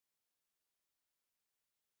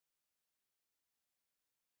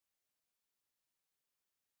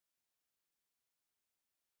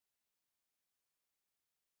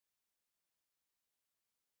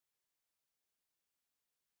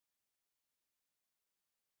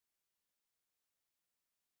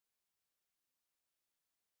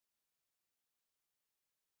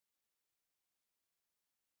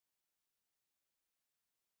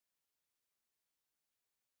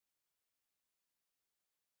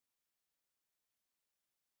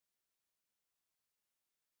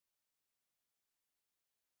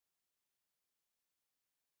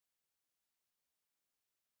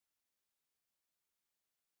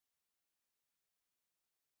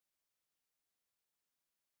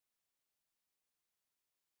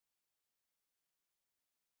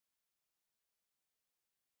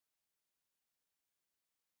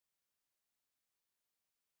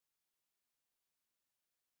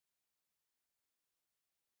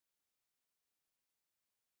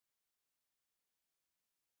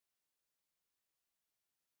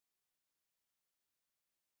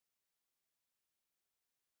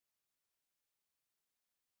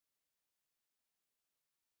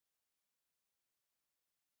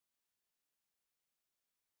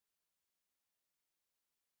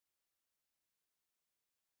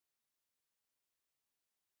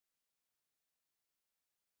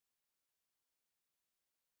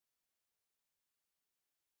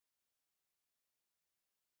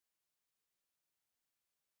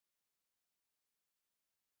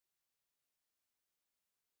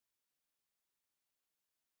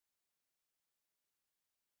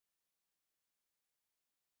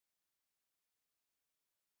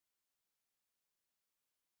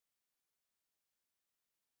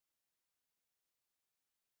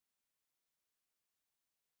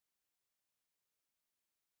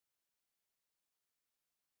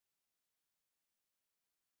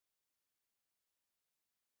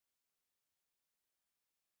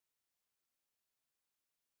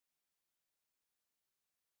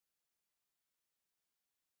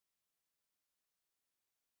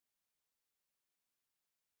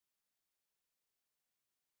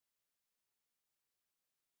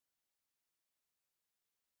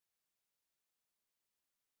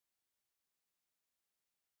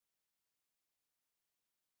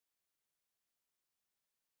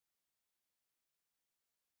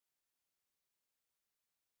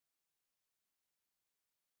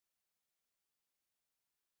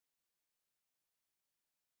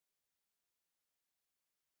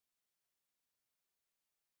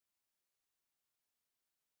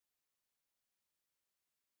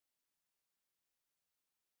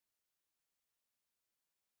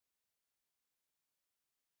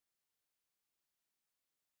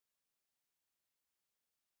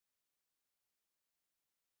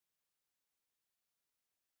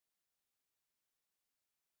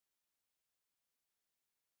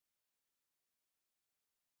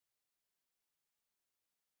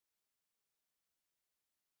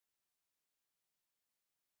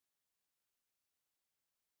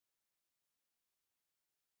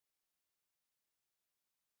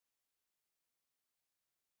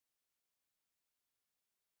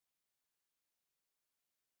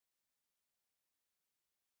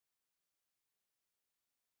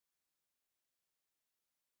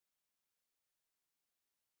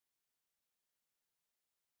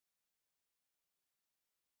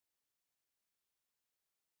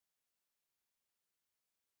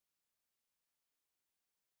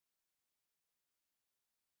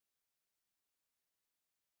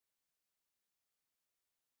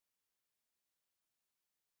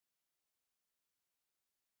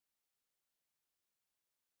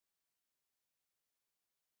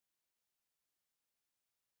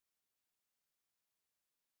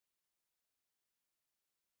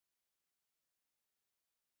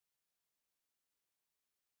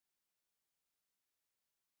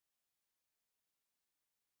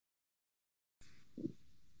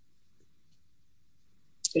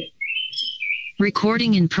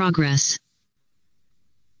Recording in progress.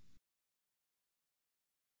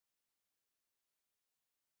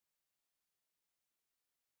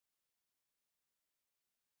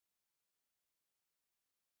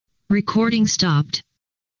 Recording stopped.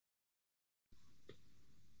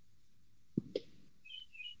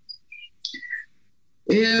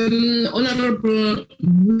 Honorable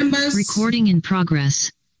members. Recording in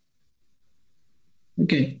progress.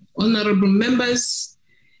 Okay. Honorable members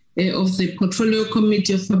of the Portfolio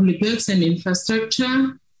Committee of Public Works and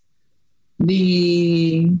Infrastructure,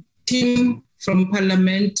 the team from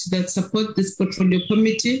Parliament that support this Portfolio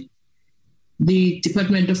Committee, the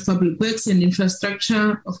Department of Public Works and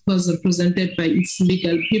Infrastructure, of course, represented by its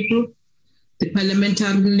legal people, the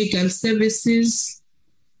Parliamentary Legal Services,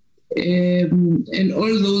 and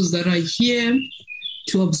all those that are here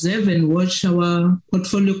to observe and watch our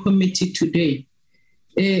Portfolio Committee today.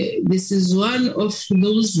 This is one of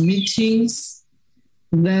those meetings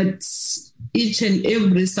that each and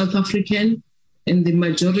every South African and the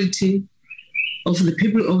majority of the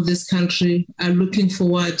people of this country are looking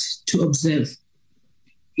forward to observe.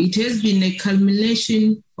 It has been a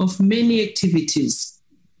culmination of many activities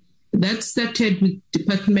that started with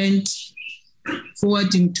Department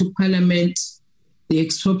forwarding to Parliament the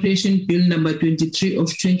Expropriation Bill number 23 of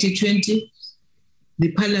 2020,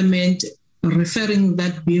 the Parliament referring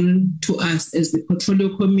that bill to us as the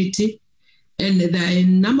Portfolio Committee, and there are a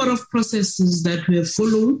number of processes that we have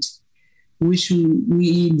followed, which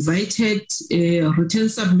we invited written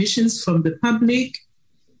submissions from the public.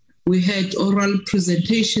 We had oral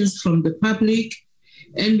presentations from the public,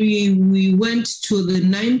 and we went to the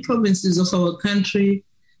 9 provinces of our country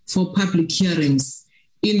for public hearings,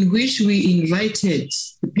 in which we invited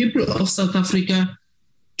the people of South Africa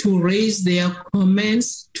to raise their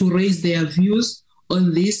comments, to raise their views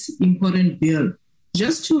on this important bill.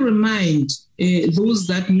 Just to remind those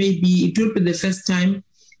that maybe it will be the first time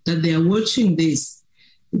that they are watching this,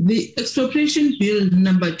 the Expropriation Bill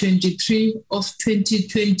number 23 of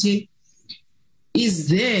 2020 is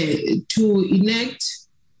there to enact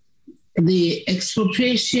the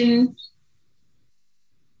Expropriation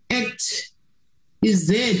Act, is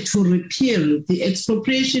there to repeal the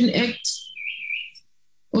Expropriation Act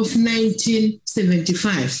of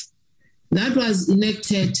 1975. That was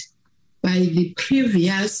enacted by the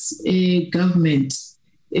previous government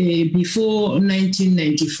before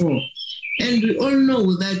 1994. And we all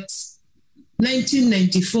know that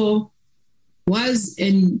 1994 was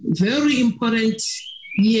a very important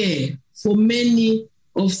year for many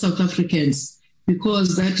of South Africans,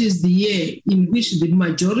 because that is the year in which the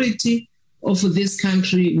majority of this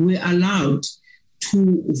country were allowed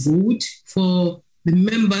to vote for the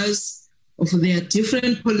members of their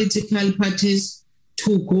different political parties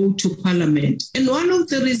to go to Parliament. And one of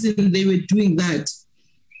the reasons they were doing that,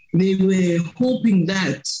 they were hoping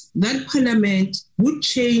that that Parliament would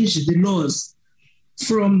change the laws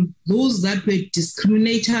from those that were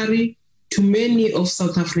discriminatory to many of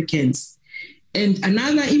South Africans. And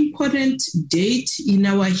another important date in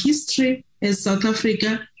our history as South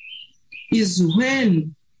Africa is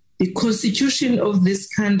when the Constitution of this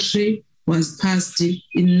country was passed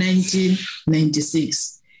in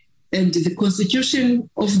 1996. And the Constitution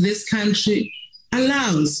of this country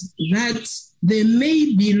allows that there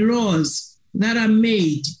may be laws that are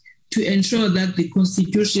made to ensure that the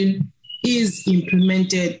Constitution is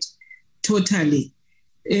implemented totally.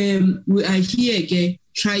 We are here again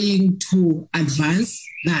trying to advance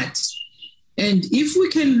that. And if we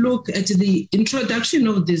can look at the introduction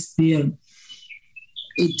of this bill,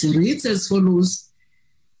 it reads as follows.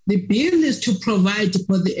 The bill is to provide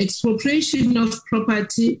for the expropriation of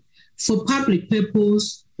property for public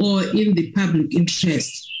purpose or in the public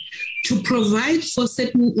interest, to provide for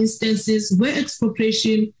certain instances where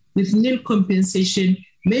expropriation with nil compensation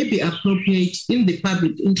may be appropriate in the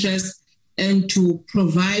public interest, and to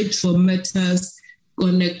provide for matters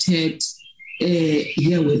connected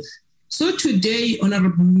herewith. So today,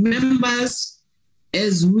 honorable members,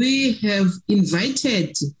 as we have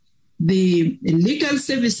invited the legal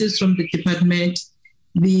services from the department,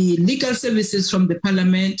 the legal services from the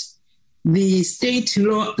Parliament, the state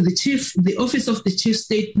law, the office of the chief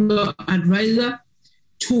state law advisor,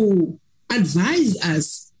 to advise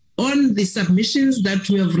us on the submissions that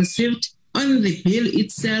we have received on the bill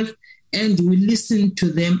itself, and we listen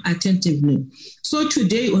to them attentively. So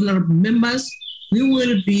today, honorable members, we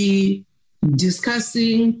will be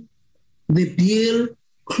discussing the bill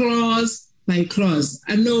clause by clause.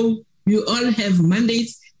 I know you all have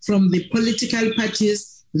mandates from the political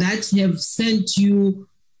parties that have sent you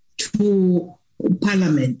to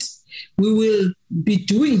Parliament. We will be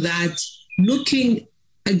doing that looking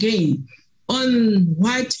again on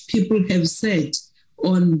what people have said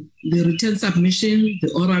on the written submission,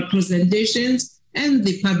 the oral presentations, and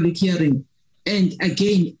the public hearing. And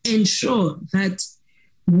again, ensure that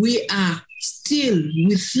we are still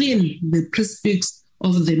within the prescripts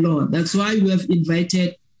of the law. That's why we have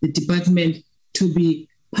invited the department to be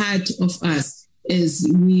part of us, as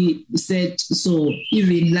we said so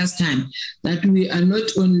even last time, that we are not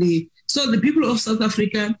only, so the people of South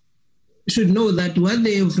Africa should know that what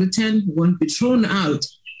they have written won't be thrown out,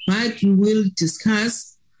 but we will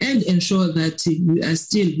discuss and ensure that we are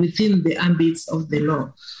still within the ambits of the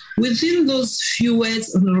law. Within those few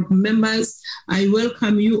words, honorable members, I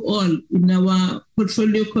welcome you all in our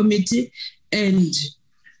portfolio committee and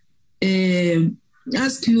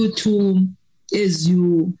ask you to, as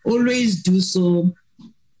you always do so,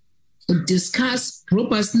 discuss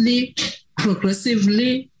robustly,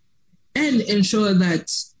 progressively, and ensure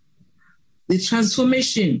that the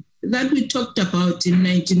transformation that we talked about in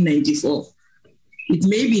 1994, it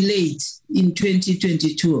may be late in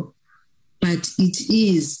 2022, but it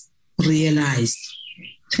is realized.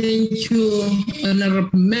 Thank you,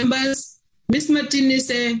 honorable members. Ms.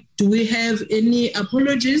 Martinez, do we have any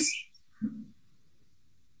apologies?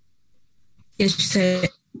 Yes, sir.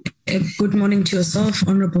 Good morning to yourself,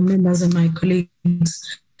 honorable members, and my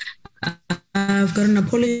colleagues. I've got an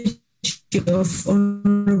apology of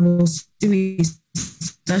Honorable Sui,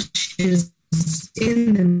 such is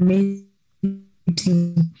in the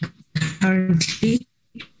meeting currently,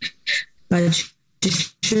 but she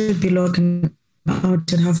should be logging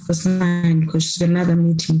out at 9:30 because she's got another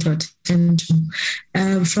meeting to attend to.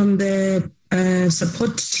 From the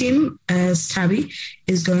support team, Stabi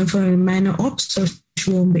is going for a minor ops, so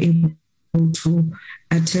she won't be able to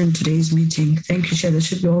attend today's meeting. Thank you, Chair. That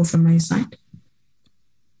should be all from my side.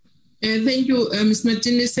 Thank you, Ms.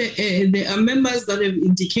 Martinez. There are members that have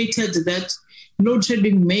indicated that load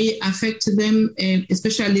shedding may affect them,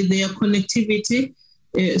 especially their connectivity.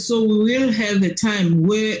 So we will have a time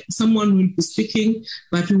where someone will be speaking,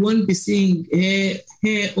 but we won't be seeing her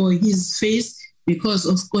or his face because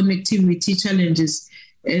of connectivity challenges.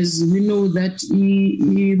 As we know that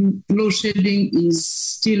load shedding is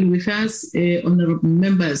still with us, honorable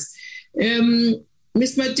members.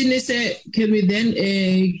 Ms. Martinez, can we then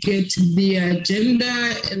get the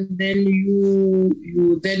agenda and then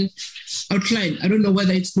you then outline? I don't know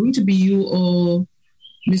whether it's going to be you or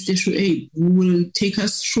Mr. Shuaib who will take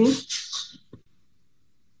us through.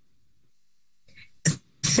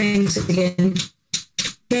 Thanks again.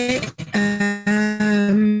 The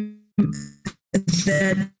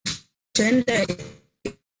agenda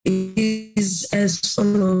is as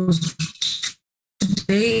follows.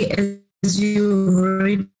 Today, as you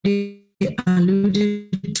already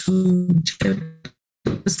alluded to,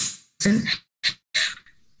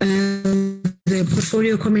 the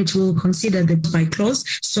portfolio committee will consider the by clause.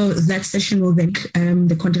 So that session will then,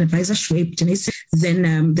 the content advisor, Shuaib Denise,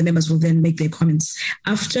 then the members will then make their comments.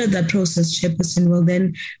 After that process, Chairperson will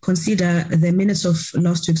then consider the minutes of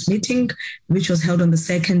last week's meeting, which was held on the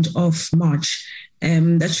 2nd of March.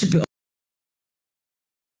 That should be.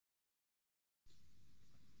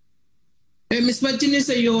 Ms. Martinez,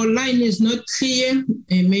 your line is not clear.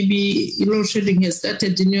 Maybe load shedding has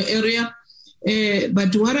started in your area.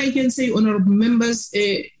 But what I can say, honorable members,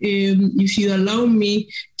 if you allow me,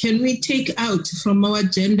 can we take out from our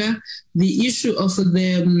agenda the issue of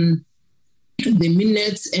the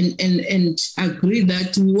minutes and agree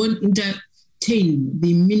that we won't entertain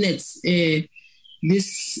the minutes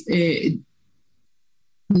this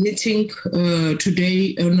meeting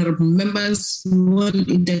today, honorable members, we won't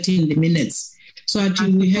entertain the minutes. So that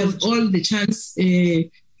we have all the chance to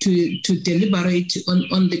deliberate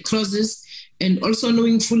on the clauses, and also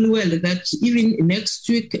knowing fully well that even next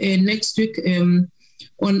week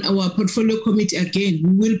on our portfolio committee again,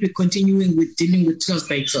 we will be continuing with dealing with clause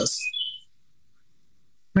by clause.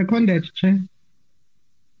 Seconded, Chair.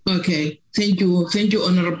 Okay, thank you,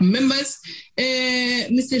 honorable members.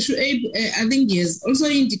 Mr. Shuaib, I think he has also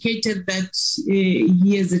indicated that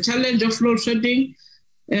he has a challenge of load shedding.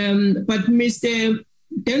 But Mr.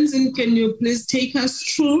 Denson, can you please take us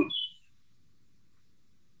through?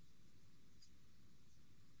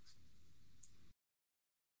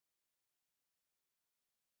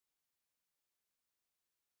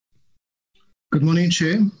 Good morning,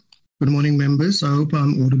 Chair. Good morning, members. I hope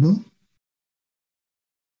I'm audible.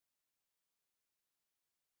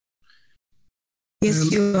 Yes,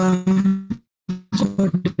 you are.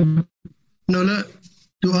 Nola,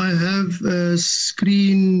 do I have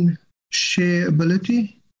screen share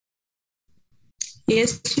ability?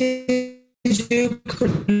 Yes, you do.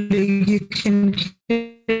 you can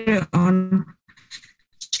carry on.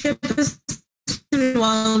 Chairperson,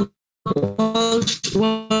 while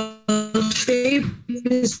Trey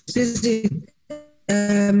is busy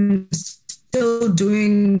still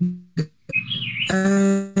doing,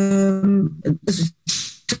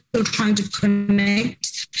 still trying to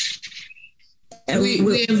connect.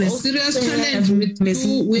 We have a serious challenge with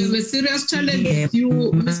you. We have a serious challenge with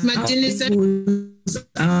you, Ms. Martinez. Who's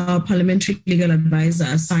our parliamentary legal advisor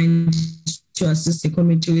assigned to assist the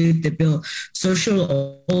committee with the bill. So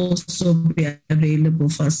she'll also be available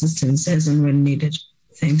for assistance as and when needed.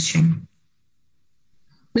 Thanks, Chair.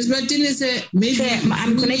 Ms. Martinez, maybe Chair,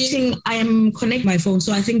 I am connecting my phone,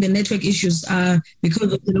 so I think the network issues are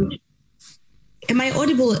because of the. Am I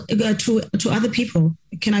audible to other people?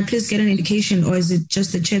 Can I please get an indication, or is it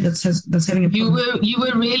just the chair that's having a problem? You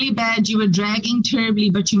were really bad. You were dragging terribly,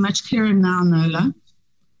 but you're much clearer now, Nola.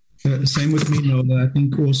 Same with me, Nola. I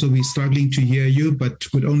think also we're struggling to hear you, but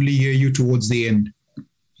could only hear you towards the end.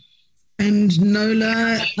 And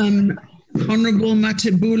Nola, Honorable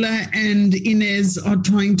Matebula and Inez are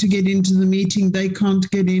trying to get into the meeting. They can't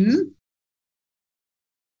get in.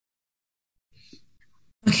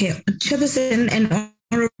 Okay, Chairperson and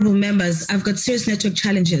honorable members, I've got serious network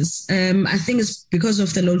challenges. I think it's because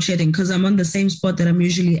of the load shedding, because I'm on the same spot that I'm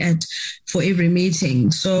usually at for every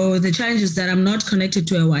meeting. So the challenge is that I'm not connected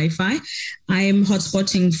to a Wi-Fi. I am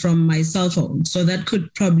hotspotting from my cell phone. So that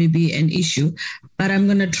could probably be an issue. But I'm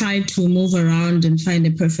going to try to move around and find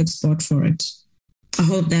a perfect spot for it. I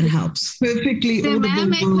hope that helps. Perfectly So audible. may I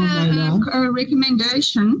make a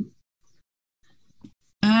recommendation?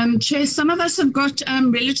 Chair, some of us have got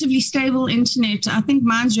relatively stable internet. I think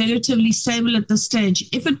mine's relatively stable at this stage.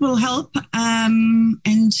 If it will help and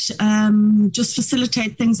just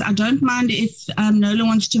facilitate things, I don't mind if Nola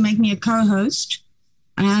wants to make me a co-host,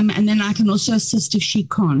 and then I can also assist if she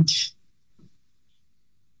can't.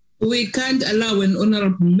 We can't allow an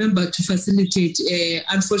honorable member to facilitate.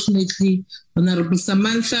 Unfortunately, Honorable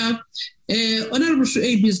Samantha, Honorable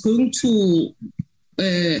Shuaib is going to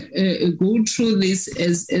go through this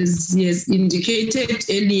as he has indicated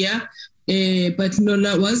earlier, but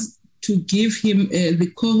Nola was to give him the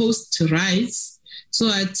co-host rights so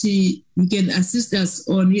that he can assist us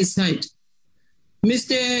on his side.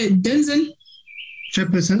 Mr. Denson?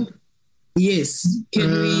 Chairperson? Yes.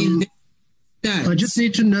 Can we start? I just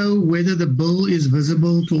need to know whether the bill is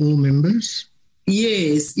visible to all members.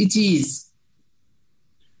 Yes, it is.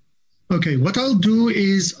 Okay, what I'll do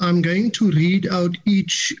is I'm going to read out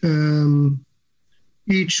each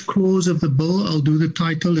clause of the bill. I'll do the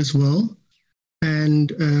title as well.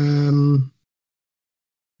 And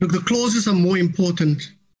look, the clauses are more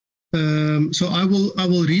important. So I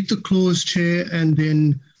will read the clause, Chair, and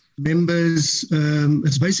then members,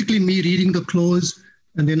 it's basically me reading the clause.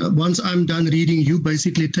 And then once I'm done reading, you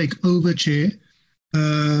basically take over, Chair,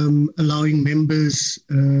 allowing members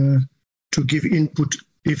to give input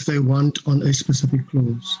if they want on a specific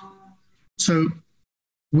clause. So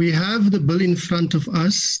we have the bill in front of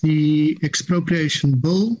us, the expropriation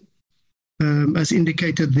bill, as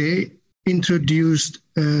indicated there, introduced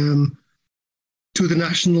to the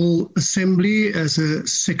National Assembly as a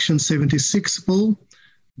Section 76 bill.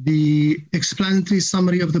 The explanatory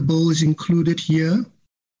summary of the bill is included here,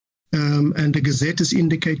 and the Gazette is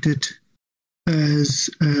indicated as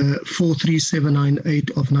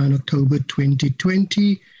 43798 of 9 October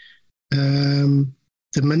 2020.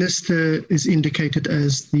 The Minister is indicated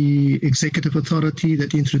as the executive authority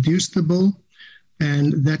that introduced the bill,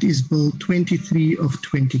 and that is Bill 23 of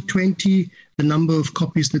 2020. The number of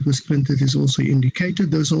copies that was printed is also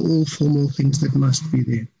indicated. Those are all formal things that must be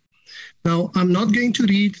there. Now, I'm not going to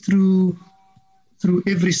read through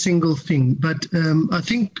every single thing, but I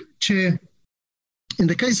think, Chair, in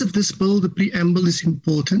the case of this bill, the preamble is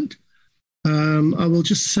important. I will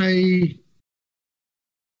just say,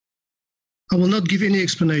 I will not give any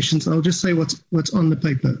explanations. I'll just say what's on the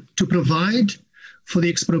paper. To provide for the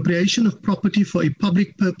expropriation of property for a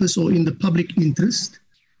public purpose or in the public interest,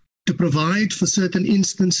 to provide for certain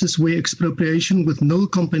instances where expropriation with no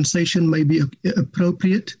compensation may be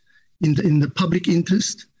appropriate in the public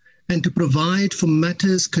interest, and to provide for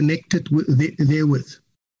matters connected therewith.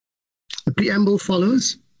 The preamble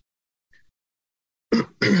follows.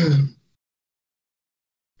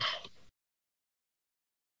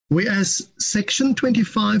 Whereas Section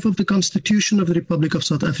 25 of the Constitution of the Republic of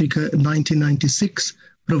South Africa 1996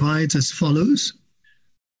 provides as follows.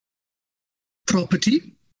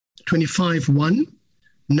 Property, 25(1).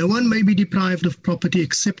 No one may be deprived of property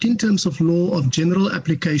except in terms of law of general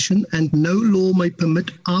application, and no law may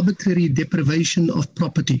permit arbitrary deprivation of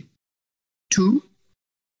property. 2.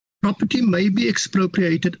 property may be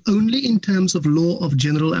expropriated only in terms of law of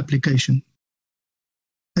general application.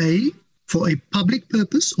 A, for a public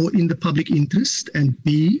purpose or in the public interest, and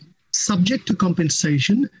B, subject to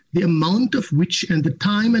compensation, the amount of which and the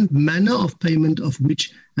time and manner of payment of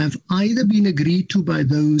which have either been agreed to by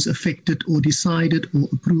those affected or decided or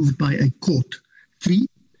approved by a court. 3,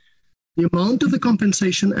 the amount of the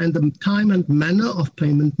compensation and the time and manner of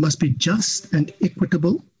payment must be just and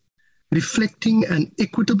equitable, reflecting an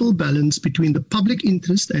equitable balance between the public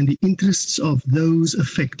interest and the interests of those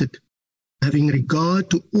affected, having regard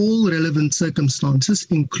to all relevant circumstances,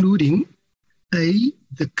 including A,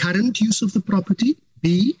 the current use of the property,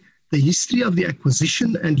 B, the history of the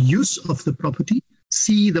acquisition and use of the property,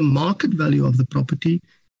 C, the market value of the property,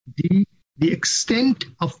 D, the extent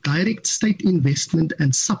of direct state investment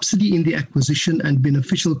and subsidy in the acquisition and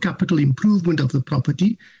beneficial capital improvement of the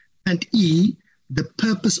property, and E, the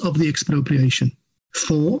purpose of the expropriation.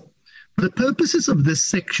 4, for the purposes of this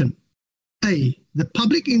section, A, the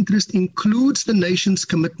public interest includes the nation's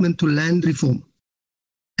commitment to land reform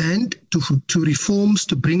and to reforms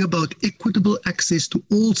to bring about equitable access to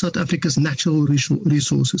all South Africa's natural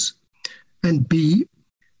resources. And B,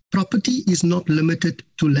 property is not limited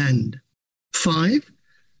to land. 5,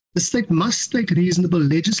 the state must take reasonable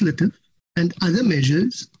legislative and other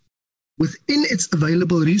measures within its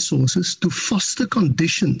available resources to foster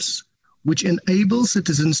conditions which enable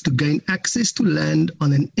citizens to gain access to land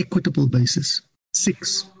on an equitable basis.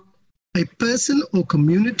 6, a person or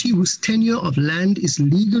community whose tenure of land is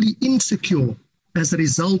legally insecure as a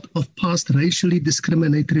result of past racially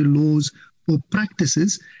discriminatory laws or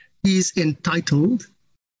practices is entitled,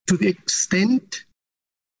 to the extent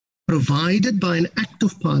provided by an Act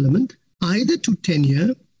of Parliament, either to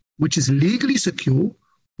tenure which is legally secure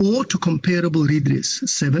or to comparable redress.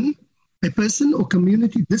 7, a person or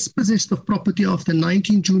community dispossessed of property after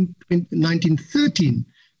 19 June 1913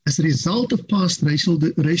 as a result of past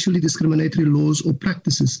racially discriminatory laws or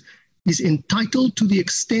practices is entitled, to the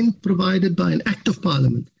extent provided by an Act of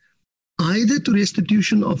Parliament, either to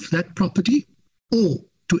restitution of that property or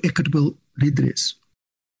to equitable redress.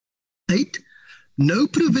 8, no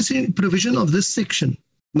provision of this section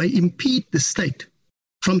may impede the state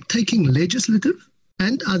from taking legislative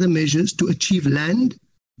and other measures to achieve land,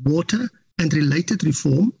 water, and related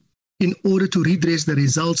reform in order to redress the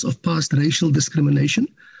results of past racial discrimination,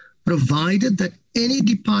 provided that any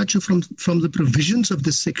departure from the provisions of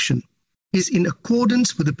this section is in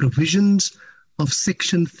accordance with the provisions of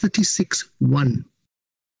Section 36(1).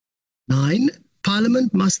 9,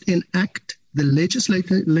 Parliament must enact the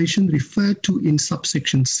legislation referred to in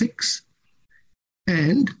subsection 6,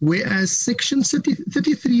 and whereas Section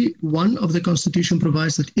 33(1) of the Constitution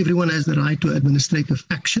provides that everyone has the right to administrative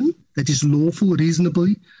action that is lawful, reasonable,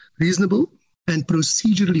 and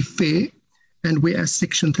procedurally fair, and whereas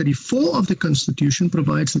Section 34 of the Constitution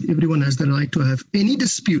provides that everyone has the right to have any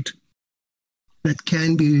dispute that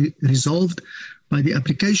can be resolved by the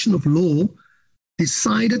application of law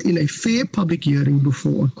decided in a fair public hearing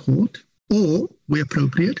before a court, or, where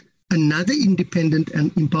appropriate, another independent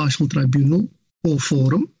and impartial tribunal or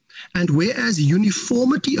forum, and whereas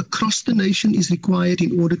uniformity across the nation is required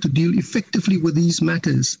in order to deal effectively with these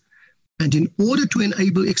matters, and in order to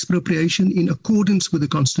enable expropriation in accordance with the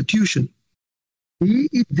Constitution, be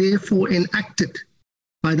it therefore enacted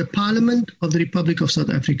by the Parliament of the Republic of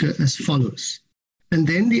South Africa as follows. And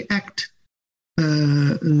then the Act,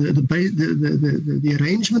 the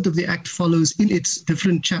arrangement of the Act follows in its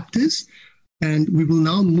different chapters, and we will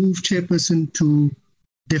now move, Chairperson, to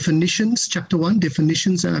definitions, Chapter 1,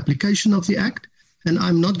 definitions and application of the Act. And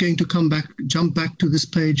I'm not going to jump back to this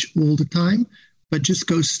page all the time, but just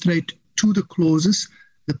go straight to the clauses.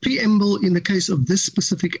 The preamble in the case of this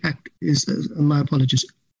specific Act is, my apologies,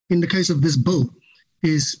 in the case of this bill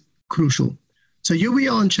is crucial. So here we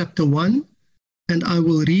are on Chapter 1, and I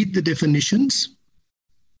will read the definitions.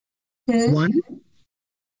 1.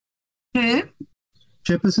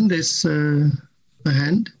 Chairperson, there's a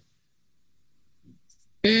hand.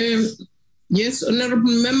 Yes,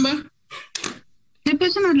 Honourable Member.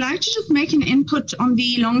 Chairperson, I'd like to just make an input on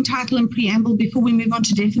the long title and preamble before we move on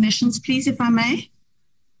to definitions, please, if I may.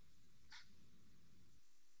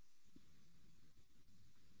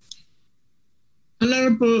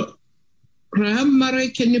 Honourable Graham Murray,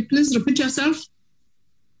 can you please repeat yourself?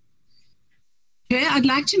 Okay, I'd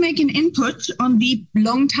like to make an input on the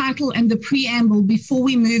long title and the preamble before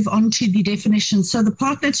we move on to the definition. So the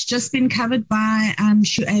part that's just been covered by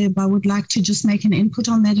Shuaib, I would like to just make an input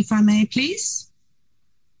on that, if I may, please.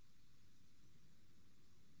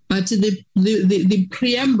 But the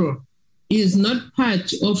preamble is not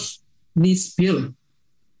part of this bill.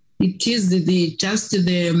 it is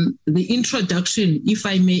the introduction, if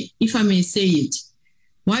I may say it.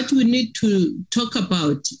 What we need to talk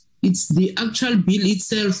about, it's the actual bill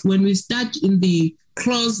itself when we start in the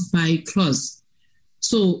clause by clause.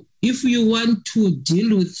 So if you want to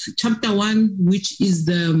deal with chapter 1, which is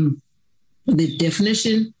the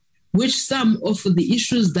definition, which some of the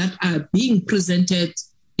issues that are being presented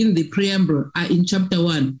in the preamble are in chapter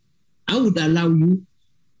 1, I would allow you,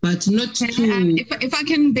 but not to... If I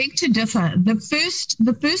can beg to differ,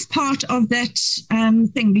 the first part of that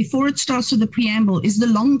thing, before it starts with the preamble, is the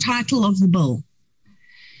long title of the bill.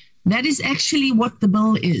 That is actually what the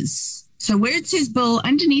bill is. So where it says bill,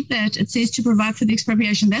 underneath that, it says to provide for the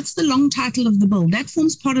expropriation. That's the long title of the bill. That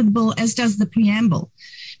forms part of the bill, as does the preamble,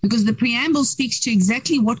 because the preamble speaks to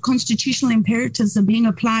exactly what constitutional imperatives are being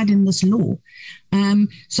applied in this law.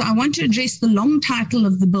 So I want to address the long title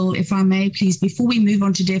of the bill, if I may, please, before we move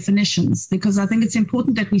on to definitions, because I think it's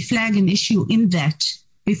important that we flag an issue in that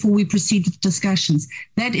before we proceed with discussions.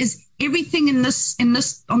 That is, everything on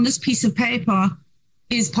this piece of paper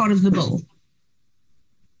is part of the bill.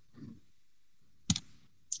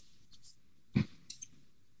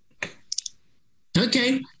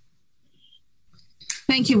 Okay.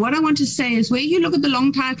 Thank you. What I want to say is, where you look at the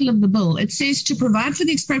long title of the bill, it says to provide for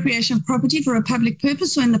the expropriation of property for a public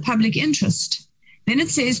purpose or in the public interest. Then it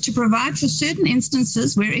says to provide for certain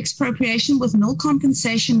instances where expropriation with no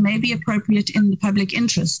compensation may be appropriate in the public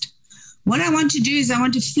interest. What I want to do is I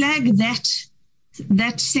want to flag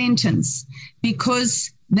that sentence,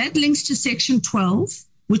 because that links to section 12,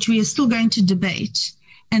 which we are still going to debate.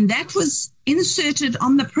 And that was inserted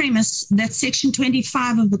on the premise that section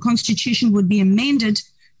 25 of the Constitution would be amended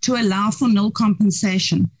to allow for nil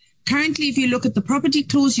compensation. Currently, if you look at the property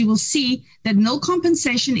clause, you will see that nil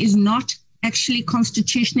compensation is not actually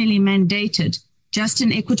constitutionally mandated. Just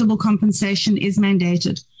an equitable compensation is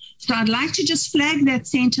mandated. So I'd like to just flag that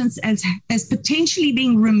sentence as potentially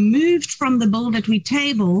being removed from the bill that we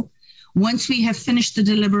table once we have finished the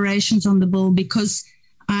deliberations on the bill, because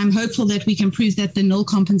I'm hopeful that we can prove that the null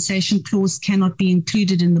compensation clause cannot be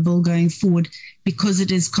included in the bill going forward because it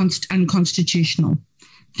is unconstitutional.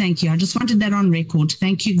 Thank you. I just wanted that on record.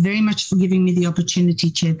 Thank you very much for giving me the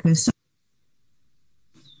opportunity, Chairperson.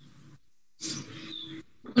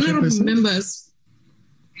 Honourable members,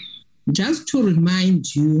 just to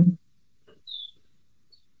remind you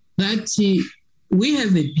that we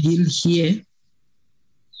have a bill here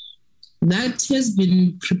that has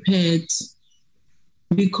been prepared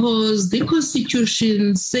because the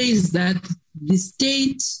Constitution says that the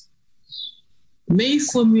state may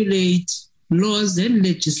formulate laws and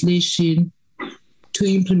legislation to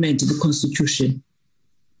implement the Constitution.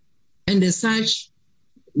 And as such,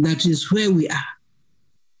 that is where we are.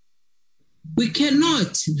 We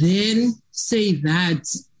cannot then say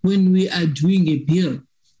that when we are doing a bill,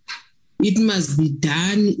 it must be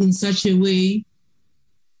done in such a way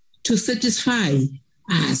to satisfy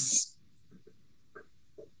us.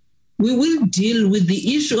 We will deal with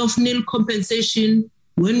the issue of nil compensation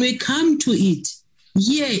when we come to it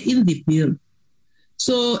here in the bill.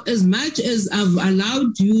 So as much as I've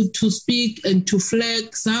allowed you to speak and to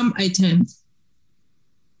flag some items,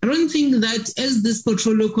 I don't think that as this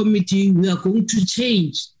portfolio committee, we are going to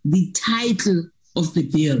change the title of the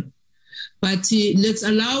bill. But let's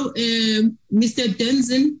allow Mr.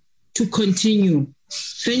 Denson to continue.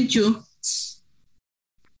 Thank you.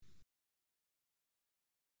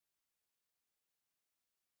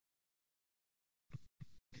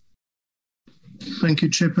 Thank you,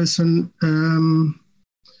 Chairperson.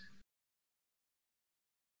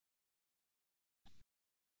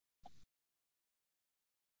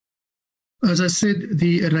 As I said,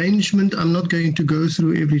 the arrangement, I'm not going to go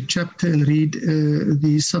through every chapter and read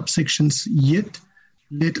the subsections yet.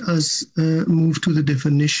 Let us move to the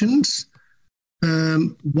definitions.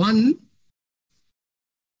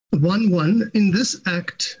 1.1, in this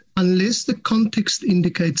act, unless the context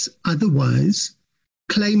indicates otherwise,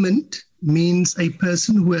 claimant means a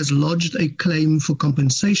person who has lodged a claim for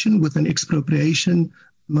compensation with an expropriating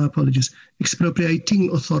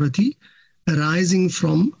authority arising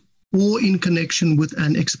from or in connection with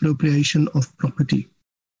an expropriation of property.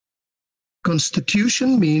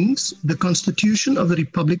 Constitution means the Constitution of the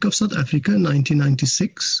Republic of South Africa,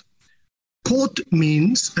 1996. Court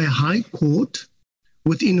means a high court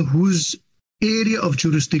within whose area of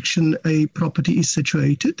jurisdiction a property is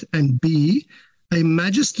situated, and B, a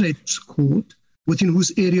magistrate's court within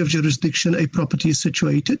whose area of jurisdiction a property is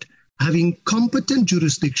situated, having competent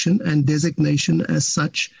jurisdiction and designation as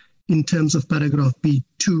such in terms of paragraph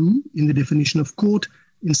B2 in the definition of court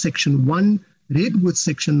in section 1, read with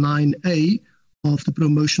section 9A of the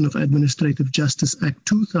Promotion of Administrative Justice Act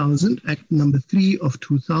 2000, Act number 3 of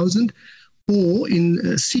 2000, or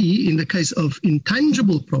in C, in the case of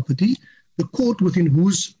intangible property, the court within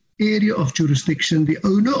whose area of jurisdiction the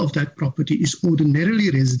owner of that property is ordinarily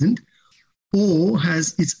resident or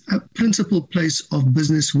has its principal place of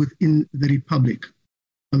business within the Republic.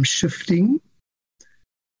 I'm shifting.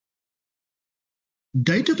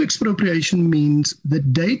 Date of expropriation means the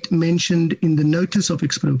date mentioned in the notice of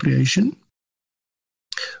expropriation,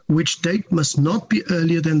 which date must not be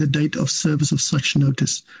earlier than the date of service of such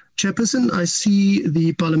notice. Chairperson, I see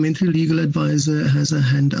the Parliamentary Legal Advisor has a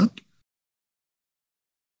hand up.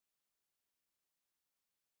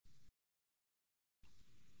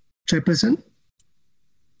 Chairperson?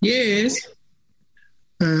 Yes.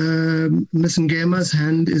 Ms. Ngema's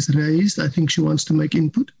hand is raised. I think she wants to make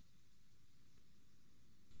input.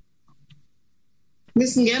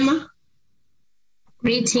 Ms. Ngema?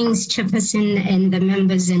 Greetings, Chairperson, and the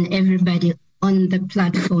members and everybody on the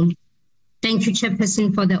platform. Thank you,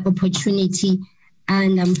 Chairperson, for the opportunity,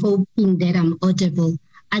 and I'm hoping that I'm audible.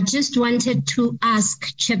 I just wanted to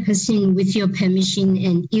ask, Chairperson, with your permission,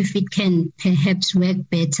 and if it can perhaps work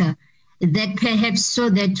better, that perhaps so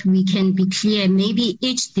that we can be clear, maybe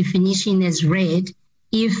each definition is read,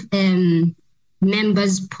 if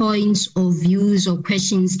members' points or views or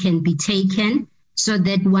questions can be taken, so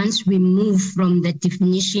that once we move from the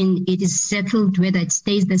definition, it is settled whether it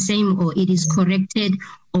stays the same or it is corrected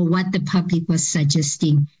or what the public was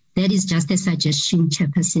suggesting. That is just a suggestion,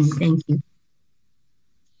 Chairperson. Thank you.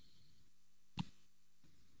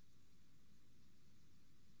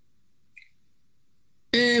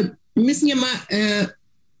 Ms. Ngema,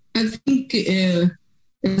 I think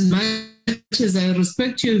as much as I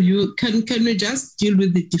respect your view, can we just deal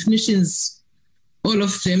with the definitions, all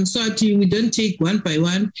of them, so that we don't take one by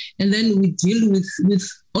one, and then we deal with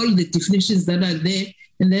all the definitions that are there,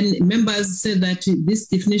 and then members say that this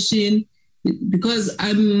definition, because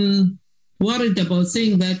I'm worried about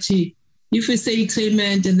saying that if we say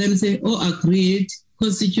claimant and then say, oh, agreed,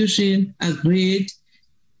 constitution, agreed,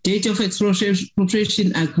 date of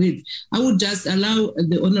expropriation, agreed. I would just allow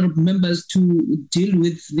the honorable members to deal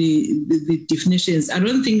with the definitions. I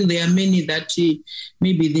don't think there are many that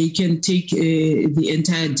maybe they can take the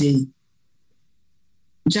entire day.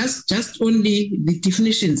 Just only the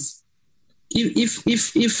definitions. If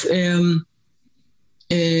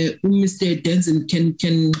Mr. Denson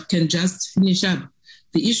can just finish up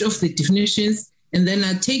the issue of the definitions, and then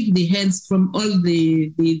I take the hands from all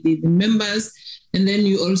the members. And then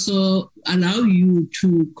you also allow you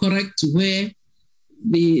to correct where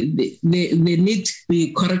they need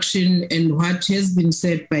the correction and what has been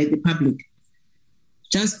said by the public.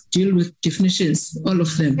 Just deal with definitions, all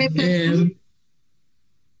of them.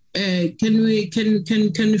 Can we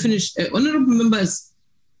finish? Honorable members,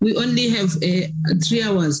 we only have 3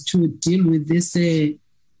 hours to deal with this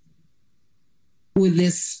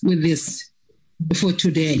for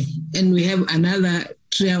today, and we have another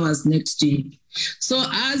 3 hours next week. So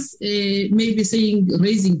as maybe saying,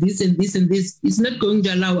 raising this and this and this, is not going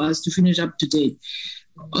to allow us to finish up today.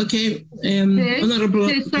 Okay, Honorable.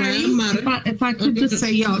 Sorry, if I could just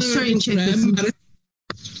say, sorry, Chairperson.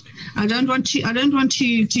 I don't want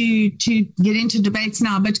to get into debates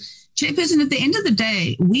now, but Chairperson, at the end of the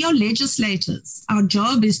day, we are legislators. Our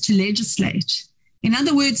job is to legislate. In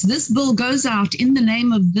other words, this bill goes out in the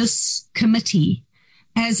name of this committee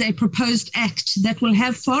as a proposed act that will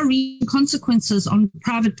have far-reaching consequences on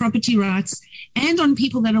private property rights and on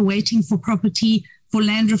people that are waiting for property for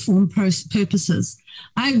land reform purposes.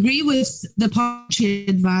 I agree with the parliamentary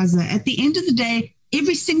advisor. At the end of the day,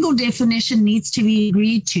 every single definition needs to be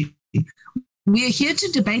agreed to. We are here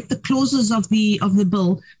to debate the clauses of the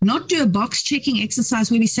bill, not do a box-checking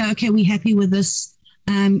exercise where we say, okay, we're happy with this,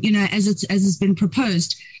 as it's been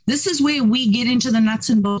proposed. This is where we get into the nuts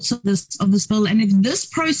and bolts of this bill. And if this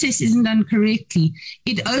process isn't done correctly,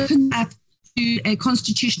 it opens up to a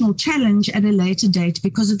constitutional challenge at a later date,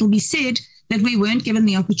 because it will be said that we weren't given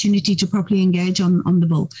the opportunity to properly engage on the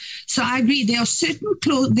bill. So I agree, there are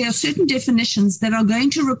certain definitions that are going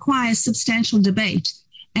to require substantial debate.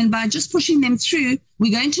 And by just pushing them through,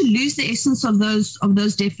 we're going to lose the essence of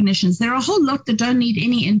those definitions. There are a whole lot that don't need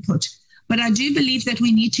any input. But I do believe that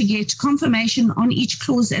we need to get confirmation on each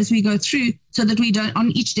clause as we go through, so that we don't,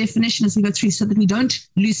 on each definition as we go through, so that we don't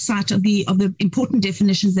lose sight of the important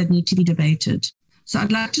definitions that need to be debated. So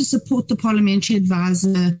I'd like to support the parliamentary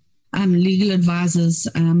advisor, legal advisors.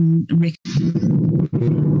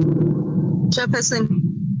 Chairperson.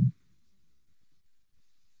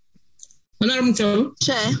 Honorable Mjobo.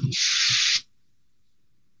 Chair.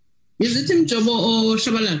 Is it Mjobo or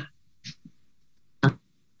Shabalala?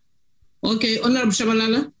 Okay, Honorable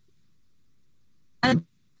Shabalala.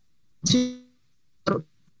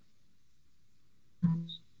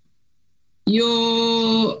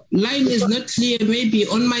 Your line is not clear. Maybe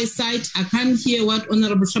on my side, I can't hear what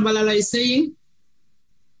Honorable Shabalala is saying.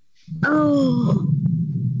 Oh,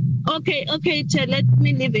 okay, Chair. Let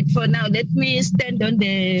me leave it for now. Let me stand on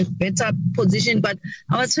the better position. But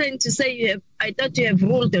I was trying to say I thought you have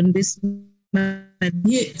ruled on this.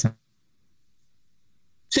 Yes.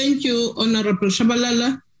 Thank you, Honorable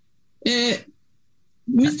Shabalala.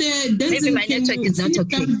 Mr. Denson, maybe my network is not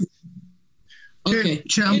okay. Okay.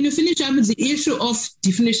 Can you finish up with the issue of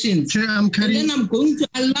definitions? Chair, and then I'm going to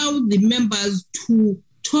allow the members to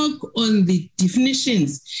talk on the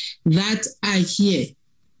definitions that are here.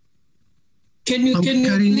 Can you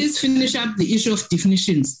please finish up the issue of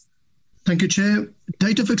definitions? Thank you, Chair.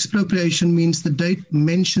 Date of expropriation means the date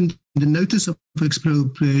mentioned in the notice of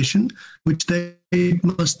expropriation, which date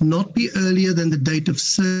must not be earlier than the date of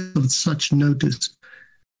service of such notice.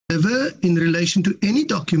 Deliver in relation to any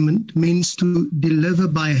document means to deliver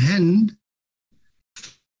by hand,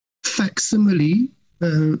 facsimile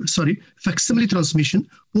transmission,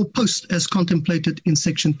 or post as contemplated in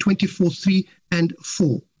section 24(3) and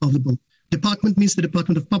 4 of the bill. Department means the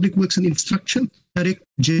Department of Public Works and Infrastructure. Director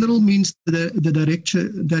General means the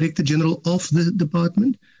Director General of the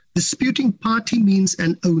department. Disputing party means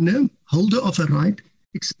an owner, holder of a right,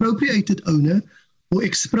 expropriated owner, or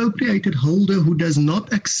expropriated holder who does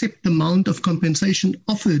not accept the amount of compensation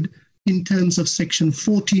offered in terms of section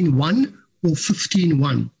 14(1) or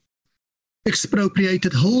 15(1).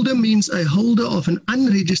 Expropriated holder means a holder of an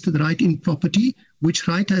unregistered right in property, which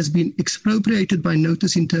right has been expropriated by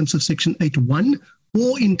notice in terms of section 8(1)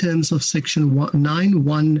 or in terms of section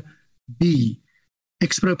 9(1)(b).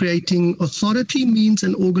 Expropriating authority means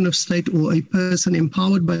an organ of state or a person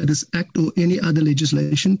empowered by this act or any other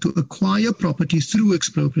legislation to acquire property through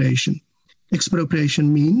expropriation.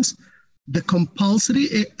 Expropriation means the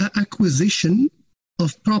compulsory acquisition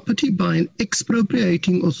of property by an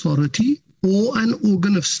expropriating authority or an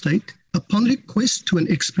organ of state upon request to an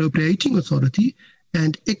expropriating authority,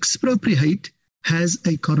 and expropriate has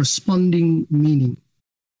a corresponding meaning.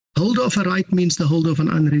 Holder of a right means the holder of an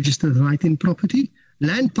unregistered right in property.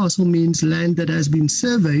 Land parcel means land that has been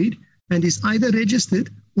surveyed and is either registered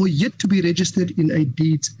or yet to be registered in a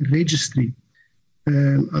deeds registry.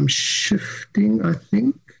 I'm shifting, I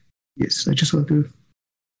think. Yes, I just want to...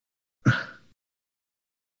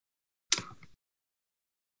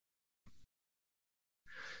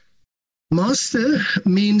 Master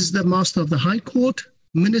means the Master of the High Court.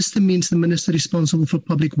 Minister means the Minister responsible for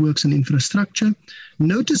public works and infrastructure.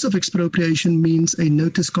 Notice of expropriation means a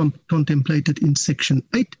notice contemplated in Section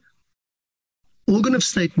 8. Organ of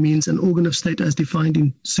state means an organ of state as defined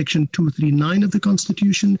in Section 239 of the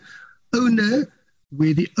Constitution. Owner,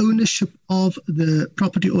 where the ownership of the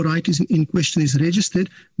property or right is in question is registered,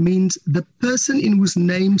 means the person in whose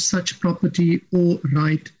name such property or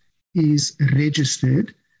right is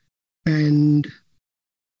registered. And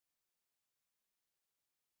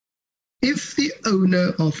if the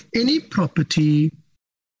owner of any property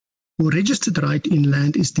or registered right in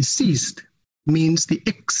land is deceased, means the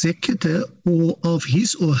executor or of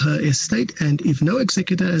his or her estate, and if no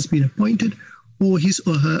executor has been appointed or his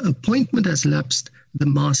or her appointment has lapsed, the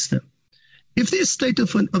master. If the estate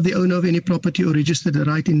of the owner of any property or registered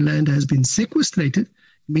right in land has been sequestrated,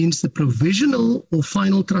 means the provisional or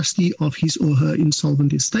final trustee of his or her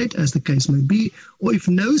insolvent estate, as the case may be, or if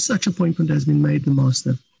no such appointment has been made, the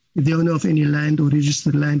master. If the owner of any land or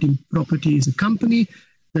registered land in property is a company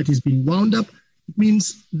that is being wound up, it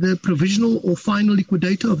means the provisional or final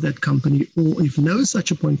liquidator of that company, or if no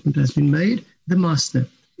such appointment has been made, the master.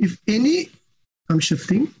 If any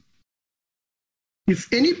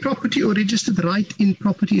property or registered right in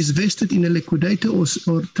property is vested in a liquidator or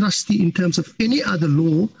trustee in terms of any other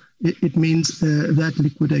law, it means that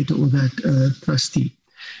liquidator or that trustee.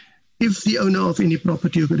 If the owner of any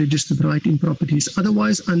property or registered right in property is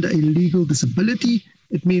otherwise under a legal disability,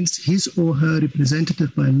 it means his or her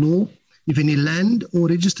representative by law. If any land or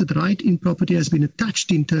registered right in property has been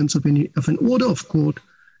attached in terms of an order of court,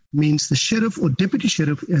 means the sheriff or deputy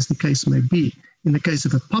sheriff, as the case may be. In the case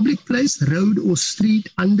of a public place, road or street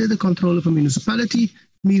under the control of a municipality,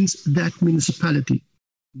 means that municipality.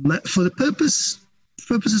 For the purposes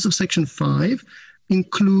of Section 5,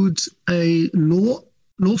 includes a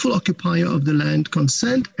lawful occupier of the land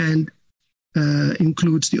concerned, and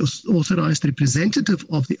includes the authorized representative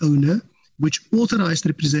of the owner, which authorized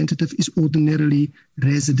representative is ordinarily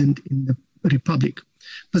resident in the Republic.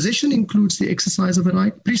 Possession includes the exercise of a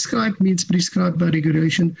right. Prescribed means prescribed by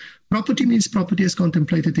regulation. Property means property as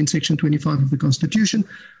contemplated in Section 25 of the Constitution.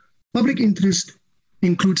 Public interest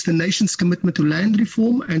includes the nation's commitment to land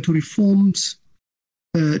reform and to reforms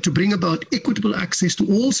to bring about equitable access to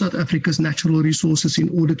all South Africa's natural resources in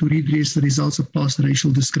order to redress the results of past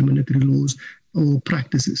racial discriminatory laws or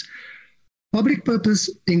practices. Public purpose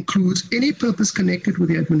includes any purpose connected with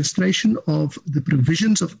the administration of the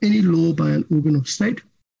provisions of any law by an organ of state.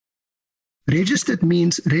 Registered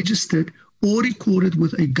means registered or recorded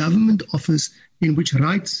with a government office in which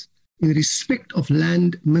rights in respect of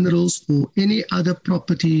land, minerals, or any other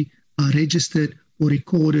property are registered or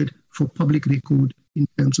recorded for public record in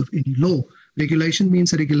terms of any law. Regulation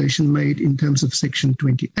means a regulation made in terms of Section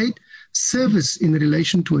 28. Service in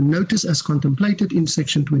relation to a notice as contemplated in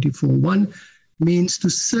Section 24(1) means to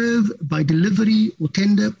serve by delivery or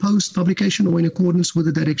tender, post, publication, or in accordance with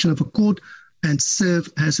the direction of a court, and serve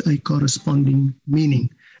has a corresponding meaning.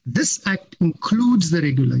 This Act includes the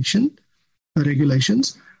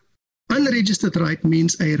regulations. Unregistered right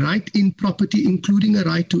means a right in property, including a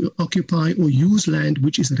right to occupy or use land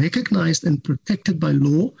which is recognized and protected by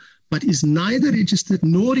law, but is neither registered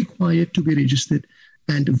nor required to be registered.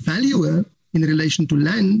 And valuer in relation to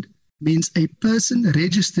land means a person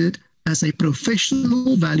registered as a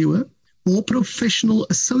professional valuer or professional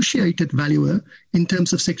associated valuer in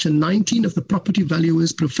terms of Section 19 of the Property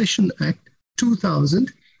Valuers Profession Act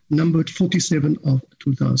 2000, numbered 47 of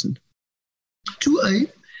 2000.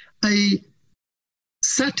 2A, a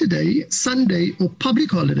Saturday, Sunday, or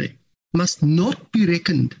public holiday must not be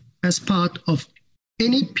reckoned as part of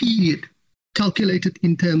any period calculated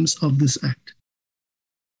in terms of this Act.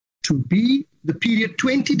 To be the period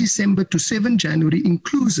 20 December to 7 January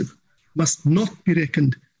inclusive must not be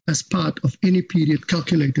reckoned as part of any period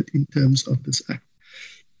calculated in terms of this Act.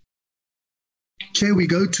 Chair, we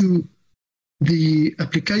go to the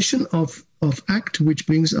application of Act, which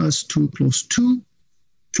brings us to clause 2.1.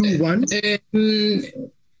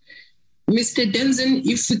 Mr. Denson,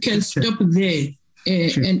 if we can stop there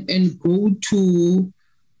and go to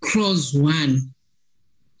clause 1.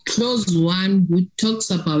 Clause 1, which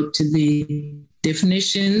talks about the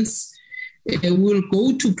definitions. We'll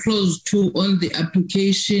go to clause 2 on the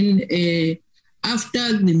application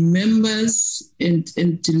after the members and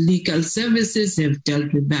legal services have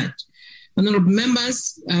dealt with that. Honorable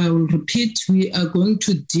members, I will repeat, we are going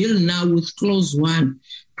to deal now with clause 1.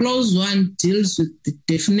 Clause 1 deals with the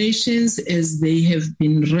definitions as they have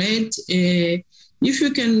been read. If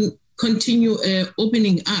you can continue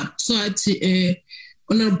opening up so that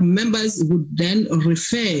honorable members would then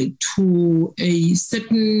refer to a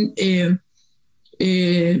certain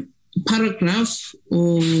paragraph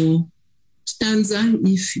or stanza,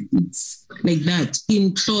 if it's like that,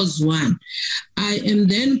 in clause 1. I am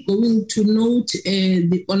then going to note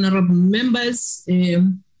the honorable members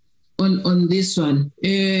on this one.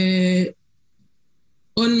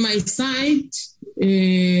 On my side,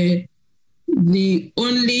 the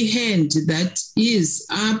only hand that is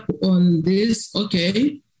up on this,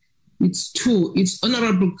 okay, it's 2. It's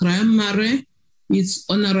Honorable Graham Murray, it's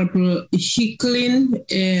Honorable Hicklin,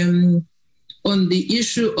 on the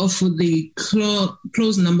issue of the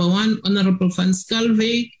clause number 1, Honorable Van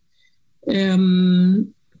Schalkwyk.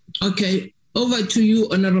 Okay, over to you,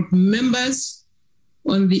 honorable members,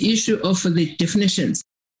 on the issue of the definitions.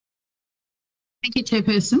 Thank you,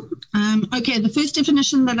 Chairperson. Okay, the first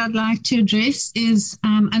definition that I'd like to address is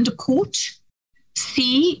under court.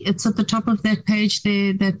 C, it's at the top of that page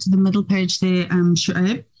there, the middle page there,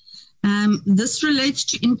 Shoaib. This relates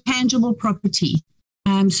to intangible property.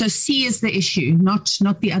 So C is the issue, not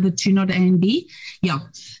the other two, not A and B. Yeah.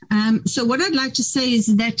 So what I'd like to say is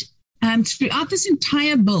that throughout this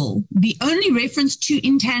entire bill, the only reference to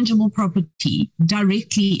intangible property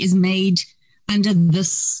directly is made under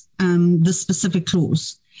this specific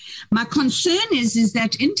clause. My concern is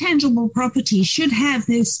that intangible property should have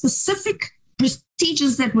the specific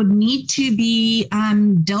procedures that would need to be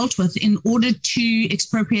dealt with in order to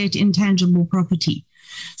expropriate intangible property.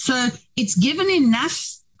 So it's given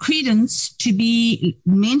enough credence to be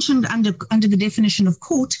mentioned under the definition of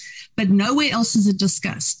court, but nowhere else is it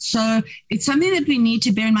discussed. So it's something that we need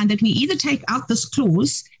to bear in mind, that we either take out this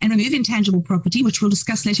clause and remove intangible property, which we'll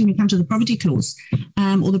discuss later when we come to the property clause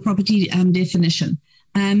or the property definition.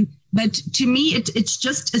 But to me, it's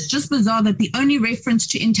just bizarre that the only reference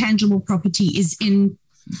to intangible property is in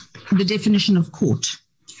the definition of court.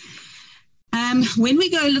 When we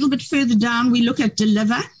go a little bit further down, we look at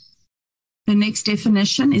deliver. The next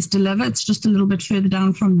definition is deliver. It's just a little bit further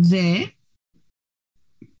down from there.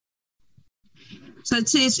 So it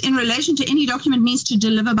says, in relation to any document means to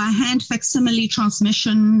deliver by hand, facsimile,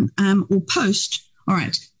 transmission, or post. All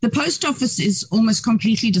right. The post office is almost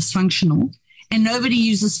completely dysfunctional, and nobody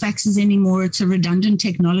uses faxes anymore. It's a redundant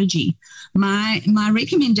technology. My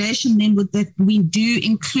recommendation then would that we do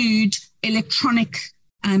include electronic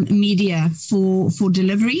media for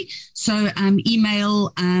delivery. So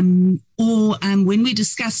email or when we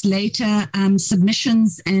discuss later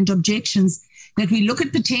submissions and objections, that we look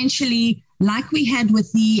at potentially, like we had with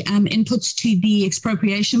the inputs to the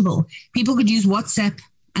expropriation bill, people could use WhatsApp.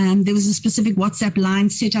 There was a specific WhatsApp line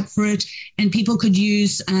set up for it, and people could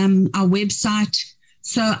use our website.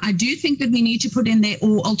 So I do think that we need to put in there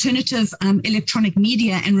or alternative electronic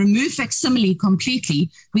media and remove facsimile completely.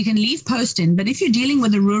 We can leave post in, but if you're dealing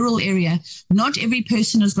with a rural area, not every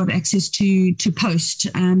person has got access to post.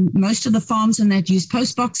 Most of the farms in that use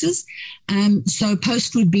post boxes. So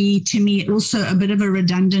post would be, to me, also a bit of a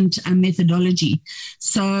redundant methodology.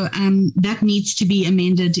 So that needs to be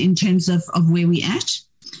amended in terms of where we're at.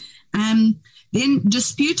 Then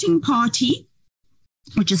disputing party,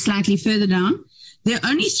 which is slightly further down. There are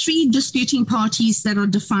only 3 disputing parties that are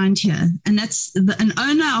defined here, and that's an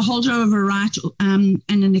owner, a holder of a right, and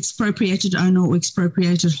an expropriated owner or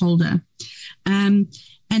expropriated holder. And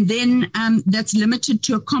then that's limited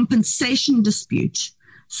to a compensation dispute.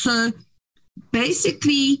 So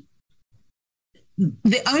basically,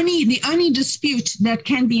 the only dispute that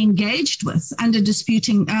can be engaged with under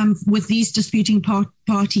disputing with these disputing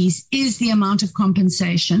parties is the amount of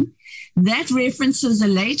compensation. That references a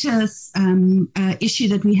later issue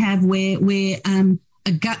that we have where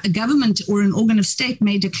a government or an organ of state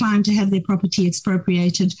may decline to have their property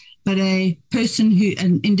expropriated, but an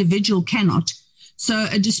individual cannot. So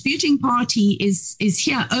a disputing party is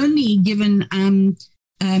here only given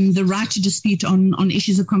the right to dispute on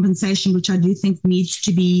issues of compensation, which I do think needs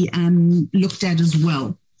to be looked at as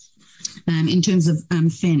well in terms of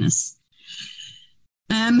fairness.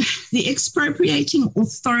 The expropriating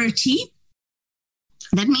authority,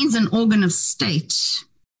 that means an organ of state.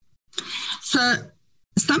 So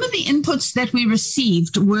some of the inputs that we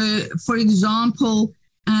received were, for example,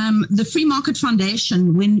 the Free Market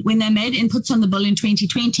Foundation, when they made inputs on the bill in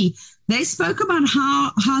 2020, they spoke about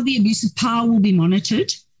how the abuse of power will be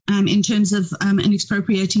monitored in terms of an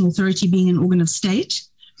expropriating authority being an organ of state.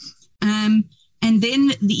 And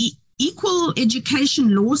then the Equal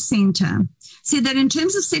Education Law Center said that in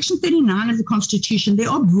terms of Section 39 of the Constitution, there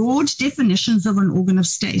are broad definitions of an organ of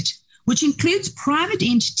state, which includes private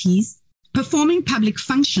entities performing public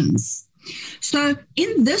functions. So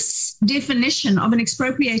in this definition of an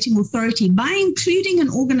expropriating authority, by including an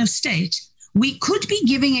organ of state, we could be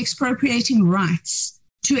giving expropriating rights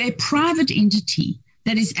to a private entity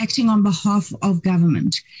that is acting on behalf of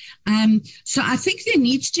government. So I think there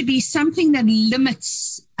needs to be something that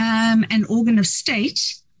limits an organ of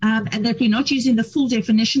state, and that we're not using the full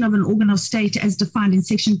definition of an organ of state as defined in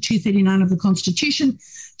Section 239 of the Constitution,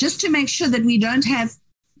 just to make sure that we don't have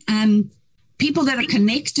people that are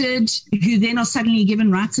connected who then are suddenly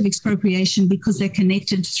given rights of expropriation because they're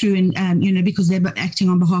connected through because they're acting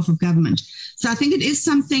on behalf of government. So I think it is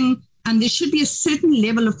something, and there should be a certain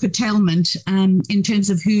level of curtailment in terms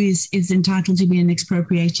of who is entitled to be an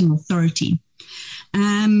expropriating authority.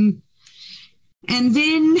 And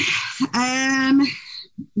then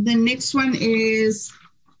the next one is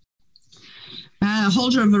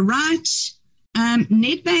holder of a right.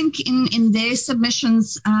 Nedbank in their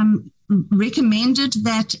submissions recommended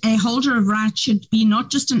that a holder of right should be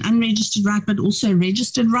not just an unregistered right, but also a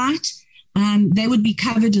registered right. They would be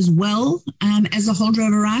covered as well as a holder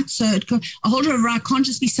of a right. So a holder of a right can't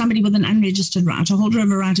just be somebody with an unregistered right. A holder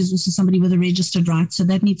of a right is also somebody with a registered right. So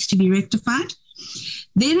that needs to be rectified.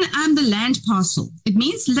 Then the land parcel. It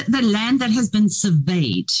means the land that has been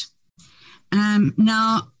surveyed.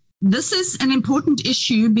 Now, this is an important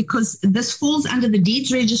issue because this falls under the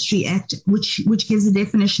Deeds Registry Act, which gives a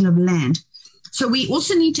definition of land. So we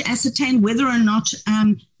also need to ascertain whether or not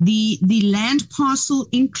the land parcel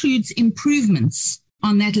includes improvements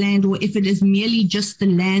on that land, or if it is merely just the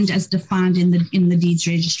land as defined in the Deeds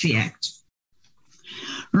Registry Act.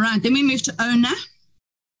 Right, then we move to owner.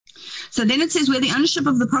 So then it says where the ownership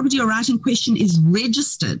of the property or right in question is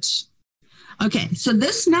registered. Okay, so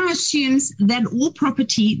this now assumes that all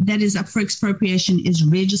property that is up for expropriation is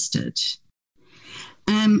registered.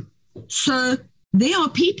 So there are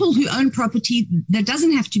people who own property that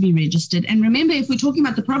doesn't have to be registered. And remember, if we're talking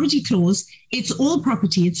about the property clause, it's all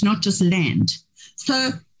property, it's not just land.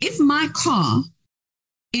 So if my car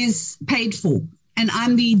is paid for and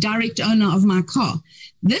I'm the direct owner of my car,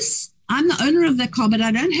 I'm the owner of that car, but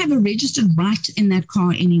I don't have a registered right in that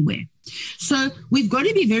car anywhere. So we've got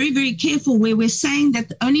to be very, very careful where we're saying that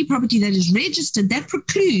the only property that is registered, that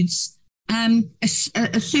precludes a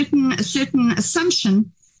certain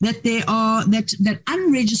assumption that that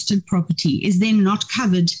unregistered property is then not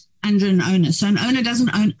covered under an owner. So an owner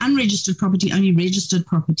doesn't own unregistered property, only registered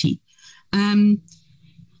property. And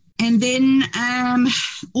then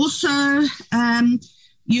also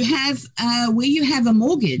you have where you have a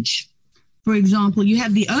mortgage, for example, you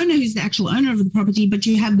have the owner who's the actual owner of the property, but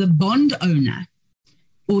you have the bond owner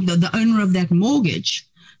or the owner of that mortgage.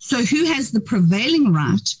 So who has the prevailing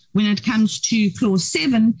right when it comes to clause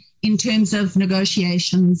 7 in terms of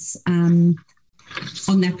negotiations on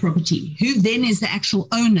that property? Who then is the actual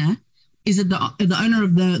owner? Is it the owner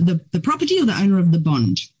of the property or the owner of the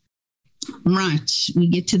bond? Right, we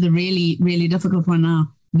get to the really, really difficult one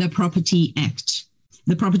now, the Property Act,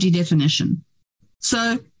 the property definition.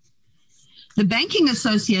 So the Banking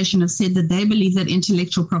Association have said that they believe that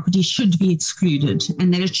intellectual property should be excluded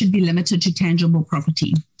and that it should be limited to tangible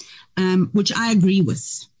property, which I agree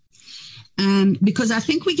with. Because I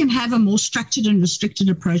think we can have a more structured and restricted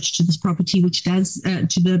approach to this property, which does,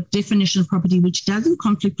 to the definition of property, which doesn't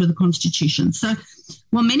conflict with the Constitution. So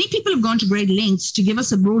while many people have gone to great lengths to give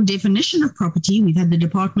us a broad definition of property, we've had the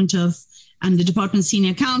Department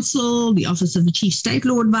Senior Counsel, the Office of the Chief State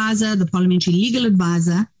Law Advisor, the Parliamentary Legal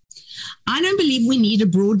Advisor. I don't believe we need a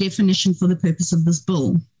broad definition for the purpose of this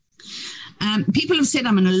bill. People have said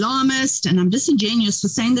I'm an alarmist and I'm disingenuous for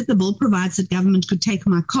saying that the bill provides that government could take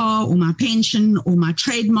my car or my pension or my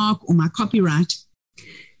trademark or my copyright.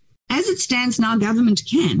 As it stands now, government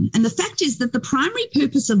can. And the fact is that the primary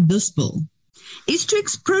purpose of this bill is to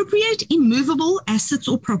expropriate immovable assets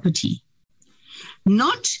or property,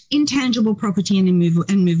 not intangible property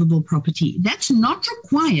and movable property. That's not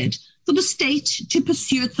required for the state to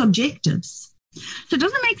pursue its objectives. So it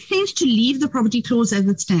doesn't make sense to leave the property clause as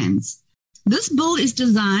it stands. This bill is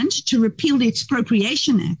designed to repeal the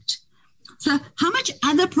Expropriation Act. So how much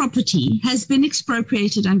other property has been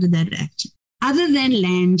expropriated under that act, other than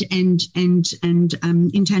land and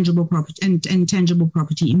intangible property and tangible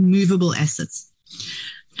property, immovable assets?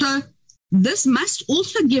 So this must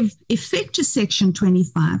also give effect to Section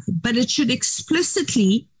 25, but it should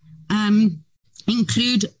explicitly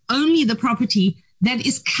include only the property that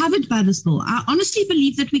is covered by this bill. I honestly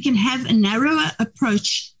believe that we can have a narrower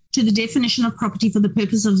approach to the definition of property for the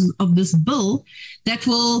purpose of this bill that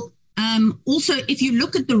will also, if you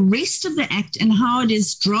look at the rest of the act and how it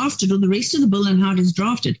is drafted, or the rest of the bill and how it is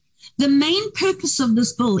drafted, the main purpose of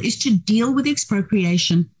this bill is to deal with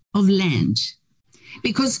expropriation of land,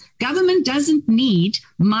 because government doesn't need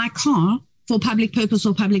my car for public purpose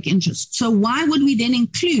or public interest. So why would we then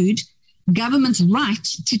include government's right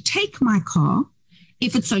to take my car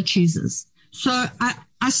if it so chooses? So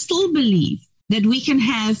I still believe that we can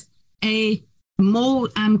have a more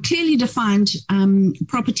clearly defined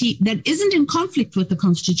property that isn't in conflict with the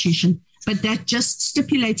Constitution, but that just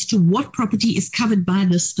stipulates to what property is covered by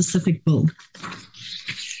this specific bill.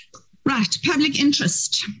 Right, public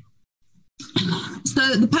interest.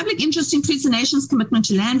 So the public interest includes the nation's commitment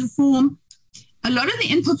to land reform. A lot of the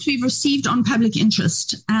inputs we've received on public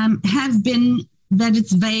interest have been that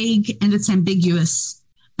it's vague and it's ambiguous,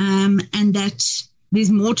 and that there's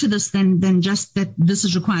more to this than just that this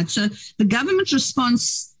is required. So the government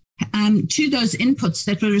response to those inputs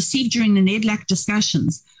that were received during the NEDLAC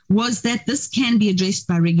discussions was that this can be addressed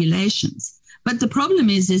by regulations. But the problem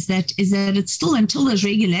is that it's still, until those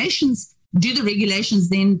regulations, do the regulations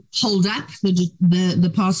then hold up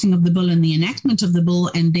the passing of the bill and the enactment of the bill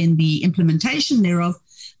and then the implementation thereof?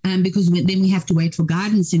 Because then we have to wait for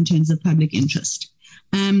guidance in terms of public interest.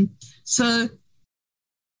 So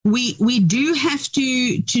we do have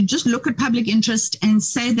to just look at public interest and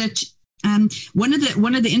say that one of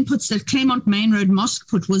the inputs that Claremont Main Road Mosque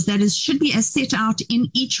put was that it should be as set out in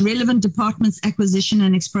each relevant department's acquisition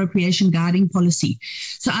and expropriation guiding policy.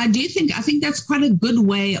 So I think that's quite a good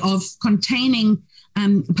way of containing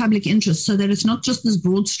public interest, so that it's not just those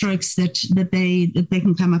broad strokes that they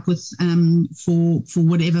can come up with for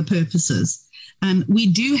whatever purposes. We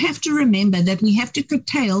do have to remember that we have to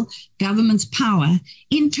curtail government's power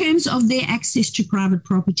in terms of their access to private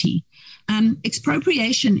property.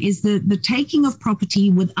 Expropriation is the taking of property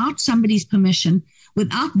without somebody's permission,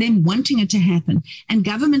 without them wanting it to happen. And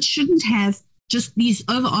government shouldn't have just these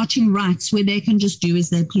overarching rights where they can just do as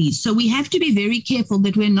they please. So we have to be very careful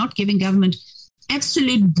that we're not giving government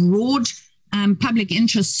absolute broad public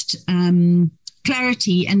interest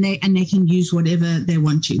clarity, and they can use whatever they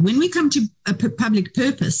want to. When we come to a public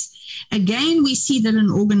purpose, again, we see that an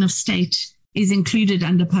organ of state is included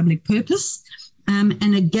under public purpose.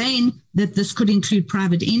 and again, that this could include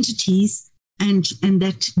private entities, and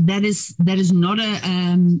that is not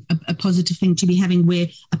a positive thing to be having, where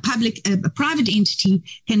a private entity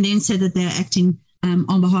can then say that they're acting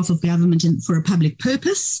on behalf of government and for a public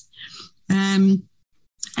purpose.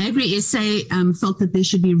 Agri-SA felt that there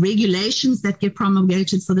should be regulations that get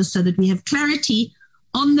promulgated for this, so that we have clarity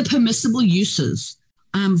on the permissible uses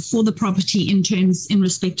for the property in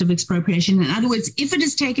respect of expropriation. In other words, if it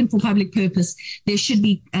is taken for public purpose, there should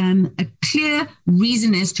be a clear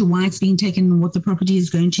reason as to why it's being taken and what the property is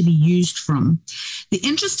going to be used from. The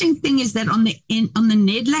interesting thing is that on the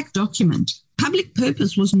NEDLAC document, public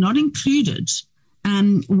purpose was not included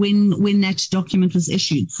when that document was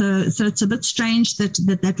issued. So it's a bit strange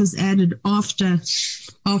that was added after the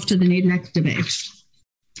NEDLAC debate.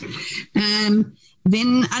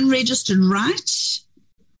 Then unregistered right.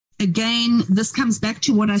 Again, this comes back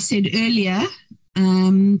to what I said earlier,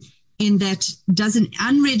 in that does an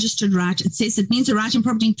unregistered right, it says it means a right in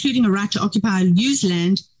property, including a right to occupy or use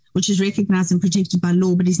land, which is recognized and protected by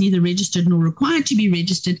law, but is neither registered nor required to be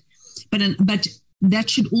registered. But that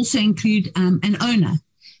should also include an owner,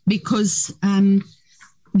 because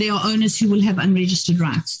there are owners who will have unregistered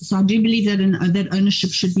rights. So I do believe that that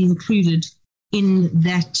ownership should be included in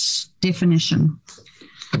that definition.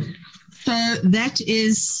 So that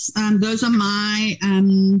is, those are my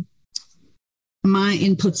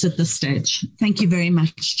inputs at this stage. Thank you very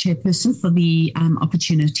much, Chairperson, for the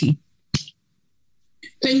opportunity.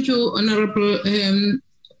 Thank you, Honourable.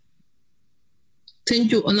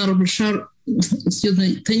 Thank you, Honourable Excuse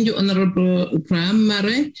me. Thank you, Honourable Graham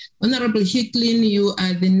Murray. Honourable Hicklin, you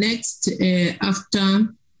are the next after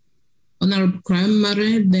Honourable Graham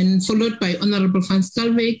Murray, then followed by Honourable Van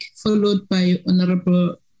Skalwyk, followed by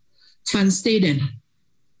Honourable Van Staden.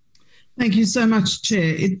 Thank you so much,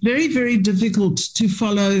 Chair. It's very, very difficult to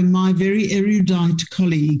follow my very erudite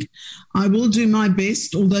colleague. I will do my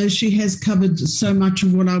best, although she has covered so much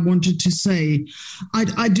of what I wanted to say.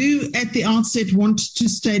 I do, at the outset, want to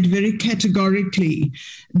state very categorically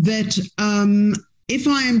that if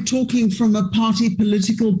I am talking from a party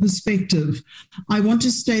political perspective, I want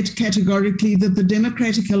to state categorically that the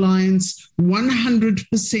Democratic Alliance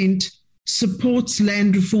 100% supports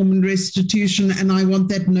land reform and restitution, and I want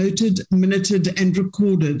that noted, minuted, and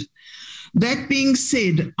recorded. That being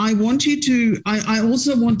said, I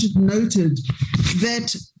also want it noted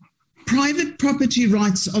that private property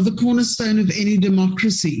rights are the cornerstone of any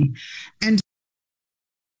democracy. And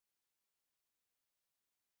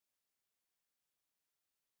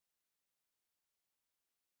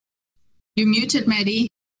you're muted, Maddie.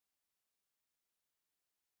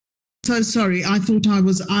 So sorry, I thought I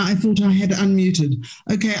had unmuted.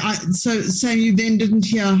 Okay, so you then didn't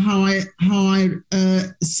hear how I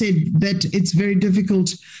said that it's very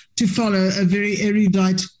difficult to follow a very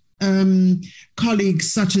erudite colleague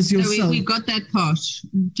such as yourself. So we got that part.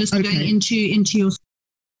 Just okay. Going into your.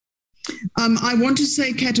 I want to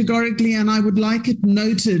say categorically, and I would like it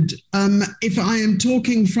noted, if I am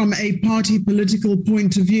talking from a party political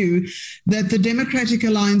point of view, that the Democratic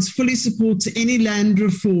Alliance fully supports any land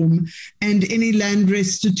reform and any land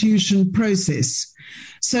restitution process.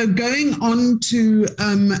 So going on to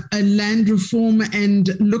a land reform and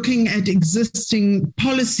looking at existing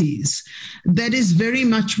policies, that is very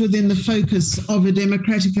much within the focus of a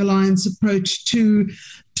Democratic Alliance approach to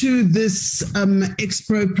this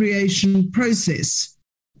expropriation process.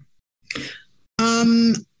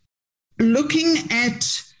 Looking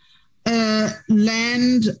at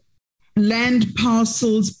land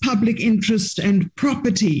parcels, public interest and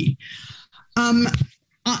property,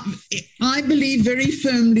 I believe very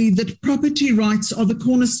firmly that property rights are the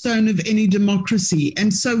cornerstone of any democracy.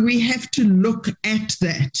 And so we have to look at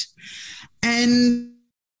that. And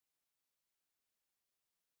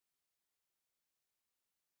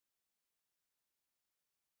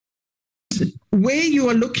where you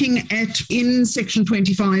are looking at in Section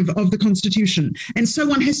 25 of the Constitution. And so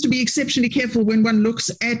one has to be exceptionally careful when one looks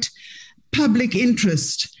at public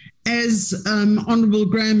interest. As Honourable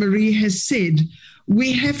Graham Marie has said,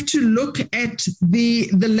 we have to look at the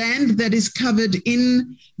land that is covered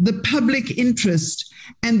in the public interest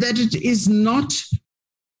and that it is not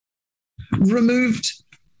removed,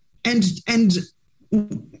 and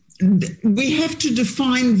we have to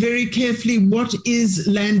define very carefully what is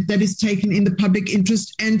land that is taken in the public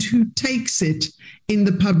interest and who takes it in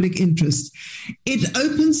the public interest. It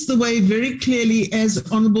opens the way very clearly, as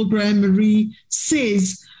Honourable Graham Marie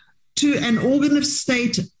says, to an organ of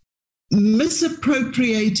state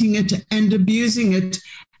misappropriating it and abusing it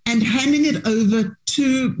and handing it over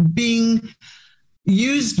to being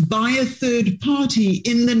used by a third party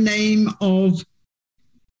in the name of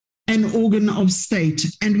an organ of state.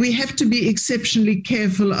 And we have to be exceptionally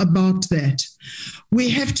careful about that. We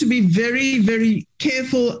have to be very, very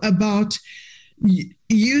careful about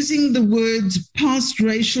using the words past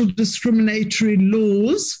racial discriminatory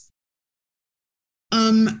laws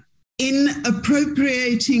in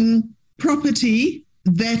appropriating property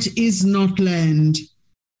that is not land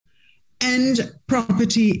and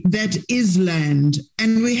property that is land.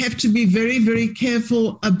 And we have to be very, very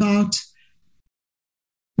careful about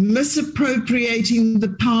misappropriating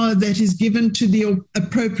the power that is given to the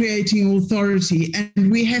appropriating authority.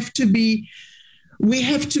 And we have to be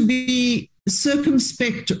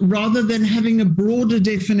circumspect rather than having a broader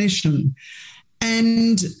definition.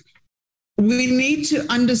 And we need to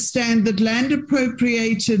understand that land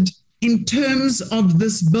appropriated in terms of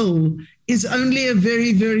this bill is only a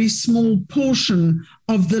very, very small portion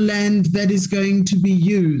of the land that is going to be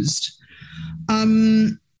used.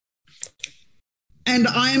 And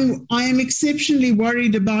I am exceptionally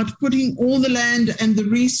worried about putting all the land and the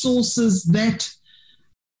resources that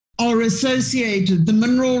are associated, the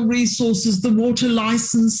mineral resources, the water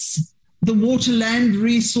license, the water land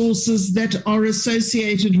resources that are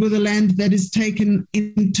associated with the land that is taken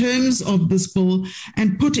in terms of this bill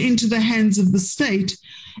and put into the hands of the state.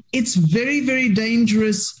 It's very, very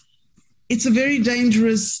dangerous. It's a very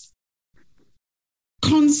dangerous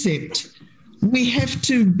concept. We have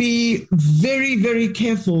to be very, very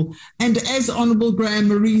careful. And as Honourable Graham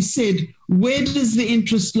Marie said, where does the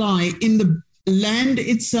interest lie? In the land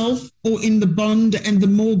itself or in the bond and the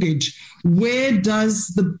mortgage? Where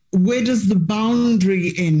does the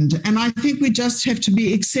boundary end? And I think we just have to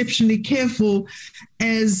be exceptionally careful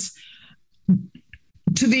as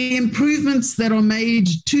to the improvements that are made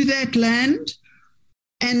to that land.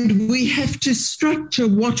 And we have to structure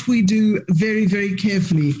what we do very, very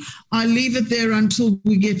carefully. I'll leave it there until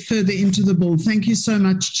we get further into the bill. Thank you so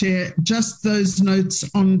much, Chair. Just those notes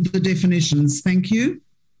on the definitions. Thank you.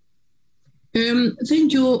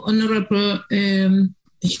 Thank you, Honourable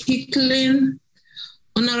Hicklin.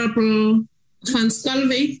 Honourable Van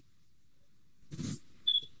Schalkwyk.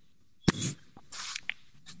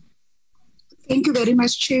 Thank you very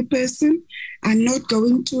much, Chairperson. I'm not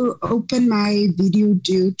going to open my video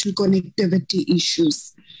due to connectivity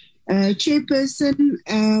issues. Chairperson,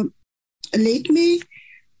 let me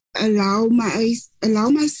allow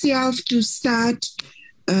myself to start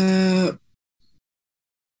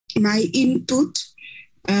my input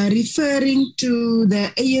referring to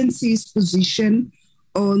the ANC's position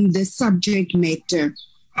on the subject matter.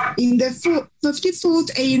 In the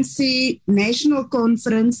 54th ANC National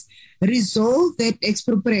Conference, resolved that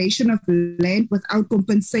expropriation of land without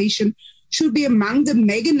compensation should be among the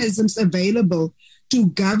mechanisms available to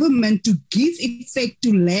government to give effect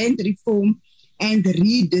to land reform and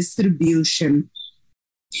redistribution.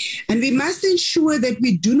 And we must ensure that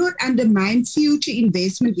we do not undermine future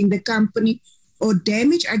investment in the company or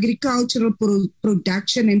damage agricultural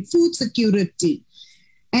production and food security.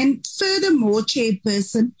 And furthermore,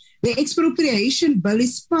 Chairperson, the expropriation bill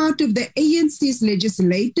is part of the ANC's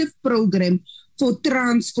legislative program for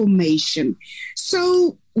transformation.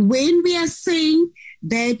 So when we are saying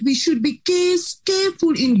that we should be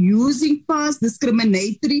careful in using past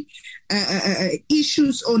discriminatory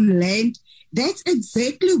issues on land, that's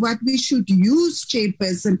exactly what we should use,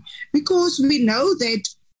 Chairperson, because we know that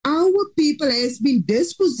our people has been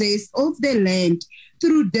dispossessed of their land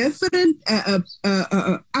through different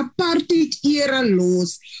apartheid era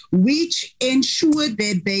laws, which ensured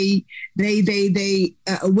that they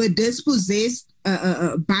were dispossessed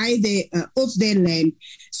by of their land.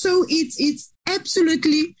 So it's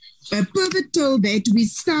absolutely pivotal that we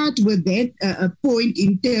start with that point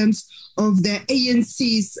in terms of the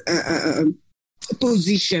ANC's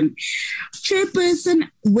position. Chairperson,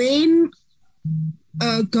 when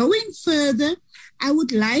going further, I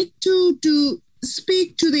would like to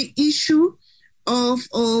speak to the issue of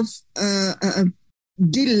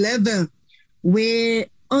deliver, where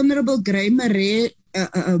Honourable Graham Marie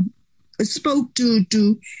spoke to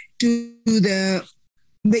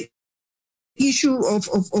the issue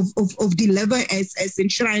of deliver as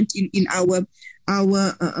enshrined in our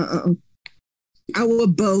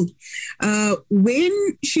bill.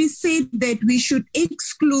 When she said that we should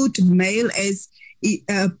exclude mail as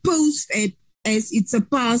post as it's a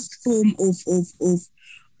past form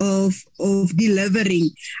of delivering,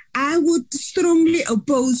 I would strongly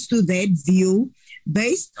oppose to that view,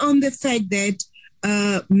 based on the fact that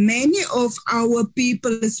many of our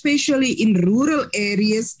people, especially in rural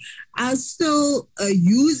areas, are still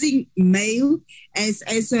using mail as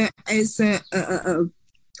a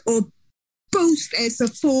or post as a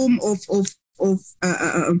form of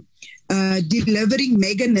delivering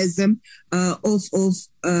mechanism of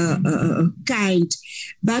kind.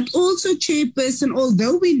 But also, Chairperson,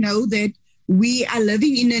 although we know that we are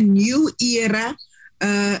living in a new era,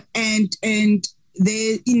 and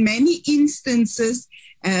there, in many instances,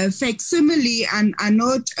 facsimile are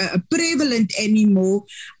not prevalent anymore,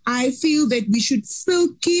 I feel that we should still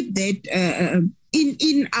keep that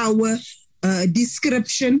in our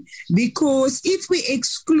description, because if we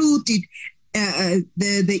exclude it,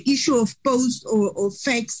 the issue of post or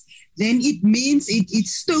fax, then it means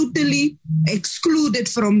it's totally excluded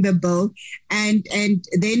from the bill, and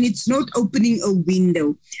then it's not opening a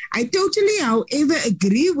window. I totally, however,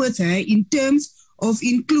 agree with her in terms of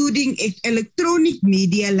including electronic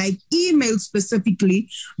media like email specifically,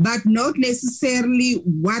 but not necessarily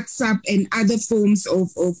WhatsApp and other forms of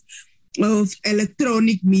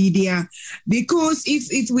electronic media. Because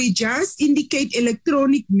if we just indicate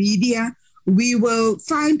electronic media, we will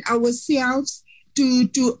find ourselves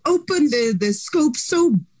to open the scope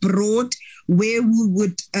so broad, where we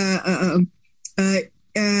would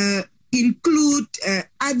include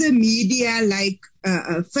other media like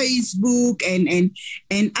Facebook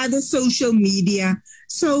and other social media.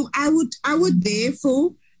 So I would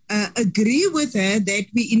therefore agree with her that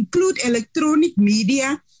we include electronic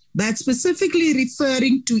media, but specifically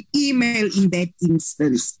referring to email in that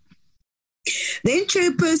instance. Then,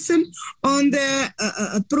 Chairperson, on the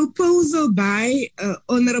proposal by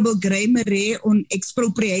Honorable Gray-Marais on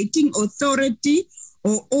expropriating authority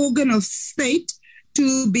or organ of state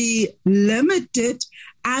to be limited,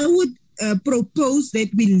 I would propose that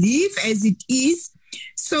we leave as it is,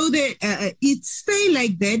 so that it stay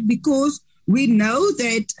like that, because we know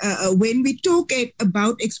that when we talk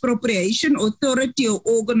about expropriation authority or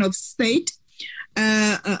organ of state,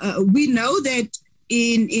 we know that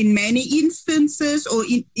in many instances, or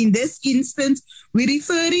in this instance, we're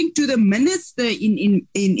referring to the minister in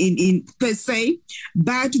per se,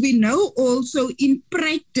 but we know also in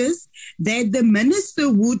practice that the minister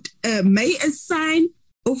would may assign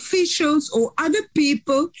officials or other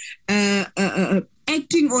people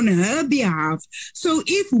acting on her behalf. So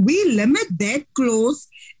if we limit that clause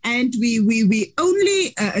and we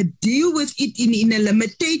only deal with it in a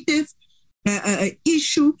limitative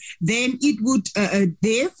issue, then it would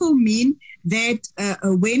therefore mean that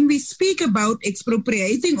when we speak about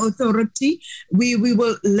expropriating authority, we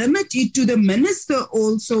will limit it to the minister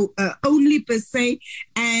also only per se,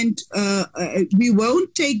 and we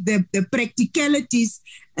won't take the practicalities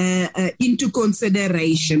into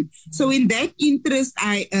consideration. So in that interest,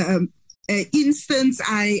 I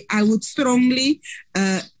would strongly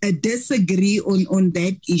disagree on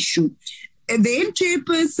that issue. And then,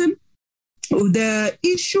 Chairperson, the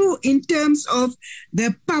issue in terms of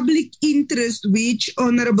the public interest, which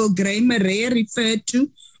Honorable Gray-Marais referred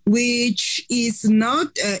to, which is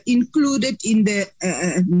not included in the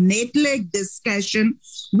NETLEC discussion.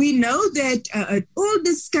 We know that all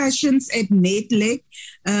discussions at NETLEC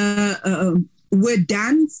were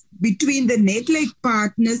done between the NETLEC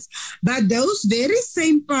partners, but those very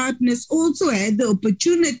same partners also had the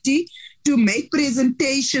opportunity to make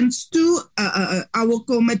presentations to our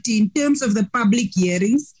committee in terms of the public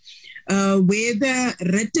hearings, whether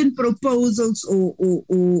written proposals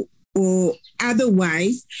or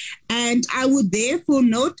otherwise. And I would therefore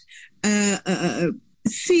not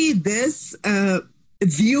see this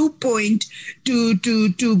viewpoint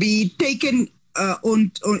to be taken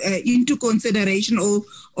into consideration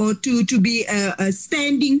or to be a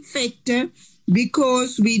standing factor,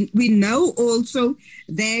 because we know also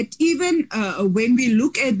that even when we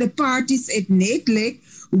look at the parties at NETLEC,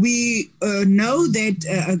 we know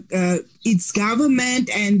that its government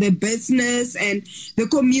and the business and the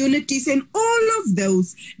communities and all of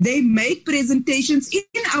those, they make presentations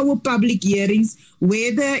in our public hearings,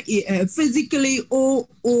 whether physically or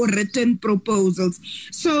written proposals.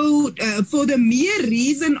 So for the mere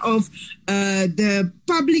reason of the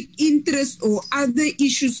public interest or other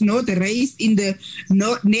issues not raised in the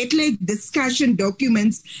NETLEC discussion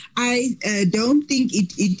documents, I don't think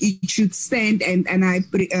it should stand, and I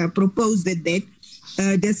propose that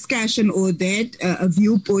discussion or that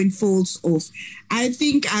viewpoint falls off. I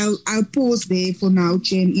think I'll pause there for now,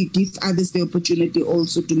 Chair, and give others the opportunity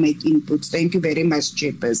also to make inputs. Thank you very much,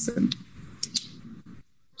 Chairperson.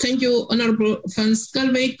 Thank you, Honorable Van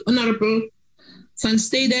Schalkwyk, Honorable Van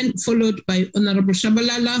Staden, followed by Honorable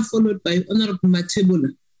Shabalala, followed by Honorable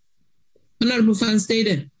Mathebula. Honorable Van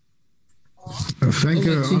Staden. Thank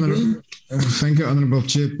you, Honorable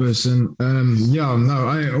Chairperson.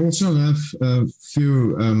 I also have a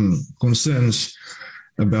few concerns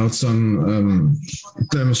about some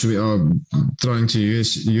terms we are trying to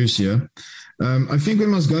use here. I think we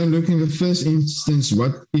must go and look in the first instance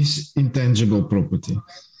what is intangible property.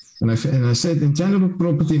 And I said intangible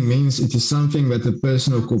property means it is something that a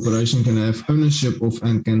person or corporation can have ownership of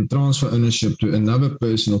and can transfer ownership to another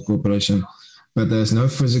person or corporation, but there's no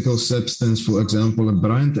physical substance, for example, a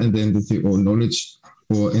brand identity or knowledge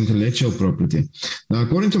or intellectual property. Now,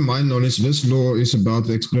 according to my knowledge, this law is about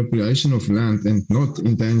the expropriation of land and not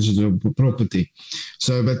intangible property.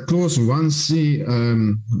 So that clause 1C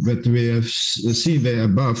that we have see there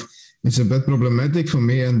above, it's a bit problematic for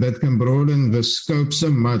me, and that can broaden the scope so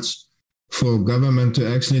much for government to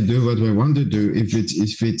actually do what we want to do if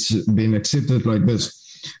it's been accepted like this.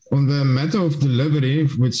 On the matter of delivery,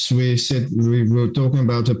 which we said we were talking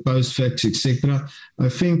about a post fax, etc., I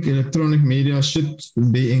think electronic media should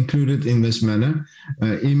be included in this manner.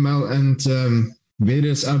 Email and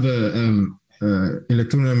various other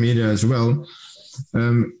electronic media as well.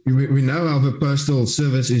 We know how the postal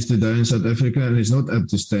service is today in South Africa, and it's not up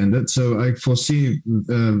to standard. So I foresee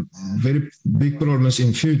very big problems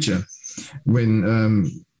in future when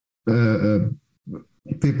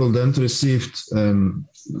people don't receive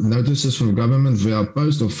notices from government via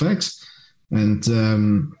post or fax, and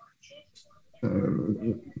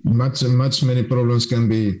many problems can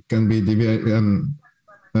be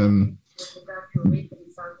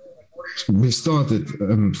started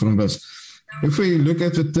from this. If we look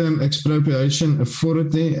at the term expropriation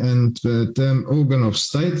authority and the term organ of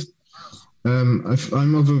state,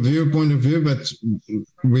 I'm of a point of view that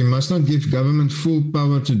we must not give government full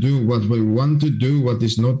power to do what we want to do, what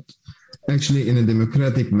is not actually in a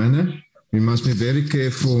democratic manner. We must be very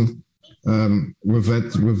careful with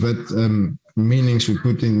that meanings we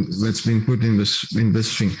put in that's been put in this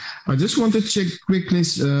thing. I just want to check quickly,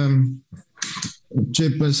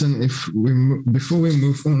 Chairperson, before we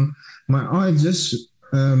move on, my eye just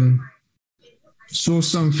saw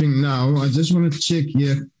something now. I just want to check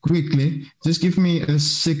here quickly. Just give me a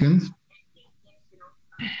second.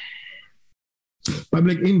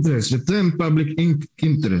 Public interest, the term public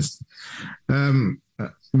interest.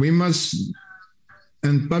 We must,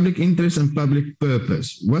 and public interest and public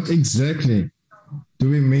purpose. What exactly do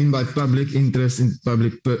we mean by public interest and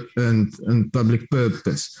public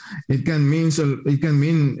purpose? It can mean,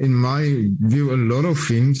 in my view, a lot of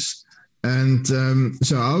things. And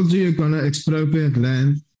so how do you going to expropriate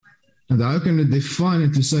land? And how can you define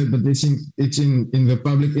it to say, but it's in the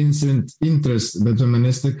public interest that the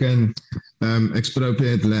minister can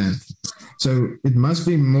expropriate land? So it must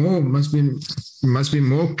be more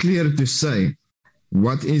clear to say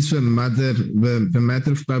what is the matter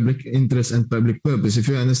of public interest and public purpose, if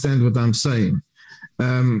you understand what I'm saying.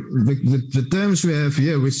 The terms we have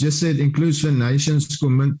here, which just said includes the nation's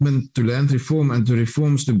commitment to land reform and to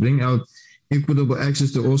reforms to bring out equitable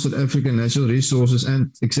access to all South African natural resources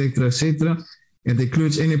and etc., etc. It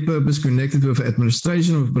includes any purpose connected with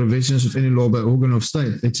administration of provisions of any law by organ of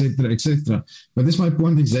state, etc., etc. But this is my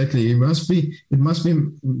point exactly. It must be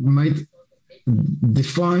made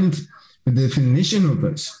defined. The definition of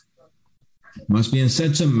this must be in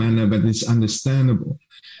such a manner that it's understandable,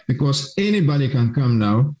 because anybody can come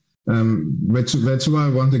now. That's why I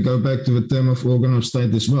want to go back to the term of organ of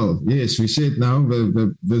state as well. Yes, we said now,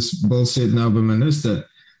 this bill said now the minister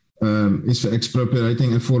is for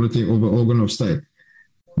expropriating authority over organ of state.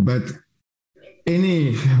 But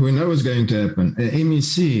we know what's going to happen. An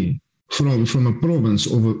MEC from a province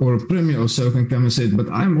or a premier or so can come and say, but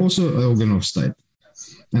I'm also an organ of state,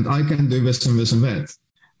 and I can do this and this and that.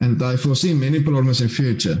 And I foresee many problems in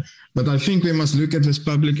future. But I think we must look at this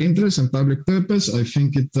public interest and public purpose. I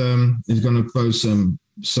think it is going to pose some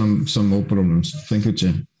more problems. Thank you,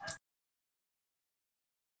 Chair.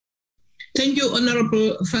 Thank you,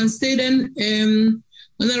 Honorable Van Staden.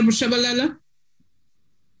 Honorable Shabalala.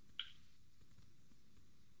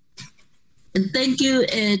 Thank you,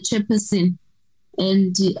 Chairperson.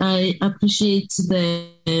 And I appreciate the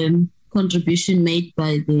contribution made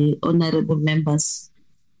by the honorable members.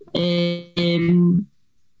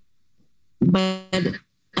 But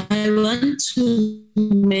I want to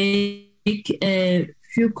make a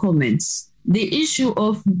few comments. The issue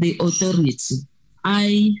of the authority,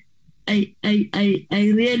 I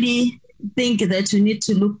really think that you need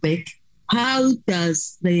to look back. How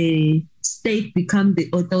does the state become the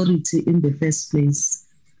authority in the first place?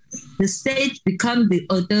 The state become the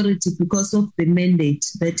authority because of the mandate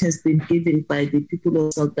that has been given by the people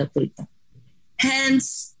of South Africa.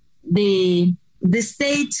 Hence, the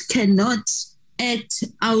state cannot act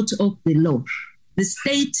out of the law. The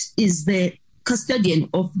state is the custodian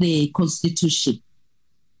of the Constitution.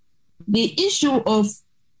 The issue of,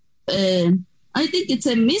 I think it's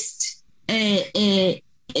a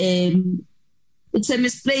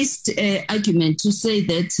misplaced argument to say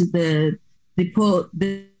that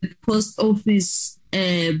the post office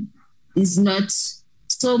is not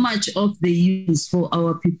so much of the use for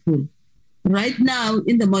our people. Right now,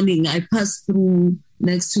 in the morning, I passed through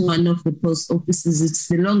next to one of the post offices. It's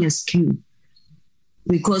the longest queue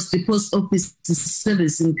because the post office is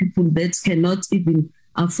servicing people that cannot even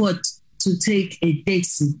afford to take a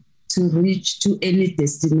taxi to reach to any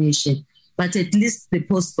destination. But at least the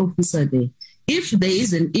post office are there. If there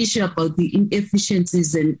is an issue about the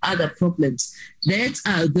inefficiencies and other problems, that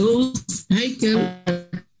are those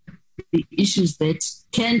the issues that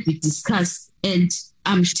can be discussed, and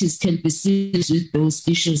amnesties can be seized with those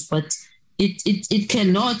issues. But it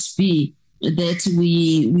cannot be that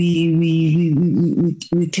we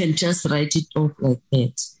can just write it off like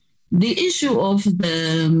that. The issue of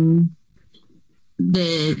the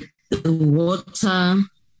water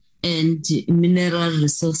and mineral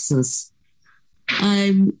resources.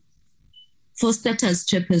 I'm for status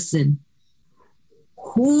chairperson.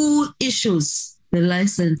 Who issues the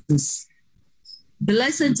licenses? The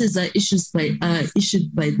licenses are issued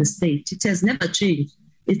by the state. It has never changed.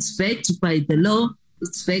 It's backed by the law.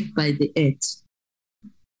 It's backed by the Act.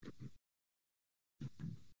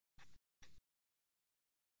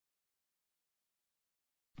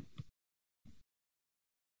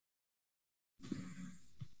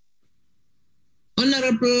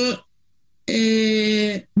 Honorable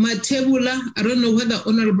Matebula, I don't know whether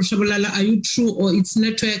Honorable Shabalala, are you true or it's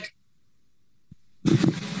network?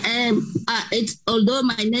 Although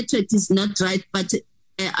my network is not right, but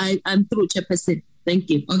I'm through, Chairperson. Thank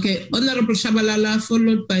you. Okay, Honorable Shabalala,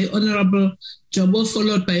 followed by Honorable Jobo,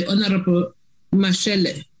 followed by Honorable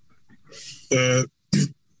Mashele. Are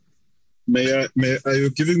you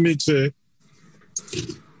giving me chair?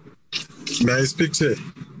 May I speak, Chair?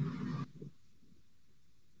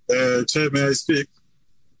 Chair, may I speak?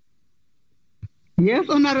 Yes,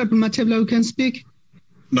 Honorable Matebula, you can speak.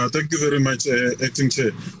 No, thank you very much, Acting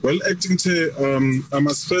Chair. Well, Acting Chair, I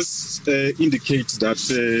must first indicate that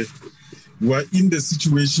we're in the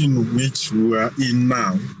situation which we are in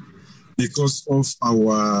now because of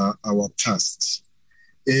our past.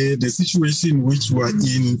 The situation which we're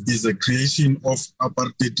in is a creation of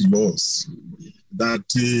apartheid laws that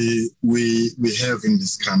we have in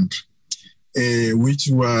this country, which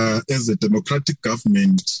were, as a democratic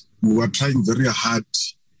government, we were trying very hard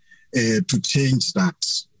to change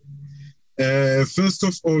that. First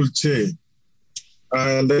of all, Chair,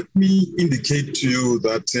 let me indicate to you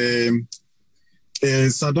that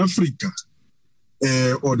South Africa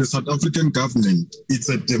or the South African government, it's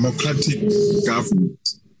a democratic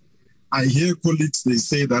government. I hear colleagues, they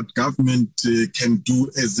say that government can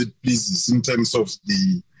do as it pleases in terms of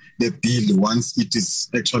the bill once it is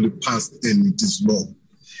actually passed and it is law.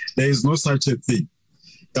 There is no such a thing.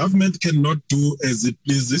 Government cannot do as it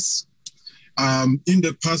pleases. In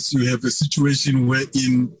the past, you have a situation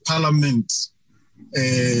wherein Parliament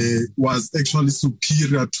was actually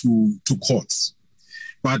superior to courts.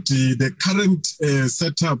 But the current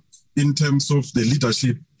setup in terms of the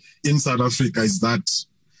leadership in South Africa is that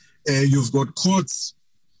you've got courts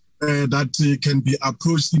that can be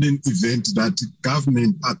approached in an event that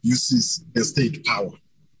government abuses the state power.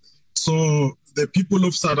 So the people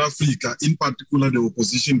of South Africa, in particular the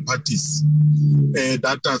opposition parties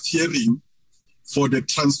that are fearing for the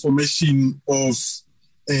transformation of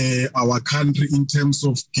our country in terms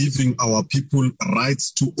of giving our people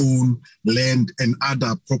rights to own land and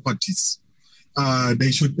other properties,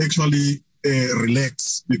 they should actually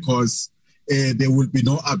relax because there will be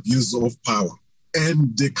no abuse of power.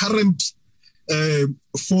 And the current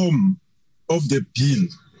form of the bill,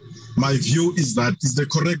 my view is that is the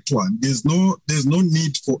correct one. There's no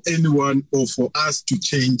need for anyone or for us to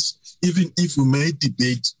change, even if we may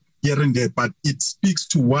debate here and there, but it speaks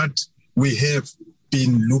to what we have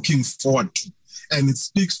been looking forward to. And it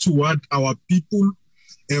speaks to what our people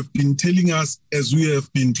have been telling us as we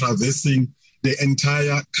have been traversing the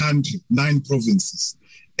entire country, 9 provinces.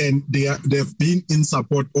 And they have been in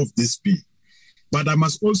support of this bill. But I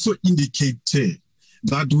must also indicate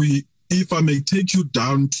that if I may take you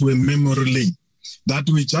down to a memory lane, that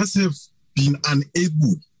we just have been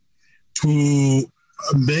unable to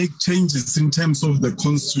make changes in terms of the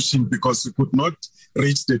Constitution because we could not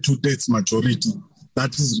reach the 2/3 majority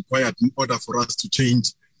that is required in order for us to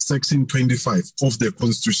change Section 25 of the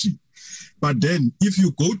Constitution. But then if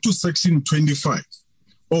you go to section 25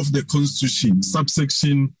 of the Constitution,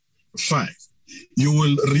 subsection 5, you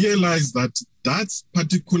will realize that that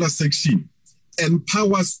particular section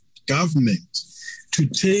empowers government to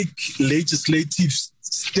take legislative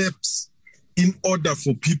steps in order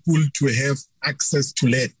for people to have access to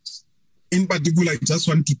land. In particular, I just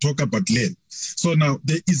want to talk about land. So now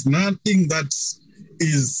there is nothing that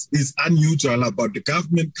is unusual about the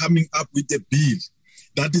government coming up with a bill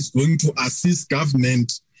that is going to assist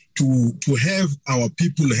government to have our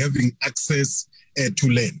people having access to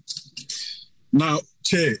land. Now,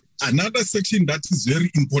 Chair, another section that is very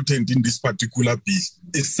important in this particular bill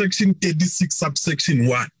is section 36, subsection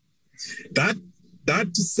 1. That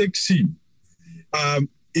section,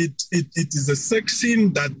 it is a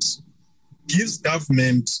section that gives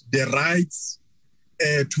government the rights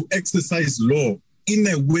to exercise law in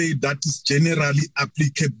a way that is generally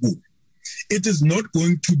applicable. It is not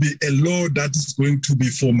going to be a law that is going to be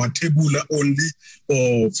for Matebula only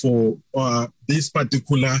or for this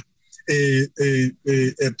particular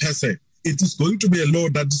person. It is going to be a law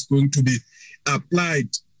that is going to be applied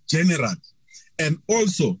generally. And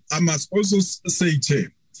also, I must also say,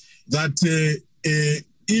 Chair, that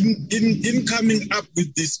in coming up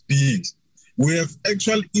with this bill, we have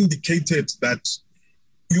actually indicated that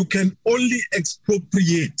you can only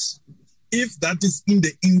expropriate if that is in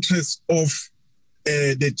the interest of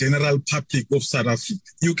the general public of South Africa.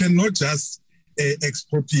 You cannot just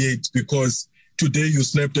expropriate because today you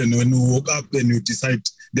slept and when you woke up and you decide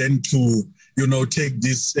then to, take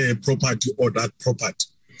this property or that property.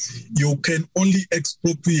 You can only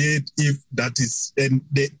expropriate if that is, and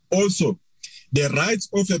also the rights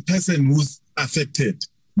of a person who's affected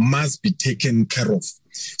must be taken care of.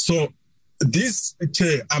 So this,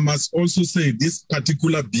 Chair, I must also say this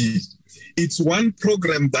particular bill, it's one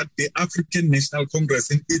program that the African National Congress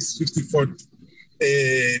in its 54th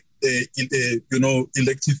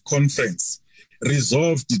elective conference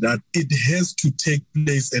resolved that it has to take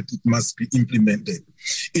place and it must be implemented.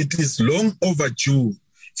 It is long overdue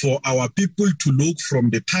for our people to look from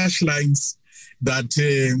the touchlines that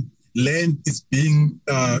land is being,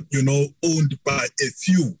 owned by a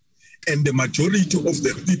few. And the majority of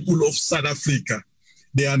the people of South Africa,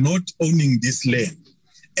 they are not owning this land.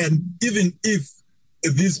 And even if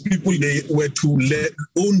these people, they were to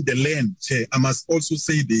own the land, I must also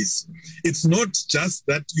say this. It's not just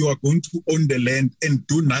that you are going to own the land and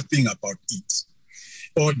do nothing about it,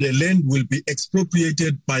 or the land will be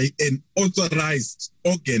expropriated by an authorized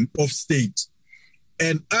organ of state.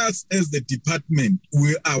 And us as the department,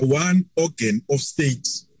 we are one organ of state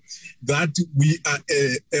that we are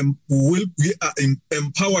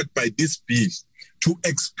empowered by this bill to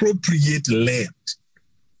expropriate land.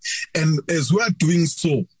 And as we are doing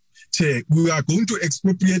so, we are going to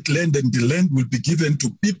expropriate land and the land will be given to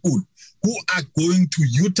people who are going to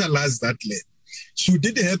utilize that land. Should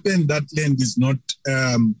it happen that land is not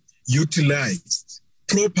utilized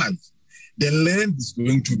properly, the land is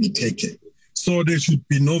going to be taken. So there should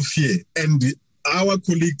be no fear. And our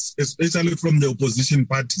colleagues, especially from the opposition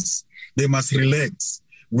parties, they must relax.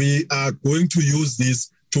 We are going to use this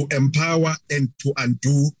to empower and to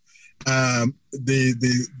undo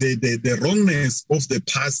the wrongness of the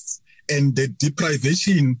past and the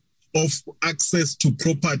deprivation of access to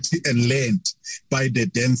property and land by the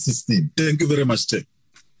DEN system. Thank you very much, Chair.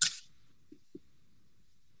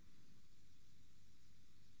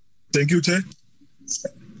 Thank you, Chair.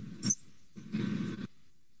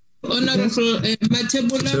 Honorable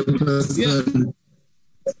Matebula. Yeah.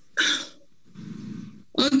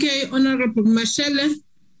 Okay, Honorable Mashele.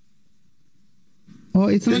 Oh,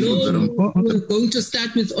 it's not. We're going to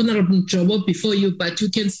start with Honorable Jobo before you, but you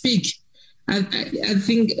can speak. I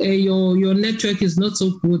think your network is not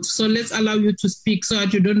so good, so let's allow you to speak so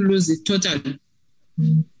that you don't lose it totally.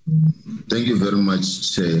 Thank you very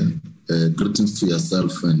much, Chair. Greetings to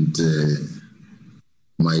yourself and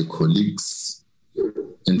my colleagues,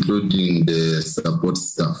 including the support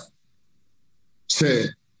staff.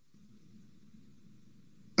 Chair,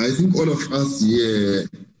 I think all of us here,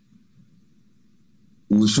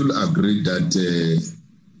 we should agree that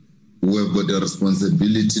we have got a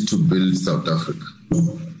responsibility to build South Africa.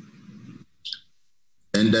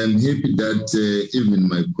 And I'm happy that even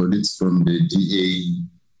my colleagues from the DA,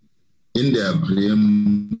 in their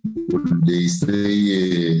preamble, they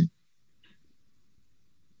say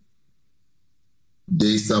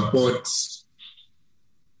they support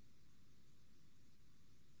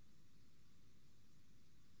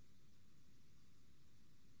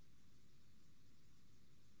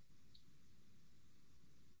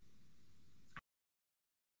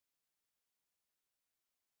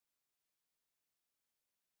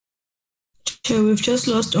Chair, we've just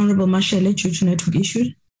lost Honorable Mashele due to network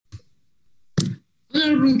issues.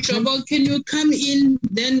 Honorable Jobo, can you come in?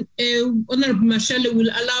 Then Honorable Mashele will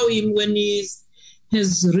allow him when he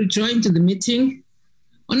has rejoined the meeting.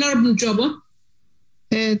 Honorable Jobo.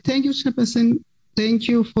 Thank you, Chairperson. Thank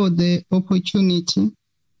you for the opportunity.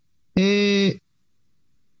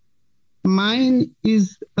 Mine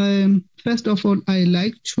is, first of all, I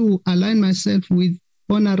like to align myself with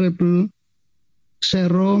Honorable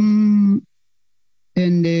Jerome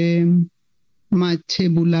and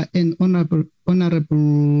Matebula and Honorable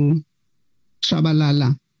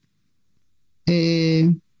Shabalala.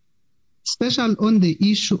 Special on the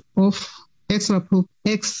issue of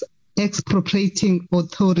expropriating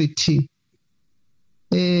authority.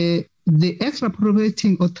 The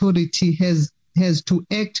expropriating authority has to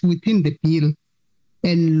act within the bill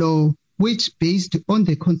and law, which based on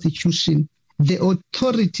the Constitution. The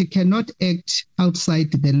authority cannot act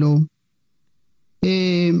outside the law.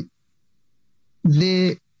 The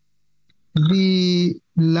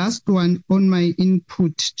last one on my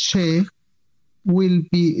input, Chair, will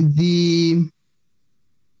be the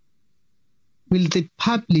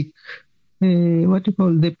public,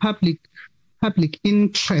 the public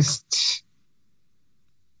interest.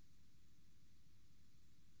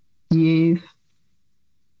 Yes.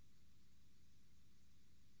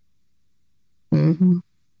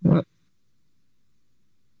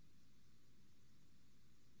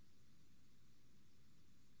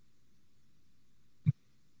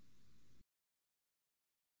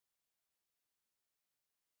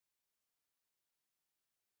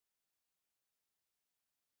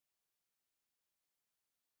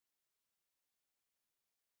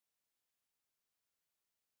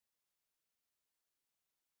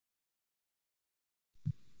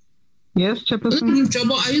 Yes, Chairperson.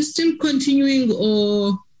 Jobo, are you still continuing,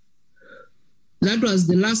 or that was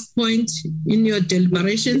the last point in your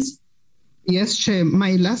deliberations? Yes, Chair.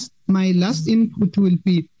 My last input will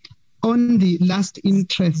be on the last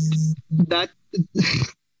interest, that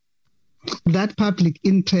that public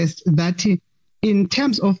interest. That in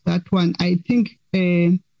terms of that one, I think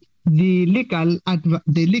the legal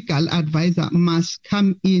advisor must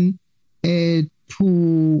come in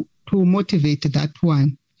to motivate that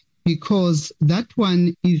one, because that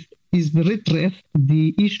one is redress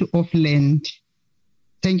the issue of land.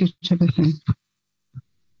 Thank you, Chairperson.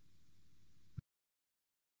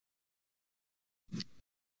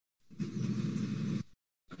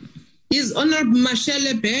 Is Honorable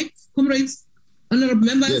Mashele back, comrades? Honorable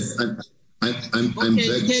members? Yes, I'm back. Can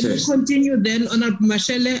you continue then, Honorable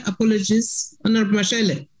Mashele? Apologies, Honorable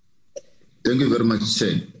Mashele. Thank you very much,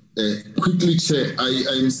 Chair. Quickly, Chair,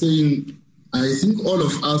 I'm saying, I think all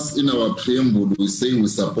of us in our preamble, we say we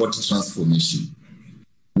support transformation.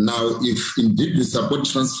 Now, if indeed we support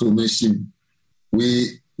transformation,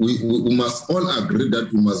 we must all agree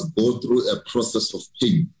that we must go through a process of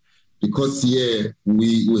pain, because here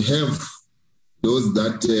we have those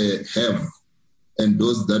that have and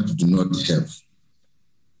those that do not have.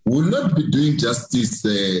 We will not be doing justice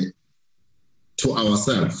to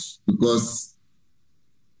ourselves, because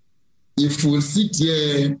if we sit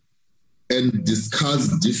here and discuss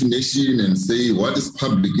definition and say what is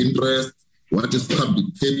public interest, what is public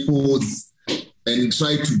purpose, and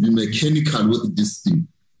try to be mechanical with this thing,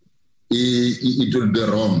 it will be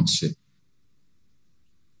wrong.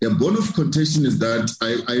 A bone of contention is that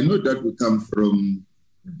I know that we come from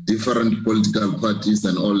different political parties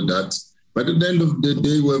and all that, but at the end of the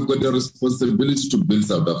day, we've got a responsibility to build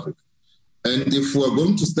South Africa. And if we're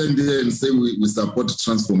going to stand here and say we support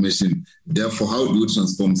transformation, therefore, how do we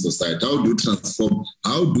transform society? How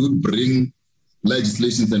do we bring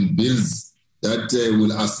legislations and bills that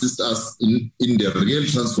will assist us in the real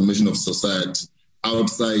transformation of society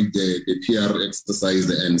outside the PR exercise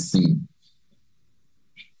and thing?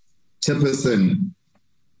 Chairperson,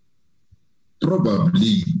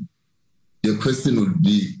 probably the question would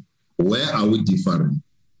be, where are we different?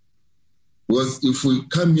 Because if we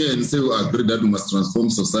come here and say we agree that we must transform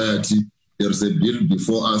society, there's a bill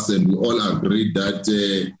before us and we all agree that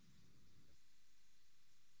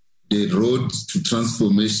the road to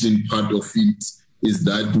transformation, part of it is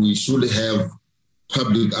that we should have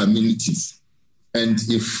public amenities. And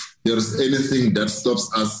if there's anything that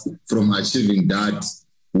stops us from achieving that,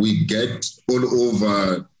 we get all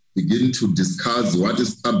over, begin to discuss what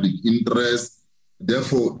is public interest.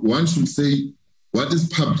 Therefore, one should say, what is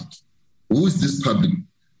public? Who is this public?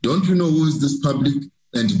 Don't you know who is this public?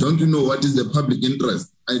 And don't you know what is the public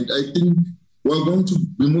interest? And I think we're going to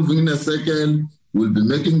be moving in a circle. We'll be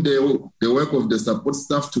making the work of the support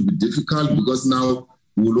staff to be difficult, because now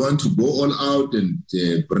we will want to go all out and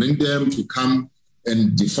bring them to come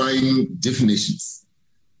and define definitions.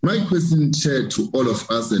 My question, Chair, to all of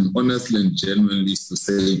us, and honestly and genuinely, is to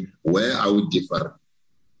say, where are we different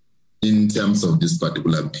in terms of this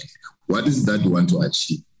particular bill? What is that we want to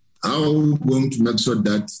achieve? How are we going to make sure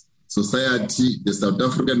that society, the South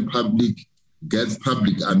African public, gets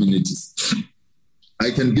public amenities?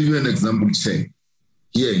 I can give you an example, Chair.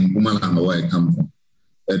 Here in Mpumalanga, where I come from,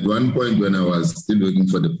 at one point when I was still working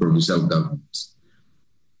for the provincial government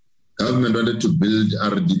wanted to build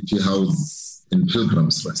RDP houses in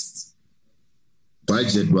Pilgrim's Rest.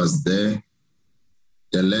 Budget was there.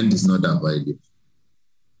 The land is not available.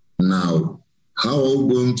 Now, how are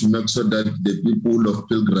we going to make sure that the people of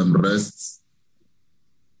Pilgrim Rest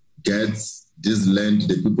get this land,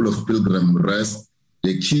 the people of Pilgrim Rest,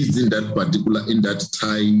 the kids in that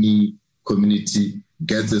tiny community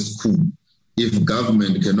get a school? If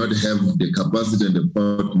government cannot have the capacity and the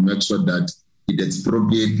power to make sure that it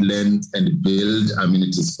expropriate land and build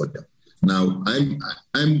amenities for them. Now,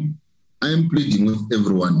 I'm pleading with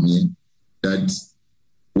everyone here that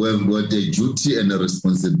we have got a duty and a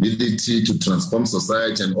responsibility to transform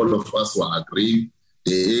society, and all of us will agree,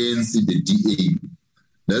 the ANC, the DA.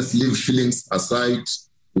 Let's leave feelings aside,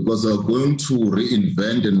 because we're going to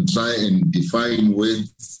reinvent and try and define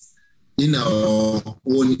words in our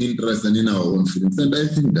own interest and in our own feelings. And I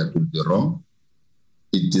think that would be wrong.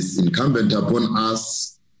 It is incumbent upon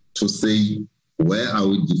us to say, where are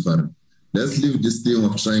we different? Let's leave this thing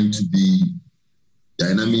of trying to be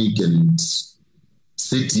dynamic and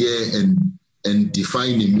sit here and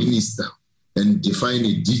define a minister and define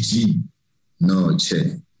a DG. No,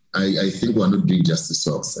 Chair. I think we're not doing justice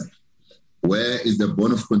to ourselves. Where is the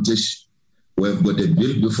bone of contention? We've got a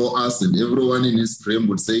bill before us, and everyone in his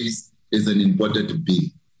preamble says it's an important bill.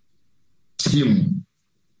 Team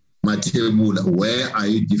Matebula, where are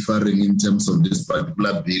you differing in terms of this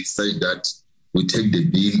particular bill, such that we take the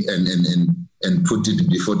bill and put it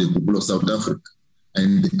before the people of South Africa?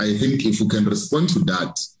 And I think if we can respond to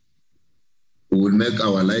that, we will make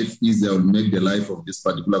our life easier, will make the life of this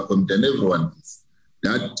particular committee and everyone else.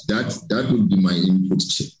 That would be my input,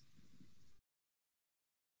 Chair.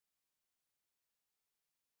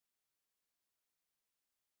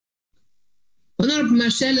 Honorable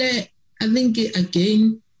Mashele, I think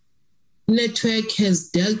again, Network has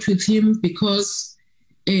dealt with him because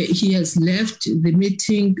he has left the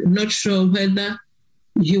meeting, not sure whether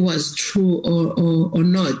he was true or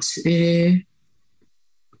not. The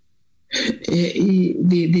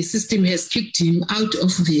system has kicked him out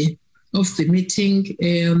of the meeting.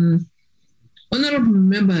 Honorable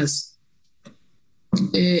members,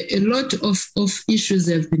 a lot of issues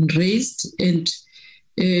have been raised, and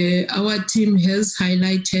our team has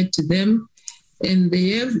highlighted them, and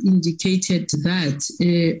they have indicated that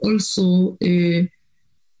also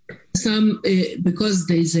some, because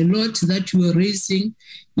there is a lot that you are raising,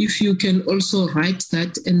 if you can also write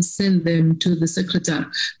that and send them to the secretary.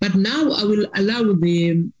 But now I will allow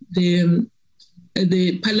the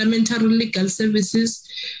Parliamentary Legal Services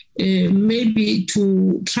maybe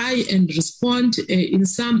to try and respond in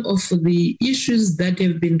some of the issues that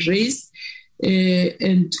have been raised,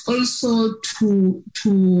 and also to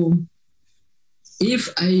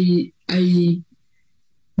if I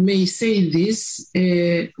may say this,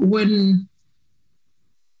 when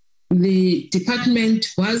the department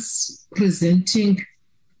was presenting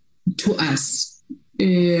to us,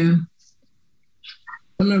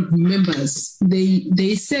 honorable members,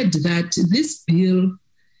 they said that this bill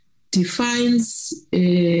defines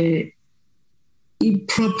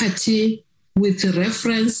property with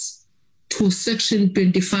reference to Section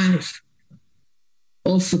 25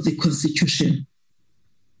 of the Constitution.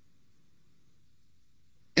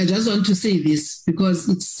 I just want to say this because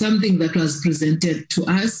it's something that was presented to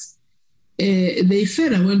us. They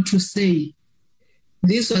further want to say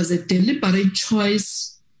this was a deliberate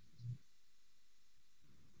choice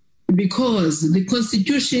because the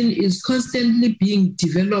Constitution is constantly being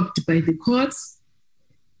developed by the courts.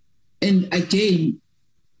 And again,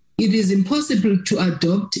 it is impossible to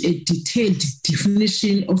adopt a detailed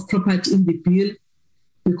definition of property in the bill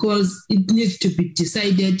because it needs to be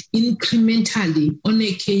decided incrementally on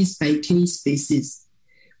a case-by-case basis,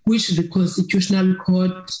 which the Constitutional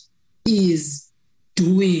Court is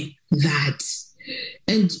doing that.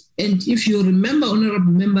 And if you remember,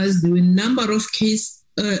 honorable members, there were a number of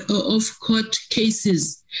court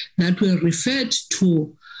cases that were referred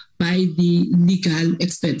to by the legal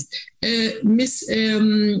experts. Ms.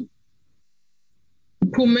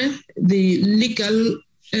 Pume, the legal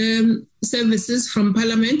services from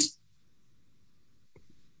Parliament.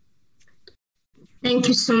 Thank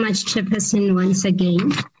you so much, Chairperson, once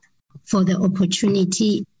again for the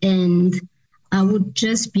opportunity. And I would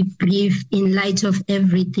just be brief in light of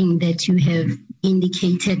everything that you have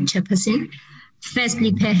indicated, Chairperson.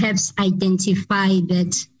 Firstly, perhaps identify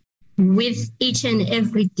that with each and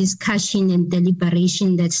every discussion and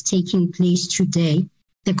deliberation that's taking place today,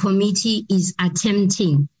 the committee is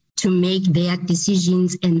attempting to make their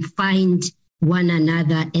decisions and find one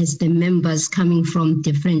another as the members coming from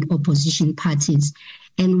different opposition parties.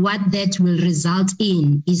 And what that will result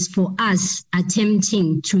in is for us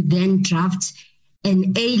attempting to then draft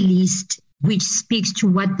an A list which speaks to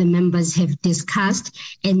what the members have discussed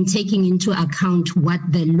and taking into account what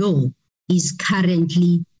the law is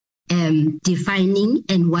currently defining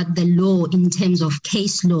and what the law in terms of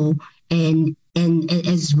case law and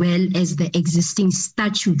as well as the existing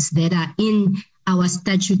statutes that are in our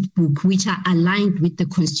statute book, which are aligned with the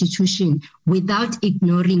Constitution, without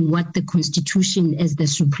ignoring what the Constitution as the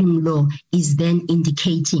supreme law is then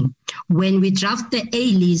indicating. When we draft the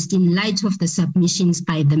A list in light of the submissions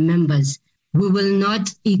by the members, we will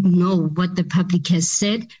not ignore what the public has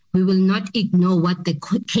said. We will not ignore what the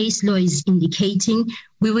case law is indicating.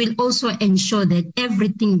 We will also ensure that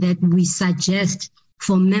everything that we suggest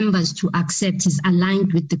for members to accept is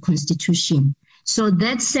aligned with the Constitution. So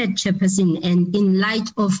that said, Chairperson, and in light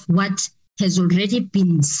of what has already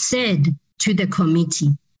been said to the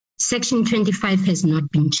committee, Section 25 has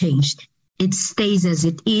not been changed. It stays as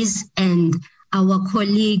it is, and our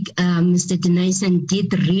colleague, Mr. Denison,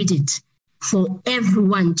 did read it for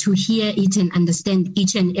everyone to hear it and understand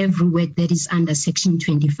each and every word that is under Section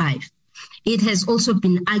 25. It has also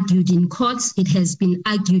been argued in courts, it has been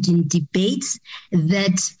argued in debates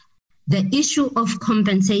that the issue of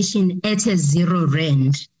compensation at a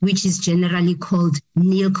R0, which is generally called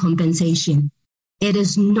nil compensation, it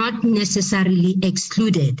is not necessarily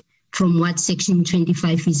excluded from what Section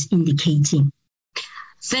 25 is indicating.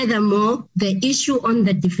 Furthermore, the issue on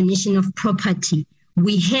the definition of property,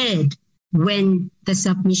 we heard when the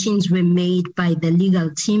submissions were made by the legal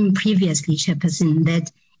team previously, Chairperson,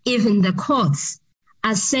 that even the courts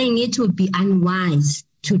are saying it would be unwise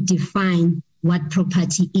to define what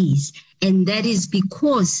property is. And that is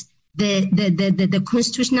because the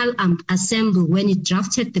Constitutional Assembly, when it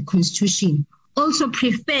drafted the Constitution, also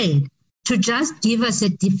preferred to just give us a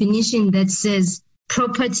definition that says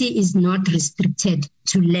property is not restricted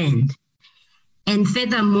to land. And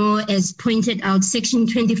furthermore, as pointed out, Section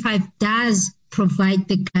 25 does provide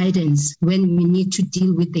the guidance when we need to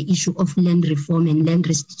deal with the issue of land reform and land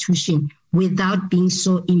restitution without being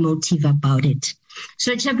so emotive about it.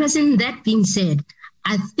 So, Chairperson, that being said,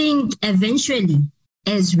 I think eventually,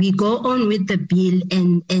 as we go on with the bill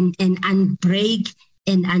and unbreak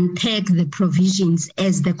and unpack the provisions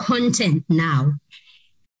as the content now,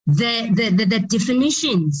 the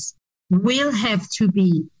definitions will have to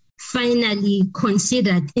be finally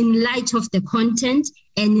considered in light of the content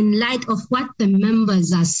and in light of what the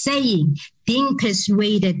members are saying, being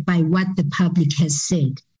persuaded by what the public has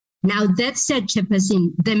said. Now, that said,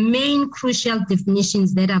 Chairperson, the main crucial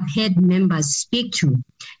definitions that I've had members speak to,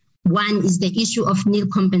 one is the issue of nil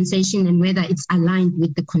compensation and whether it's aligned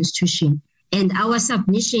with the Constitution. And our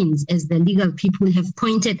submissions as the legal people have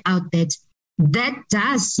pointed out that that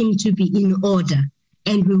does seem to be in order.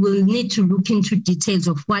 And we will need to look into details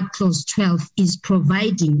of what Clause 12 is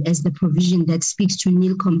providing as the provision that speaks to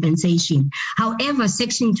nil compensation. However,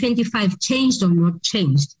 Section 25 changed or not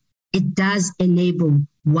changed, it does enable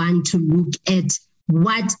one to look at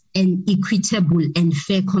what an equitable and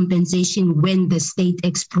fair compensation when the state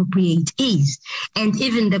expropriate is. And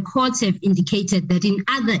even the courts have indicated that in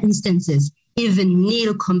other instances, even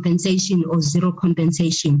nil compensation or zero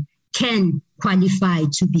compensation can qualify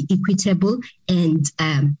to be equitable and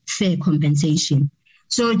fair compensation.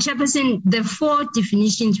 So, Chairperson, the four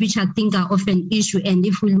definitions which I think are of an issue, and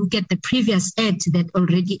if we look at the previous act that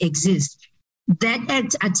already exists, that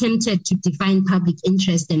act attempted to define public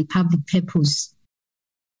interest and public purpose.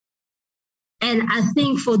 And I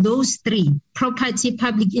think for those three, property,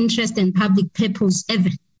 public interest, and public purpose,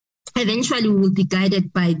 eventually will be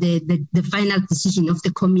guided by the final decision of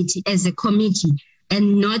the committee as a committee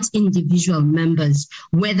and not individual members,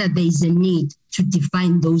 whether there is a need to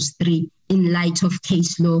define those three in light of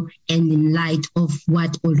case law and in light of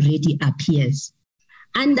what already appears.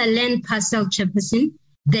 Under land parcel, Chairperson,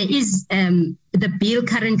 there is, the bill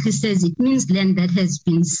currently says it means land that has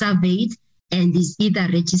been surveyed and is either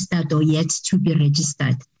registered or yet to be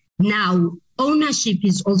registered. Now, ownership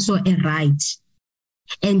is also a right,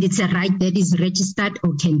 and it's a right that is registered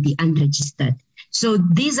or can be unregistered. So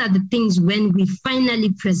these are the things when we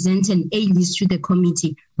finally present an A list to the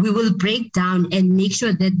committee, we will break down and make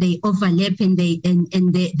sure that they overlap and they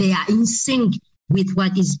are in sync with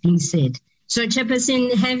what is being said. So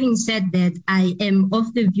Chairperson, having said that, I am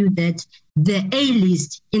of the view that the A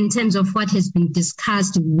list in terms of what has been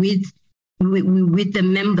discussed with the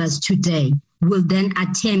members today will then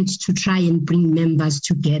attempt to try and bring members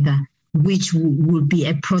together, which will be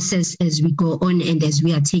a process as we go on and as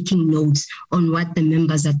we are taking notes on what the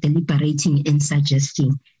members are deliberating and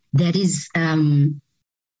suggesting. That is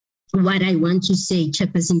what I want to say,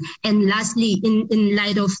 Chairperson. And lastly, in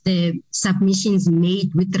light of the submissions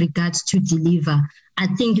made with regards to deliver, I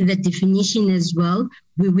think the definition as well,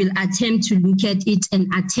 we will attempt to look at it and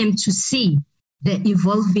attempt to see the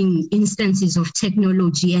evolving instances of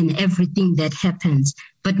technology and everything that happens.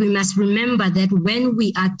 But we must remember that when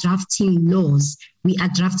we are drafting laws, we are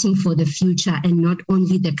drafting for the future and not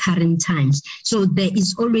only the current times. So there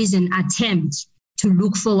is always an attempt to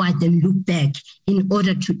look forward and look back in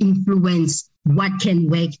order to influence what can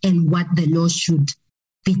work and what the law should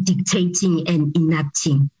be dictating and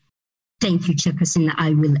enacting. Thank you, Chairperson.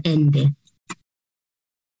 I will end there.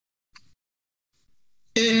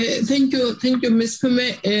 Thank you, Ms.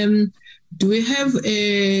 Pime. Do we have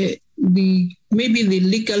maybe the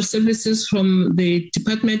legal services from the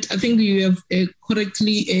department? I think you have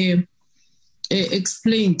correctly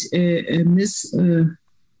explained, Ms.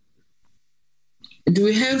 Do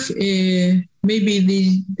we have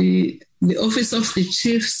maybe the Office of the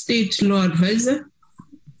Chief State Law Advisor?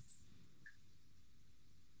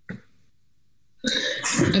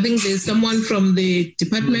 I think there's someone from the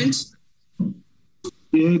department.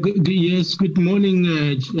 Yes, good morning,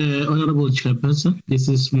 Honorable Chairperson. This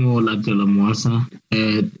is Mola Mwasa,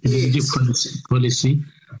 Executive Policy.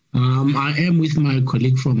 I am with my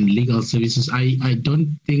colleague from Legal Services. I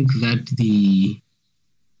don't think that the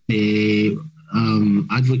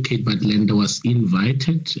advocate Badlander was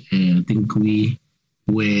invited. I think we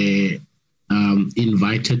were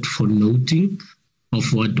invited for noting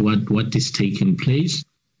of what is taking place.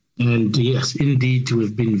 And yes, indeed,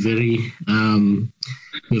 we've been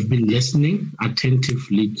listening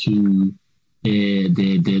attentively to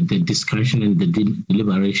the discussion and the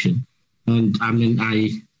deliberation. And I mean,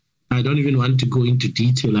 I don't even want to go into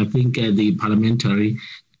detail. I think the parliamentary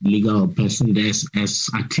legal person has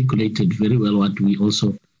articulated very well what we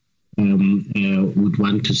also would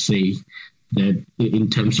want to say, that in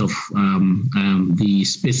terms of the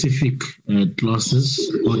specific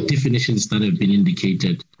clauses or definitions that have been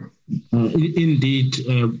indicated. Indeed,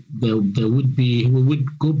 we would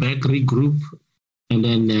go back, regroup, and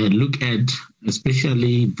then look at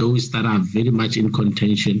especially those that are very much in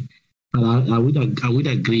contention. I would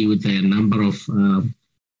agree with a number of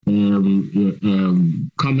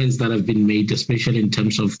comments that have been made, especially in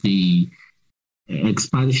terms of the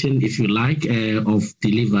expansion, if you like, of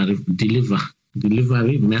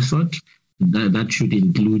delivery method that should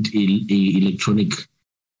include electronic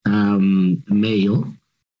mail.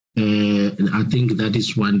 I think that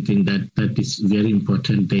is one thing that is very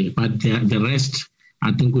important there. But the rest,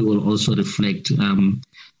 I think we will also reflect,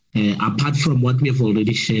 apart from what we have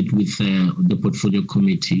already shared with the portfolio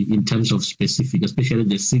committee in terms of specific, especially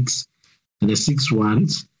the six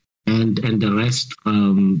ones, and the rest.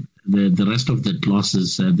 The rest of the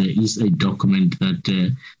clauses, there is a document that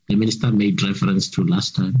the minister made reference to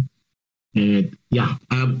last time. But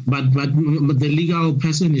the legal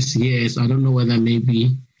person is here, so I don't know whether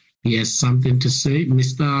maybe he has something to say.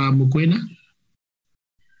 Mr. Mukwena?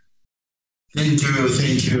 Thank you,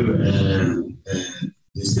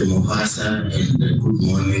 Mr. Mohasa, and good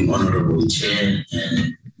morning, Honorable Chair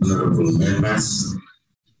and Honorable members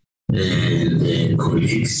and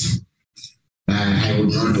colleagues. I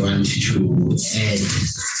would not want to add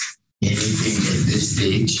anything at this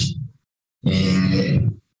stage.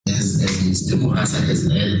 As Mr. Mohasa has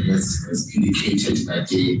indicated that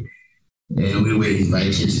we were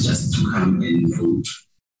invited just to come and vote.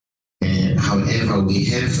 However, we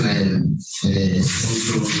have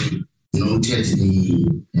also noted the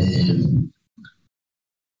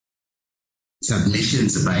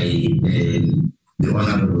submissions by the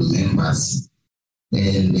honorable members,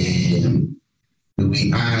 and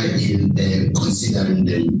we are considering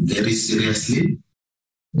them very seriously,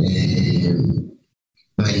 and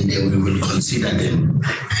we will consider them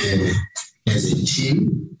as a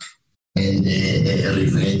team and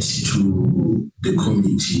revert to the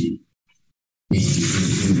committee in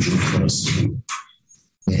due course.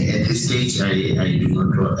 At this stage, I do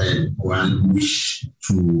not wish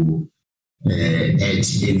to add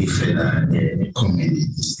any further comment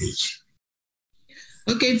at this stage.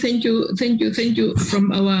 Okay, thank you.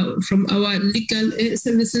 From our legal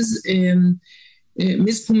services,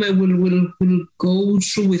 Ms. Pume will go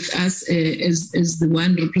through with us as the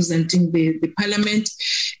one representing the Parliament.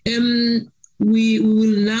 We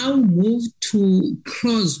will now move to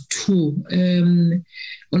clause 2.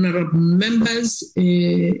 Honorable members,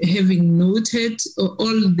 having noted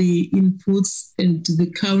all the inputs and the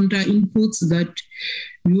counter inputs that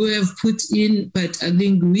you have put in, but I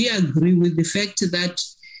think we agree with the fact that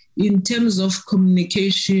in terms of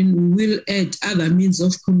communication, we will add other means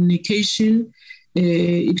of communication.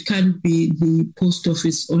 It can't be the post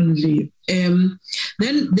office only. Then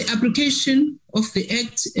the application of the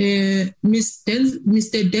Act,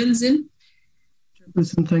 Mr. Denzin.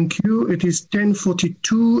 Chairperson, thank you. It is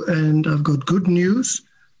 10:42 and I've got good news.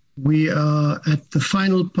 We are at the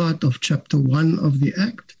final part of Chapter 1 of the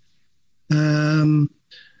Act.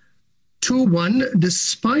 2.1,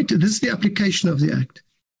 despite, this is the application of the Act,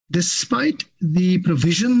 despite the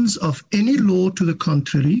provisions of any law to the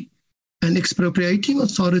contrary, an expropriating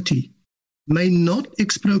authority may not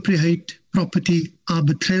expropriate property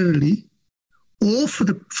arbitrarily or for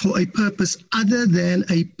a purpose other than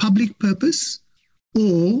a public purpose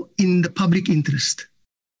or in the public interest.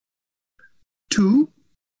 2,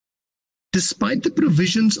 despite the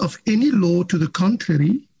provisions of any law to the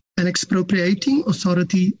contrary, an expropriating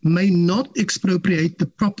authority may not expropriate the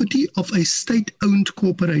property of a state-owned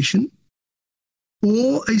corporation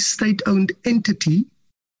or a state-owned entity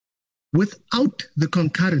without the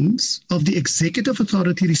concurrence of the executive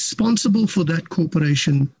authority responsible for that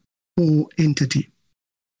corporation or entity.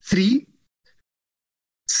 3,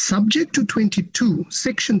 subject to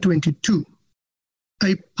Section 22,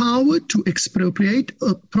 a power to expropriate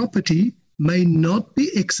a property may not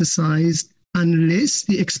be exercised unless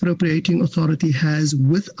the expropriating authority has,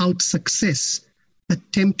 without success,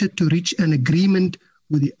 attempted to reach an agreement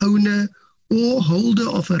with the owner or holder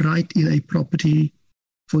of a right in a property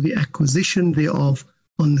for the acquisition thereof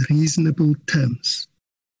on reasonable terms.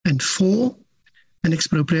 And 4, an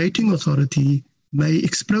expropriating authority may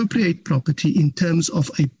expropriate property in terms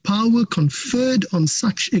of a power conferred on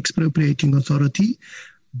such expropriating authority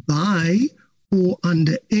by or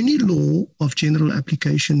under any law of general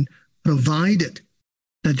application, provided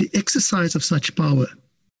that the exercise of such power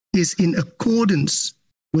is in accordance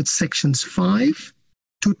with Sections 5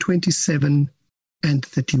 to 27 and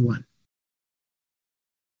 31.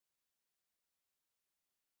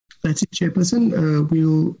 That's it, Chairperson.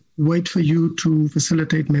 We'll wait for you to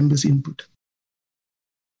facilitate members' input.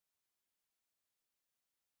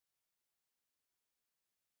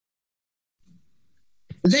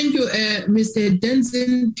 Thank you, Mr.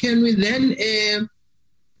 Denzin. Can we then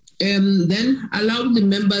allow the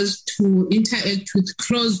members to interact with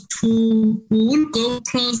clause 2? We will go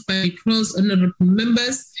clause by clause, honorable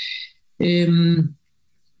members.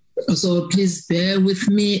 So please bear with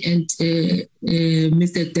me, and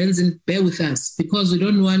Mr. Denzin, bear with us, because we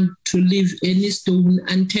don't want to leave any stone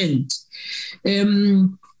unturned.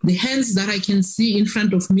 The hands that I can see in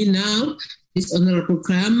front of me now is Honorable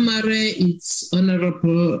Mare, it's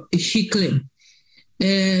Honorable Hicklin.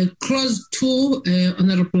 Clause 2,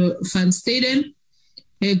 Honorable Van Staden.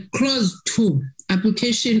 Clause 2,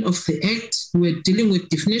 application of the Act. We're dealing with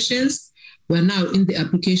definitions. We're now in the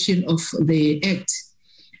application of the Act.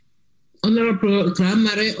 Honorable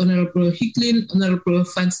Mare, Honorable Hicklin, Honorable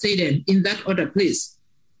Van Staden. In that order, please.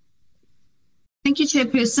 Thank you,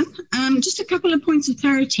 Chairperson. Just a couple of points of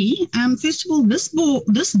clarity. First of all, this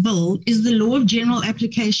bill is the law of general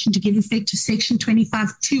application to give effect to Section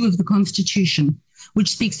 25(2) of the Constitution, which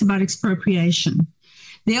speaks about expropriation.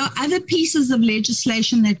 There are other pieces of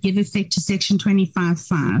legislation that give effect to Section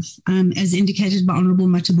 25(5), as indicated by Honourable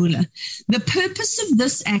Matabula. The purpose of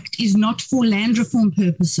this Act is not for land reform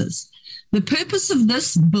purposes. The purpose of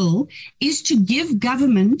this bill is to give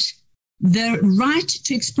government the right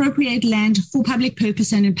to expropriate land for public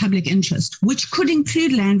purpose and in public interest, which could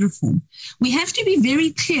include land reform. We have to be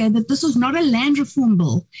very clear that this is not a land reform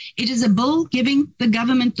bill. It is a bill giving the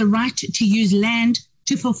government the right to use land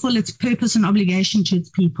to fulfill its purpose and obligation to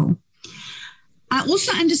its people. I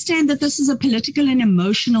also understand that this is a political and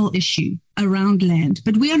emotional issue around land,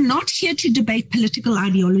 but we are not here to debate political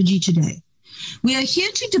ideology today. We are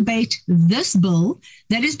here to debate this bill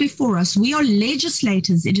that is before us. We are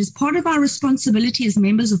legislators. It is part of our responsibility as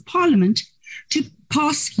members of Parliament to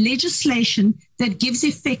pass legislation that gives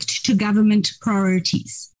effect to government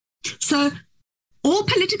priorities. So, all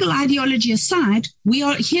political ideology aside, we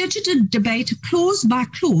are here to debate clause by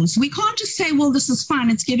clause. We can't just say, well, this is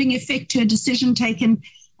fine. It's giving effect to a decision taken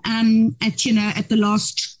at the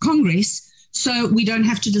last Congress. so we don't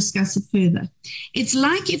have to discuss it further. It's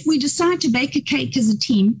like if we decide to bake a cake as a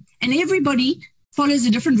team and everybody follows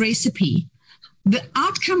a different recipe, the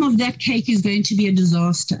outcome of that cake is going to be a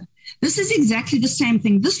disaster. This is exactly the same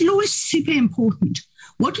thing. This law is super important.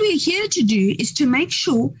 What we're here to do is to make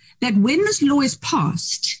sure that when this law is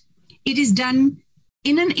passed, it is done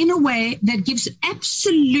in a way that gives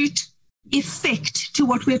absolute effect to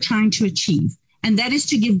what we're trying to achieve. And that is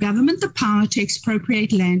to give government the power to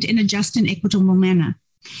expropriate land in a just and equitable manner.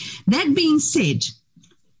 That being said,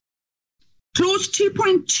 clause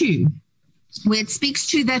 2.2, where it speaks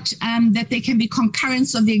to that, that there can be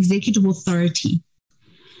concurrence of the executive authority.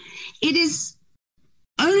 It is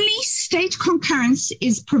only state concurrence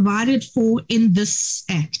is provided for in this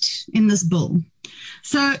act, in this bill.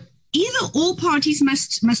 So either all parties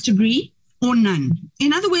must agree or none.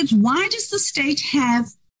 In other words, why does the state have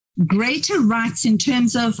greater rights in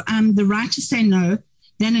terms of the right to say no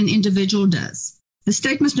than an individual does? The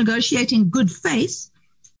state must negotiate in good faith,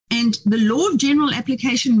 and the law of general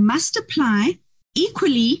application must apply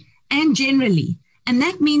equally and generally. And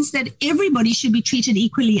that means that everybody should be treated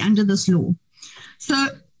equally under this law. So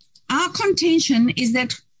our contention is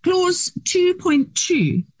that clause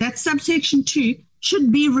 2.2, that subsection 2,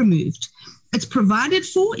 should be removed. It's provided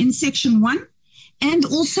for in section 1 and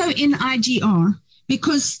also in IGR,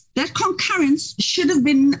 because that concurrence should have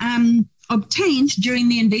been obtained during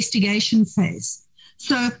the investigation phase.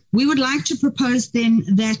 So we would like to propose then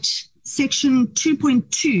that section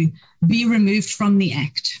 2.2 be removed from the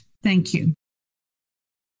Act. Thank you.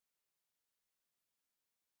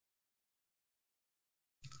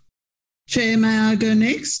 Chair, may I go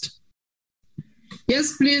next?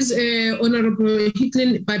 Yes, please, Honorable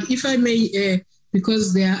Hicklin, but if I may,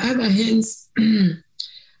 because there are other hands,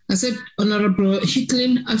 I said Honorable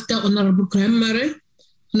Hicklin after Honorable Graham-Murray,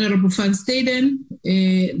 Honorable Van Staden,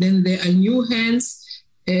 then there are new hands,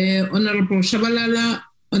 Honorable Shabalala,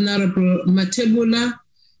 Honorable Matebula,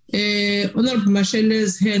 Honorable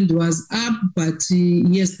Mashele's hand was up, but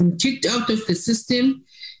he has been kicked out of the system.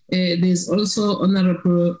 There's also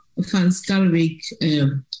Honorable Van Skalvik.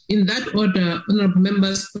 In that order, Honorable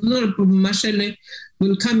members, Honorable Mashele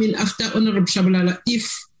will come in after Honorable Shabalala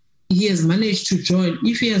if he has managed to join.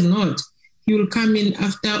 If he has not, he will come in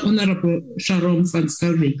after Honorable Sharon Van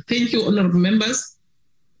Skalvik. Thank you, Honorable members.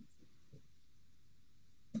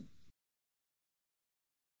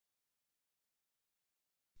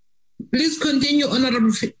 Please continue,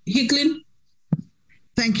 Honorable Hicklin.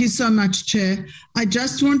 Thank you so much, Chair. I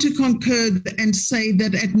just want to concur and say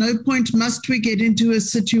that at no point must we get into a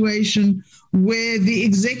situation where the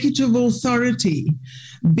executive authority,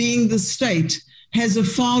 being the state, has a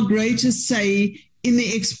far greater say in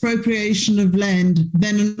the expropriation of land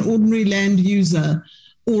than an ordinary land user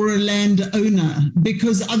or a landowner,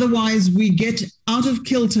 because otherwise we get out of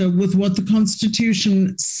kilter with what the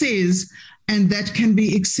Constitution says, and that can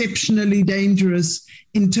be exceptionally dangerous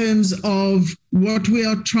in terms of what we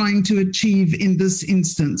are trying to achieve in this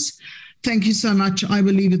instance. Thank you so much. I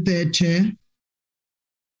will leave it there, Chair.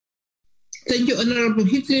 Thank you, Honorable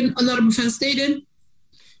Hicklin. Honorable Van Staden.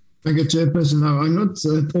 Thank you, Chairperson. Now, I'm not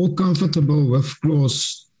at all comfortable with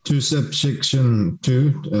clause 2, subsection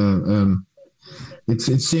 2. It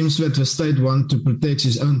seems that the state wants to protect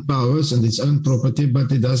its own powers and its own property,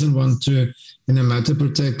 but it doesn't want to, in a matter,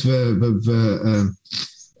 protect the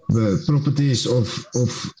properties of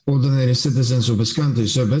ordinary citizens of this country.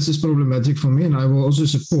 So this is problematic for me, and I will also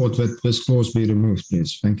support that this clause be removed,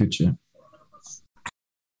 please. Thank you, Chair.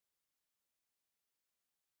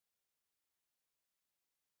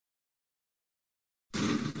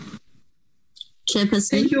 Chairperson.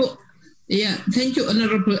 Thank you. Yeah, thank you,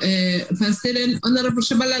 Honorable Van Staden. Honorable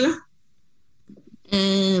Shabalala.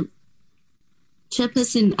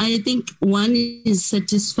 Chairperson, I think one is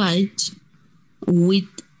satisfied with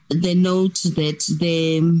the note that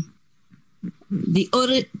the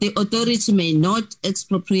authority may not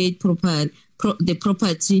expropriate the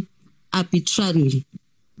property arbitrarily.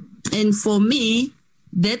 And for me,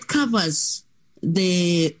 that covers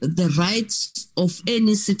the rights of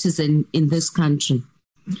any citizen in this country.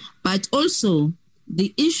 But also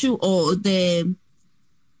the issue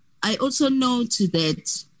I also note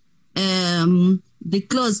that the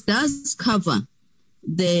clause does cover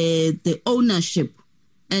the ownership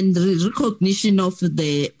and the recognition of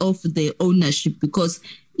the ownership, because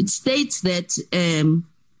it states that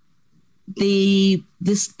the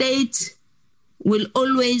state will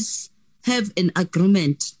always have an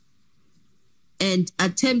agreement and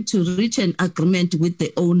attempt to reach an agreement with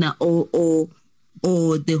the owner or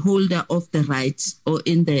the holder of the rights or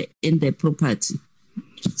in the property.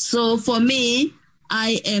 So for me,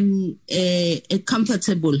 I am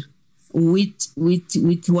comfortable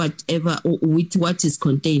with whatever, with what is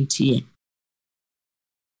contained here.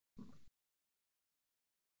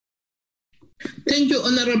 Thank you,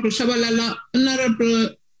 Honorable Shabalala.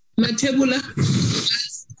 Honorable Matebula.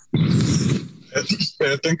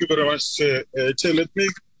 Thank you very much, Chair. Chair, let me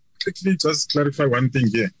quickly just clarify one thing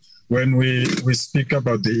here. When we speak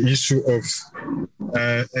about the issue of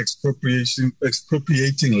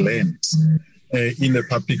expropriating land in the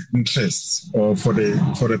public interest or for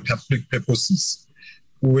the public purposes,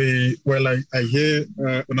 I hear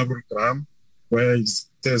Honorable Graham where he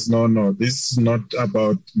says, no, this is not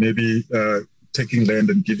about maybe taking land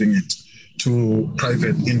and giving it to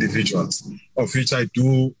private individuals, of which I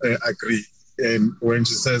do agree. And when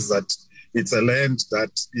she says that it's a land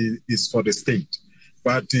that is for the state.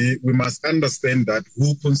 But we must understand that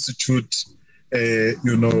who constitute,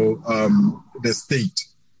 the state,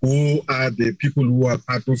 who are the people who are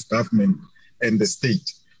part of government and the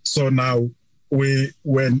state. So now, when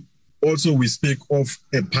we speak of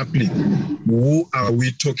a public, who are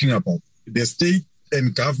we talking about? The state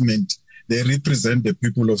and government, they represent the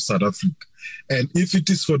people of South Africa. And if it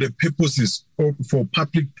is for the purposes, for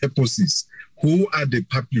public purposes, who are the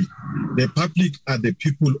public? The public are the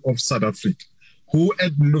people of South Africa, who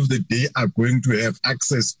at the end of the day are going to have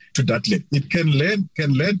access to that land.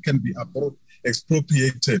 Land can be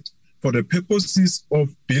expropriated for the purposes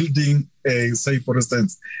of building, say for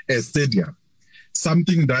instance, a stadium,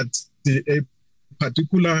 something that a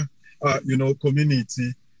particular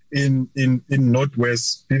community in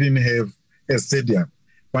Northwest didn't have a stadium.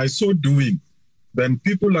 By so doing, then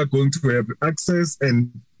people are going to have access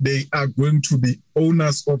and they are going to be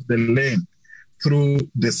owners of the land through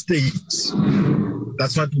the state.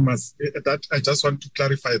 That's what we must, I just want to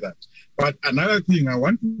clarify that. But another thing, I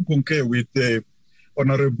want to concur with the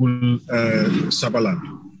Honorable Shabalala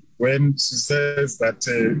when she says that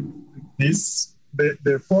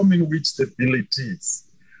the form in which the bill it is,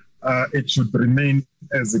 it should remain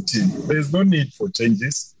as it is. There's no need for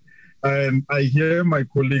changes. And I hear my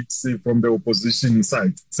colleagues from the opposition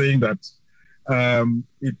side saying that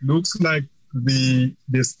it looks like the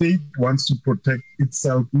state wants to protect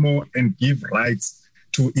itself more and give rights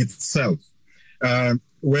to itself.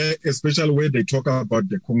 Especially where they talk about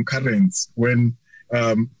the concurrence, when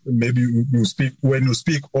maybe you speak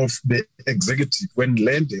of the executive, when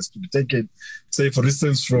land is to be taken, say for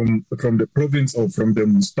instance from the province or from the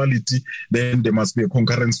municipality, then there must be a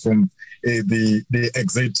concurrence from the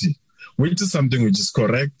executive, which is something which is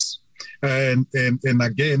correct. And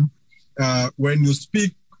again, when you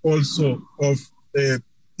speak also of the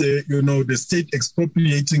state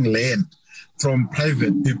expropriating land from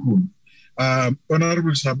private people,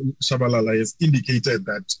 Honorable Shabalala has indicated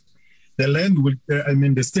that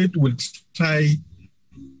the state will try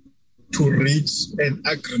to reach an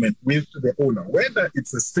agreement with the owner, whether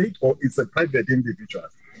it's a state or it's a private individual,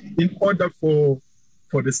 in order for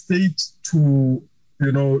the state to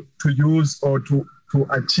use or to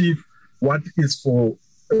achieve what is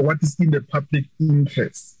in the public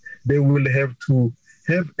interest. They will have to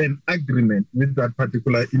have an agreement with that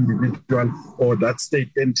particular individual or that state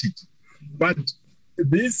entity. But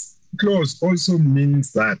this clause also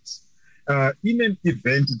means that in an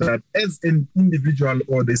event that as an individual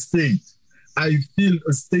or the state, I feel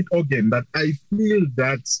a state organ, that I feel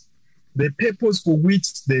that the purpose for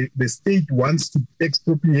which the state wants to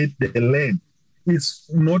expropriate the land is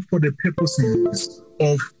not for the purposes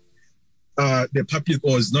of the public,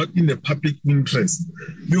 or is not in the public interest.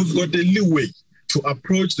 You've got a leeway to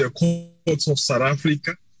approach the courts of South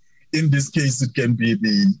Africa. In this case, it can be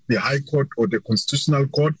the High Court or the Constitutional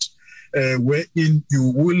Court, wherein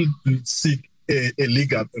you will seek a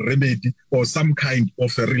legal remedy or some kind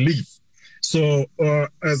of a relief. So,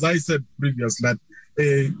 as I said previously,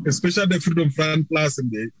 especially the Freedom Front Plus and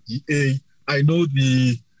the DA, I know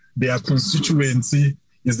their constituency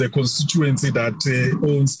is the constituency that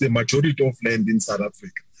owns the majority of land in South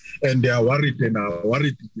Africa. And they are worried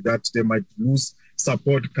that they might lose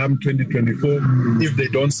support come 2024 if they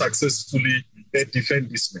don't successfully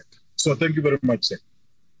defend this matter. So thank you very much, sir.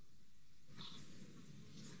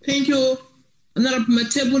 Thank you, Honorable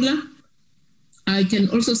Matebula. I can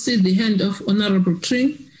also see the hand of Honorable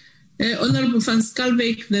Tring. Honorable Van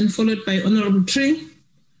Schalkwyk, then followed by Honorable Tring.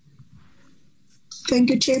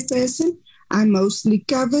 Thank you, Chairperson. I'm mostly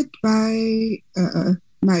covered by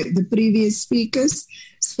the previous speakers.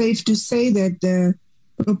 It's safe to say that the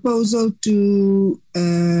proposal to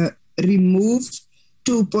remove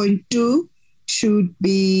 2.2 should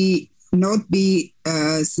not be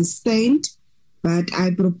sustained. but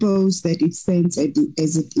I propose that it stands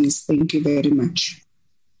as it is. Thank you very much.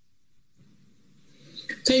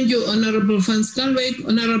 Thank you, Honorable Van Schalkwyk.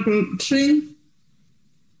 Honorable Trin.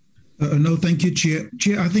 No, thank you, Chair.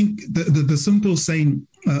 Chair, I think the simple saying,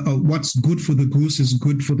 what's good for the goose is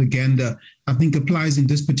good for the gander, I think applies in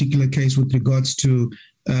this particular case with regards to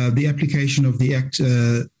the application of the Act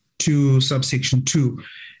to subsection 2.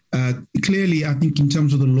 Clearly, I think in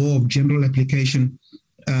terms of the law of general application,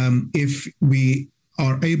 if we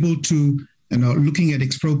are able to and are looking at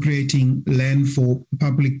expropriating land for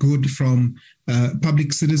public good from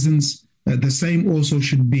public citizens, the same also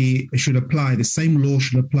should apply. The same law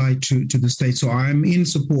should apply to the state. So I am in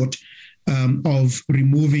support of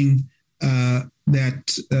removing that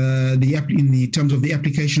in the terms of the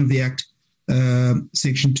application of the Act,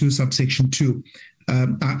 Section 2, subsection 2.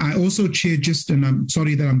 I also, Chair, and I'm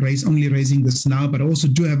sorry that I'm only raising this now, but I also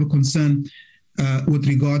do have a concern with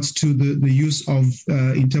regards to the use of,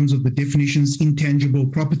 in terms of the definitions, intangible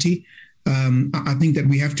property. I think that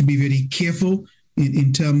we have to be very careful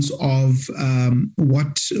in terms of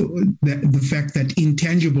the fact that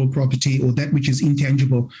intangible property, or that which is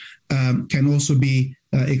intangible, can also be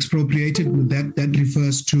expropriated. That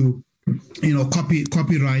refers to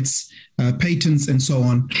copyrights, patents, and so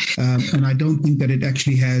on. And I don't think that it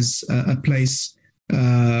actually has a place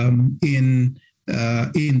in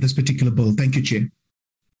this particular bill. Thank you, Chair.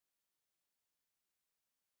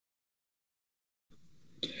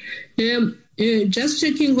 Just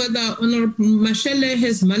checking whether Honorable Mashele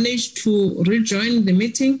has managed to rejoin the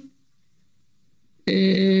meeting.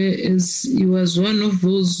 As he was one of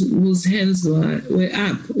those whose hands were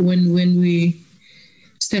up when we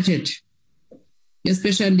started,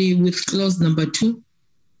 especially with clause number 2.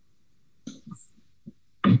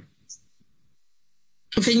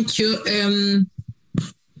 Thank you.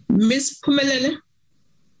 Ms. Pumelele.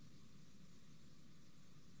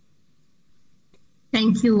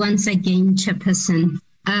 Thank you once again, Chairperson.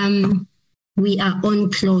 We are on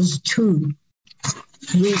clause 2,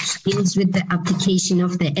 which deals with the application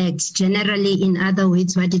of the Act. Generally, in other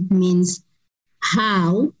words, what it means,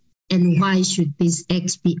 how and why should this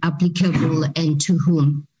Act be applicable and to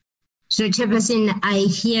whom? So, Chairperson, I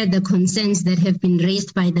hear the concerns that have been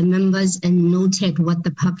raised by the members and noted what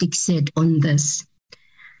the public said on this.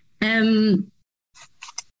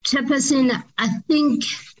 Chairperson, I think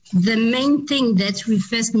the main thing that we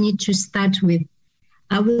first need to start with,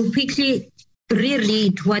 I will quickly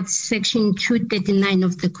reread what Section 239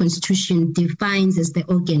 of the Constitution defines as the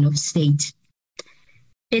organ of state.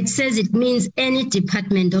 It says it means any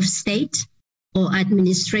department of state or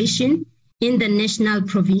administration in the national,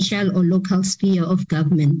 provincial, or local sphere of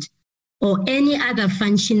government, or any other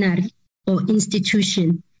functionary or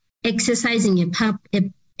institution exercising a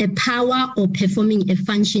power or performing a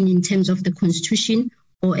function in terms of the Constitution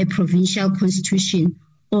or a provincial constitution,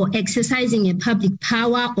 or exercising a public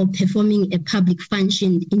power or performing a public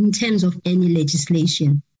function in terms of any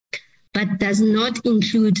legislation, but does not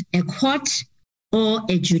include a court or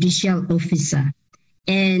a judicial officer.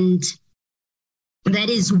 And that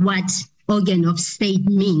is what organ of state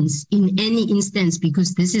means in any instance,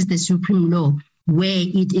 because this is the supreme law where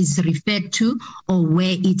it is referred to or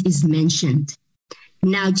where it is mentioned.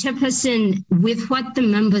 Now, Chairperson, with what the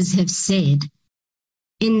members have said,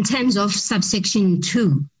 in terms of subsection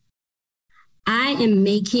 2, I am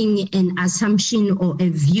making an assumption or a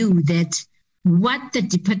view that what the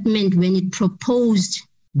department, when it proposed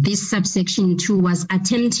this subsection 2, was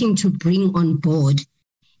attempting to bring on board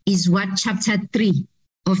is what chapter 3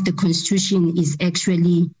 of the Constitution is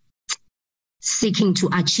actually seeking to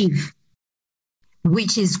achieve,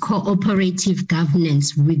 which is cooperative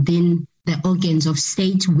governance within the organs of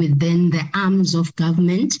state, within the arms of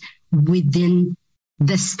government, within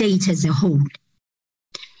the state as a whole.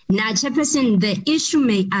 Now, Chairperson, the issue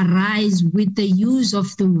may arise with the use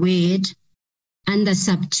of the word under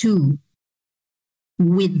sub 2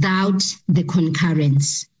 without the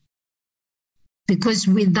concurrence. Because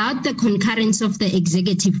without the concurrence of the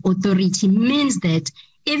executive authority means that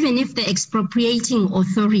even if the expropriating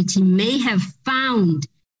authority may have found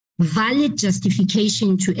valid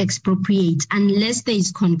justification to expropriate, unless there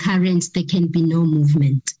is concurrence, there can be no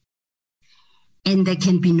movement and there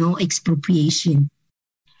can be no expropriation.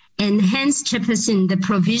 And hence, Chairperson, the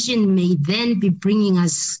provision may then be bringing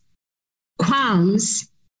us qualms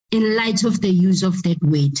in light of the use of that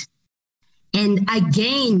word. And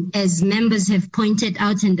again, as members have pointed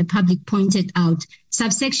out and the public pointed out,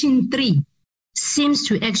 subsection 3 seems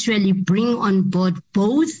to actually bring on board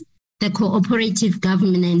both the cooperative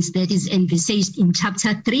governance that is envisaged in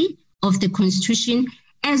chapter 3 of the Constitution,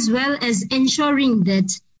 as well as ensuring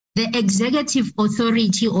that the executive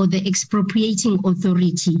authority or the expropriating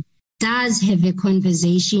authority does have a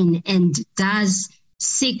conversation and does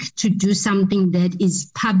seek to do something that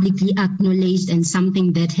is publicly acknowledged and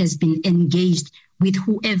something that has been engaged with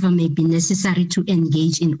whoever may be necessary to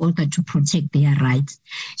engage in order to protect their rights.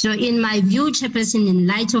 So in my view, Chairperson, in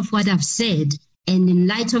light of what I've said and in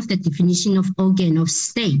light of the definition of organ of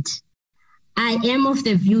state, I am of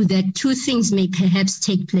the view that two things may perhaps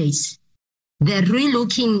take place. The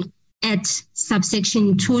relooking at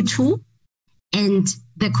subsection 2.2 and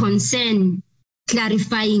the concern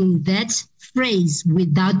clarifying that phrase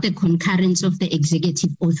without the concurrence of the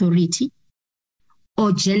executive authority,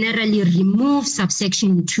 or generally remove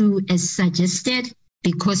subsection 2 as suggested,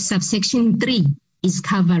 because subsection 3 is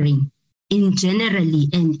covering in generally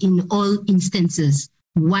and in all instances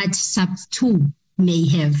what sub 2 may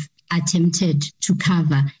have attempted to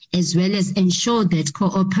cover, as well as ensure that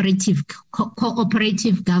cooperative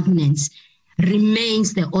governance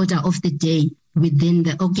remains the order of the day within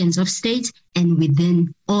the organs of state and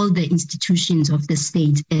within all the institutions of the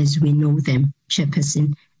state as we know them,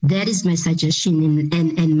 Chairperson. That is my suggestion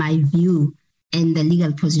and my view and the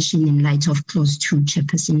legal position in light of clause 2,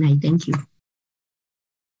 Chairperson. I thank you.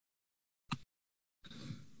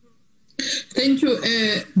 Thank you,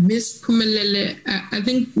 Ms. Pumelele. I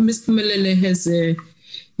think Ms. Pumelele has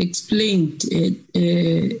explained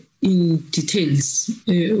in details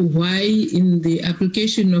why in the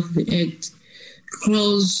application of the Act,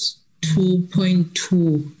 clause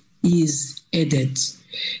 2.2 is added.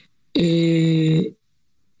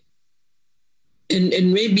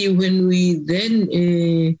 And maybe when we then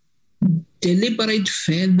deliberate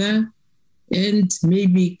further and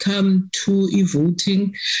maybe come to a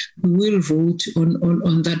voting, we will vote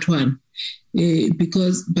on that one.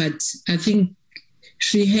 But I think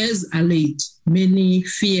she has allayed many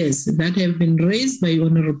fears that have been raised by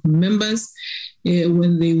honorable members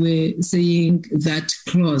when they were saying that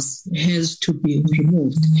clause has to be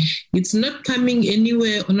removed. It's not coming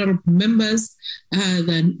anywhere, honorable members,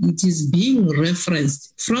 than it is being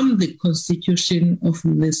referenced from the constitution of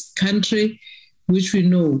this country, which we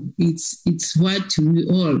know it's what we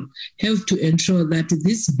all have to ensure that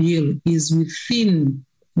this bill is within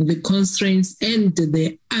the constraints and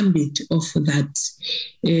the ambit of that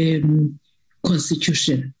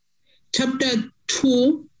constitution. Chapter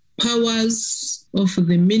 2, powers of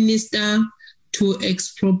the minister to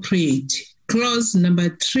expropriate. Clause number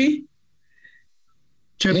 3.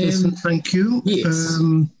 Chairperson, thank you. Yes.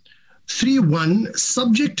 3.1,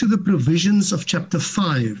 subject to the provisions of Chapter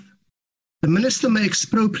 5, the minister may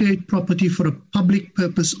expropriate property for a public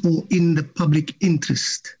purpose or in the public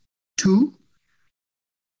interest. 2,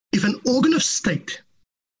 if an organ of state,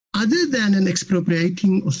 other than an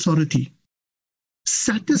expropriating authority,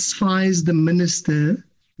 satisfies the minister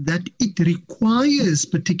that it requires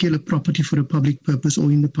particular property for a public purpose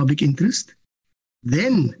or in the public interest,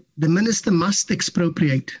 then the minister must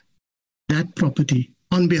expropriate that property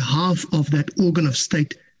on behalf of that organ of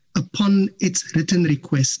state upon its written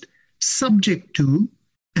request, subject to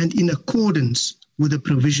and in accordance with the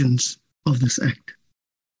provisions of this Act.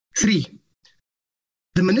 3,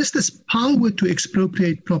 the minister's power to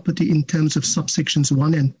expropriate property in terms of subsections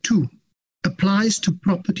 1 and 2 applies to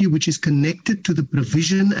property which is connected to the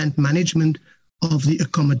provision and management of the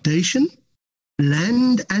accommodation,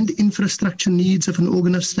 land and infrastructure needs of an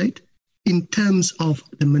organ of state in terms of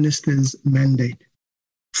the minister's mandate.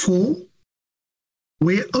 4,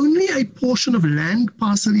 where only a portion of land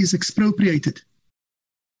parcel is expropriated,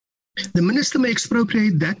 the minister may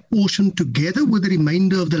expropriate that portion together with the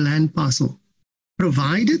remainder of the land parcel,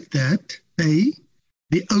 provided that A,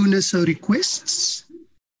 the owner so requests,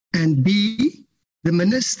 and B, the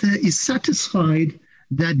minister is satisfied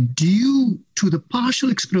that due to the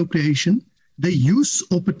partial expropriation, the use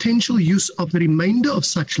or potential use of the remainder of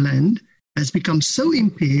such land has become so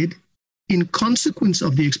impaired in consequence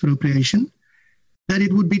of the expropriation that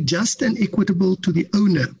it would be just and equitable to the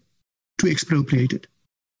owner to expropriate it.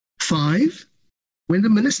 5, when the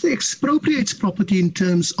minister expropriates property in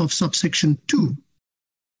terms of subsection 2,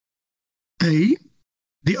 A,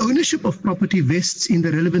 the ownership of property vests in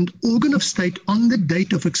the relevant organ of state on the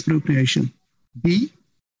date of expropriation. B,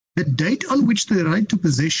 the date on which the right to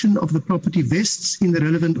possession of the property vests in the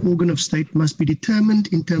relevant organ of state must be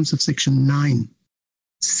determined in terms of section 9.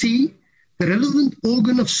 C, the relevant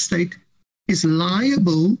organ of state is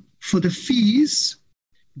liable for the fees,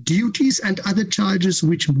 duties, and other charges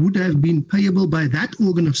which would have been payable by that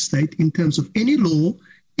organ of state in terms of any law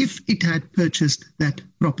if it had purchased that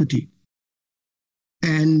property.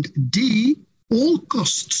 And D, all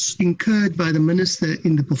costs incurred by the minister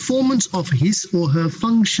in the performance of his or her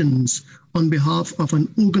functions on behalf of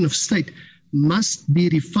an organ of state must be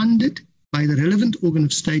refunded by the relevant organ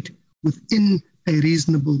of state within a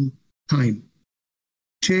reasonable time.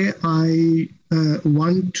 Chair, I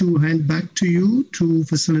want to hand back to you to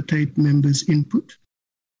facilitate members' input.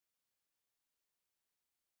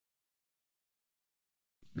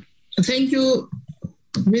 Thank you,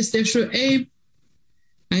 Mr. Shoaib.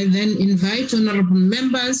 I then invite honorable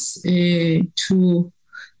members to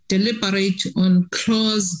deliberate on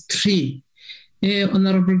clause 3.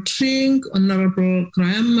 Honorable Tring, Honorable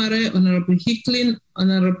Graham Murray, Honorable Hicklin,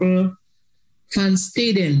 Honorable Van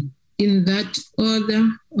Staden. In that order,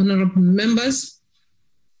 honorable members.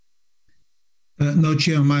 No,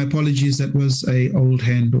 Chair, my apologies. That was a old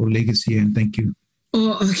hand or legacy hand. Thank you.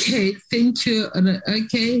 Oh, okay. Thank you.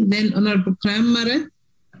 Okay. Then Honorable Graham Murray.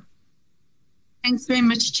 Thanks very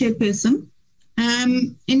much, Chairperson.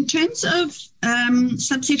 In terms of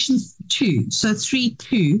subsection 2, so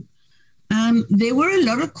 3.2, there were a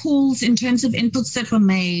lot of calls in terms of inputs that were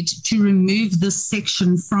made to remove this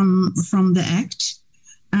section from the Act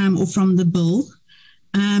or from the bill.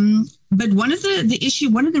 But one of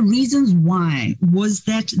the reasons why was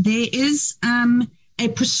that there is a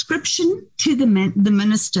prescription to the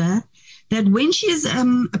minister that when she is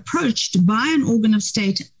approached by an organ of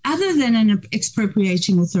state other than an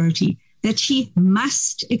expropriating authority, that she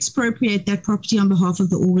must expropriate that property on behalf of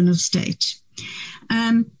the organ of state.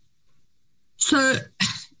 So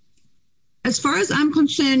as far as I'm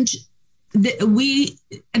concerned,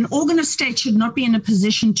 an organ of state should not be in a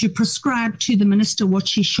position to prescribe to the minister what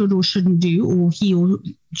she should or shouldn't do, or he or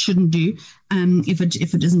shouldn't do, if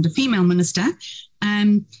it isn't a female minister,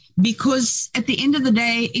 because at the end of the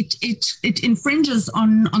day, it infringes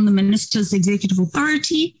on the minister's executive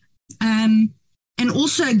authority. And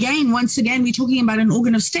also, once again, we're talking about an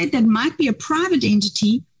organ of state that might be a private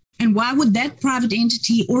entity. And why would that private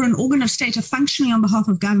entity or an organ of state functioning on behalf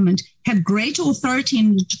of government have greater authority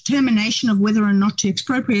in the determination of whether or not to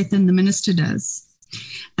expropriate than the minister does?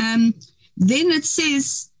 Then it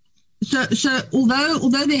says, so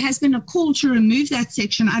although there has been a call to remove that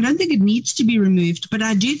section, I don't think it needs to be removed, but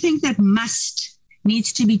I do think that must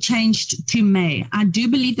needs to be changed to may. I do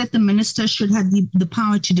believe that the minister should have the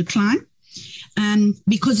power to decline.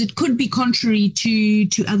 Because it could be contrary to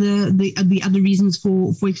the other reasons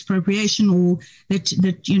for expropriation, or that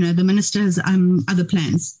the minister has other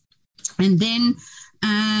plans. And then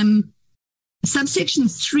subsection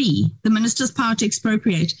 3, the minister's power to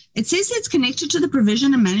expropriate. It says it's connected to the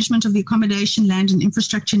provision and management of the accommodation, land, and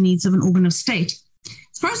infrastructure needs of an organ of state.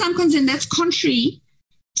 As far as I'm concerned, that's contrary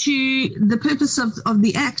to the purpose of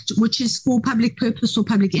the Act, which is for public purpose or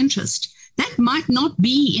public interest. That might not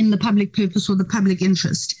be in the public purpose or the public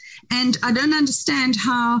interest. And I don't understand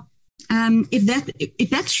how, if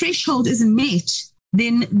that threshold isn't met,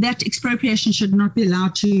 then that expropriation should not be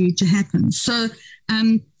allowed to happen. So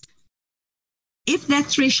if that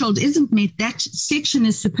threshold isn't met, that section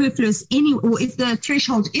is superfluous or if the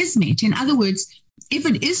threshold is met, in other words, if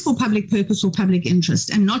it is for public purpose or public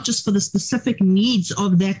interest and not just for the specific needs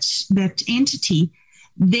of that entity,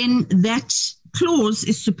 then that clause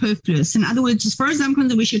is superfluous. In other words, as far as I'm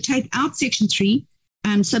concerned, we should take out section 3,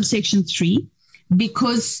 subsection 3,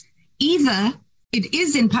 because either it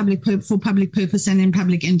is in for public purpose and in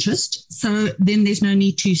public interest, so then there's no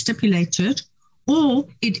need to stipulate to it, or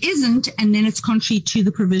it isn't, and then it's contrary to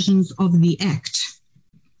the provisions of the Act.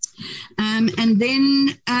 And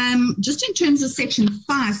then just in terms of section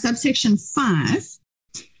 5, subsection 5,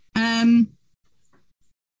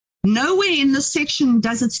 nowhere in this section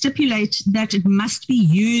does it stipulate that it must be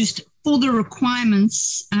used for the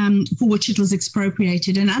requirements for which it was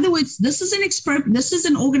expropriated. In other words, this is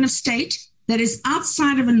an organ of state that is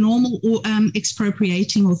outside of a normal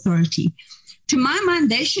expropriating authority. To my mind,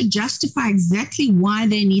 they should justify exactly why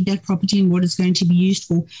they need that property and what it's going to be used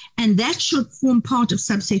for. And that should form part of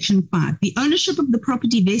subsection 5. The ownership of the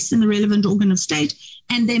property vests in the relevant organ of state,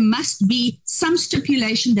 and there must be some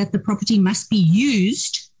stipulation that the property must be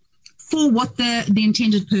used for what the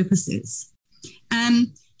intended purpose is.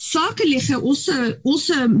 Sakelige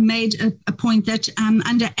also made a point that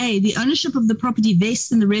under A, the ownership of the property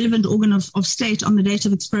vests in the relevant organ of state on the date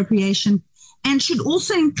of expropriation, and should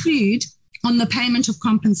also include on the payment of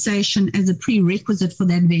compensation as a prerequisite for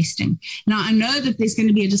that vesting. Now, I know that there's going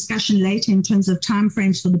to be a discussion later in terms of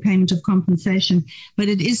timeframes for the payment of compensation, but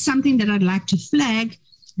it is something that I'd like to flag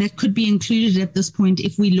that could be included at this point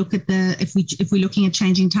if we look at if we're looking at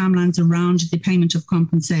changing timelines around the payment of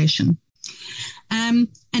compensation. And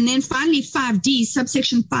then finally, 5D,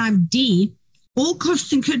 subsection 5D, All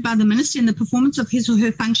costs incurred by the minister in the performance of his or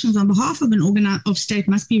her functions on behalf of an organ of state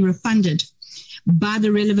must be refunded by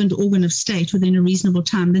the relevant organ of state within a reasonable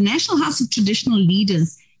time. The National House of Traditional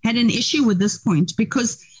Leaders had an issue with this point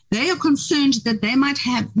because they are concerned that they might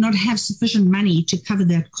not have sufficient money to cover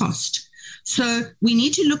that cost. So we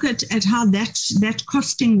need to look at how that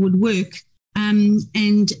costing would work, and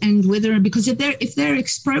whether, because if they're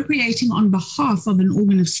expropriating on behalf of an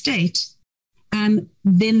organ of state,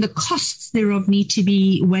 then the costs thereof need to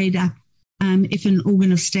be weighed up if an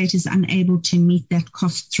organ of state is unable to meet that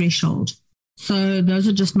cost threshold. So those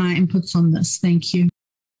are just my inputs on this. Thank you.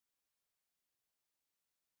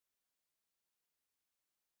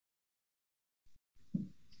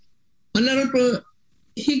 Honorable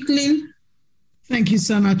Hicklin. Thank you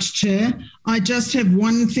so much, Chair. I just have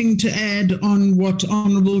one thing to add on what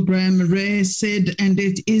Honourable Graham Murray said, and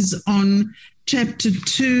it is on Chapter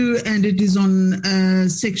 2, and it is on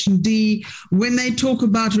Section D. When they talk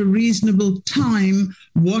about a reasonable time,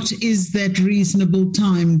 what is that reasonable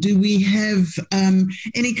time? Do we have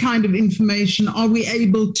any kind of information? Are we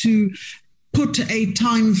able to put a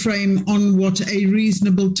time frame on what a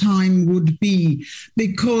reasonable time would be?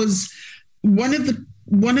 Because one of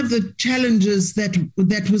the challenges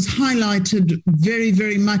that was highlighted very,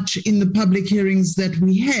 very much in the public hearings that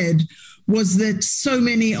we had was that so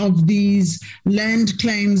many of these land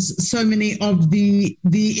claims, so many of the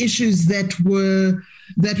issues that were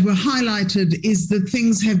highlighted is that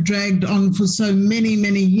things have dragged on for so many,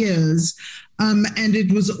 many years. And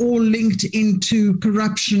it was all linked into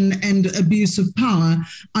corruption and abuse of power.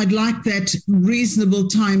 I'd like that reasonable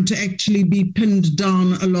time to actually be pinned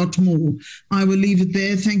down a lot more. I will leave it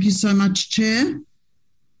there. Thank you so much, Chair.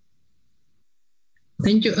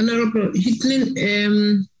 Thank you, Honourable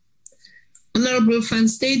Hicklin. Honourable Van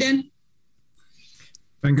Staden.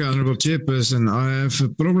 Thank you, Honourable Chairperson. I have a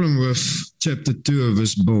problem with Chapter 2 of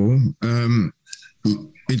this bill.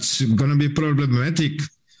 It's going to be problematic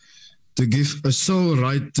to give a sole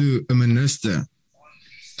right to a minister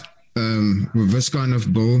with this kind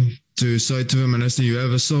of bill, to say to a minister, you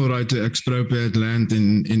have a sole right to expropriate land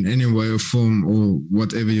in any way or form or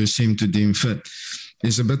whatever you seem to deem fit.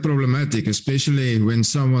 It's a bit problematic, especially when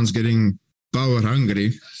someone's getting power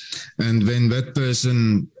hungry, and when that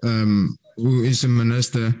person who is a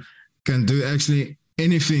minister can do actually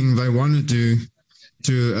anything they want to do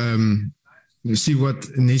to see what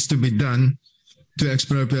needs to be done to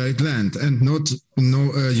expropriate land, and not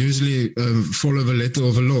usually follow the letter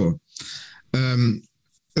of the law.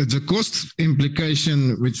 The cost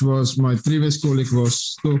implication, which was my previous colleague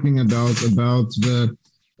was talking about the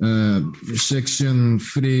section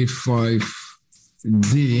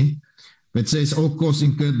 35D, that says all costs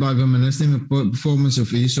incurred by the minister in the performance of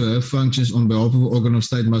his or her functions on behalf of an organ of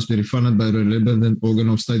state must be refunded by the relevant organ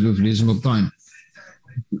of state with reasonable time.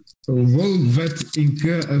 Will that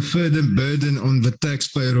incur a further burden on the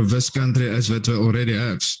taxpayer of this country as that we already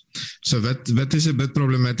have? So that is a bit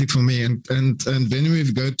problematic for me. And then we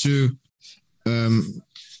go to the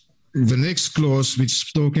next clause, which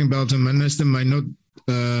is talking about the minister may not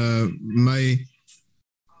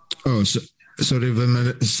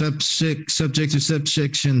subject to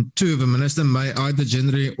subsection 2, the minister may either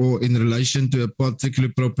generally or in relation to a particular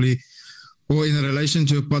property or in relation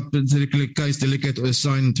to a particular case delegate or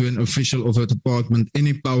assigned to an official of a department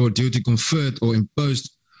any power, duty conferred or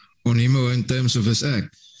imposed on him or in terms of this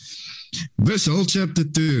act. This whole chapter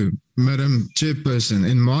 2, Madam Chairperson,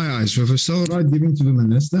 in my eyes, with a sole right given to the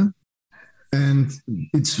minister, and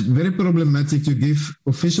it's very problematic to give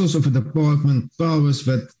officials of a department powers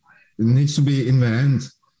that needs to be in the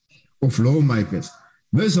hands of lawmakers.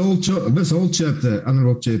 This whole chapter,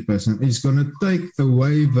 Honourable Chairperson, is going to take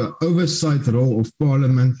away the oversight role of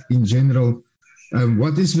Parliament in general.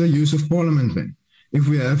 What is the use of Parliament then? If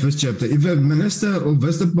we have this chapter, if a minister of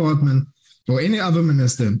this department or any other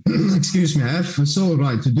minister, excuse me, have the sole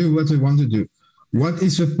right to do what they want to do, what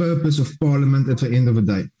is the purpose of Parliament at the end of the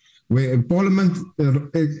day? Where Parliament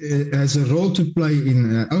has a role to play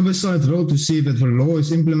in an oversight role to see that the law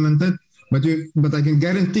is implemented, but I can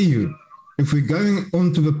guarantee you, if we're going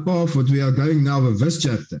on to the path that we are going now with this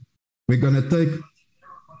chapter, we're going to take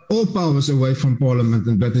all powers away from Parliament,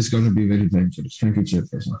 and that is going to be very dangerous. Thank you,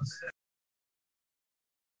 Chairperson.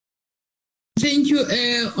 Thank you,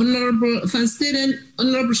 Honourable Van Staden,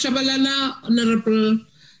 Honourable Shabalala, Honourable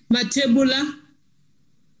Matebula.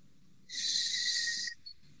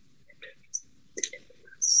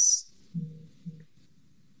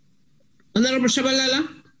 Honourable Shabalala.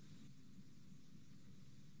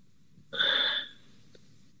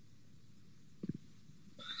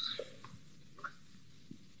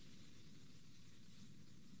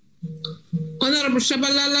 Honorable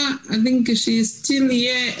Shabalala, I think she's still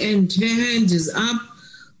here and her hand is up.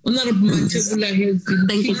 Honorable Matebula has been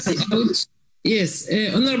kicked out. Yes,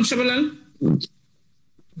 Honorable Shabalala.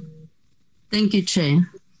 Thank you, Chair.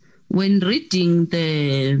 When reading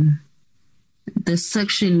the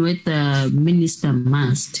section where the minister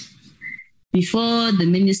must, before the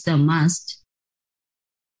minister must,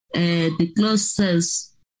 the clause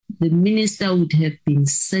says the minister would have been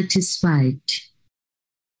satisfied.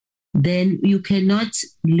 Then you cannot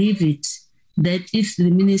leave it that if the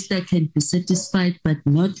minister can be satisfied but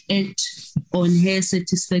not act on her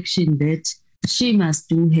satisfaction, that she must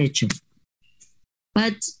do her job.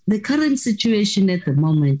 But the current situation at the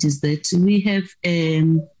moment is that we have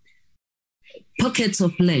pockets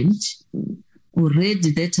of land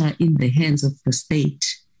already that are in the hands of the state.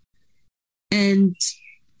 And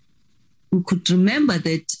we could remember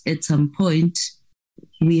that at some point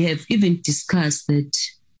we have even discussed that,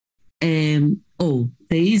 there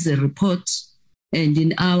is a report, and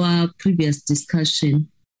in our previous discussion,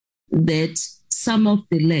 that some of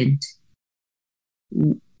the land,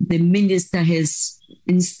 the minister has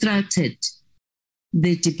instructed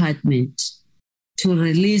the department to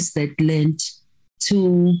release that land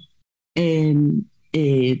to,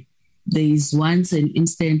 there is once an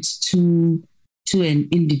instance to an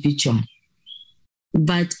individual.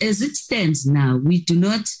 But as it stands now, we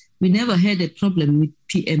never had a problem with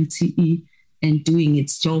PMTE and doing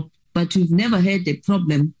its job, but we've never had a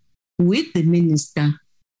problem with the minister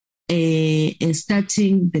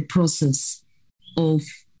starting the process of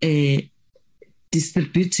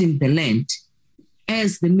distributing the land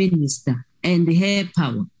as the minister and her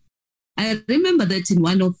power. I remember that in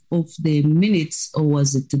one of the minutes, or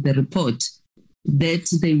was it the report, that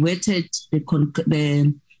they waited the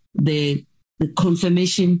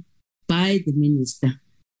confirmation by the minister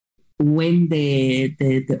when the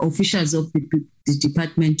officials of the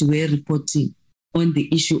department were reporting on the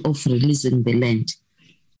issue of releasing the land.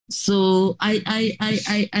 So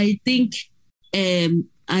I think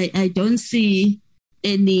I don't see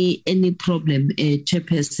any problem,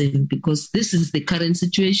 Chairperson, because this is the current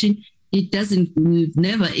situation. We've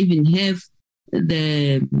never even have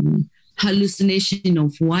the hallucination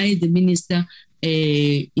of why the minister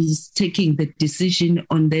is taking the decision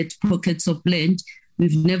on that pockets of land.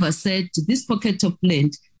 We've never said this pocket of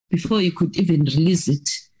land before you could even release it.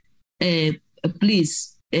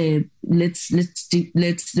 Please, let's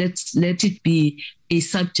let it be a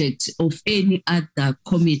subject of any other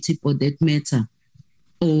committee for that matter,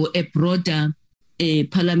 or a broader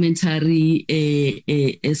parliamentary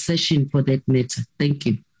session for that matter. Thank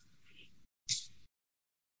you.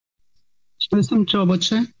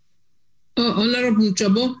 Honorable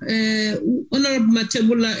Njobo, Honorable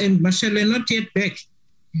Matebula and Bashale not yet back.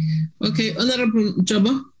 Okay, Honorable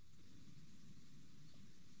Njobo.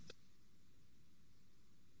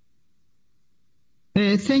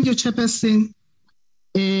 Thank you, Chairperson.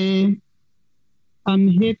 I'm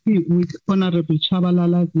happy with Honorable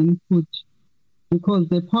Chabalala's input because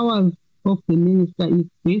the powers of the minister is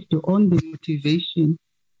based on the motivation.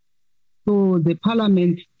 So the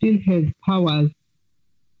parliament still has powers,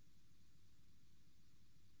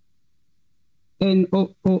 and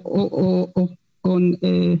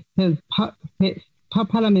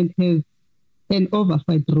parliament has an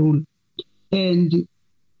oversight role, and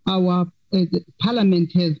our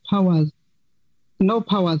parliament has powers. No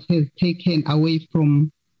powers has taken away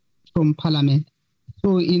from parliament.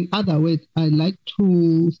 So in other words, I like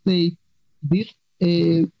to say these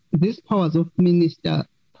powers of minister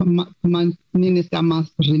must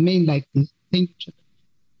remain like this. Thank you.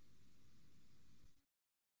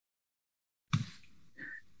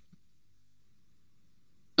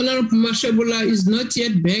 Honorable Mashabula is not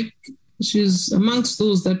yet back. She's amongst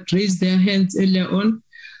those that raised their hands earlier on.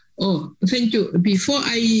 Oh, thank you. Before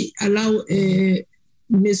I allow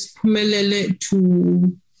Ms. Pumelele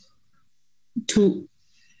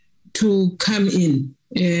to come in,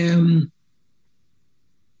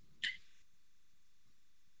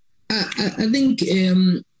 I think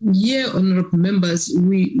here, honorable members,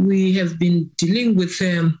 we have been dealing with.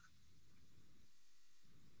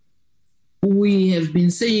 We have been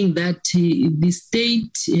saying that the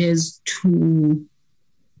state has to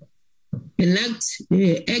enact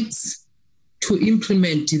acts to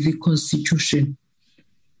implement the constitution.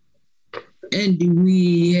 And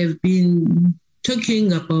we have been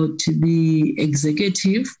talking about the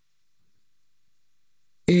executive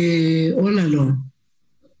all along.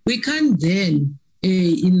 We can then,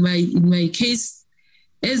 in my case,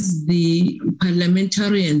 as the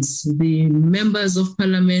parliamentarians, the members of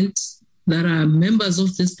parliament, there are members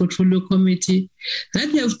of this portfolio committee that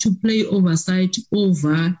have to play oversight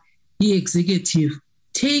over the executive,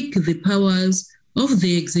 take the powers of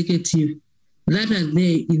the executive that are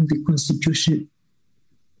there in the Constitution.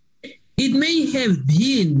 It may have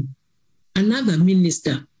been another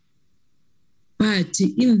minister, but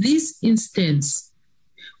in this instance,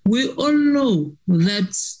 we all know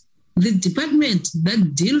that the department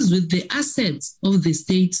that deals with the assets of the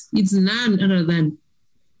state is none other than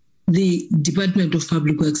the Department of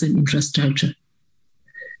Public Works and Infrastructure.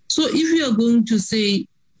 So if you are going to say,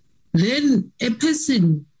 then a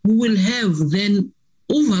person who will have then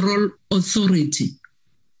overall authority,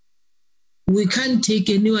 we can't take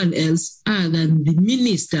anyone else other than the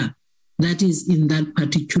minister that is in that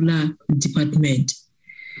particular department.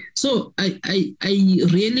 So I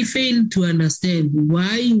really fail to understand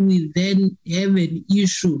why we then have an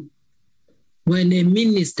issue when a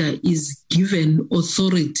minister is given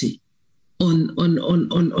authority on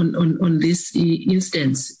this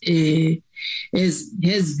instance, as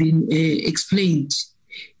has been explained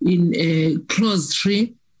in clause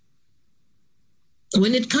 3.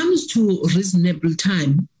 When it comes to reasonable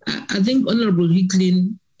time, I think Honorable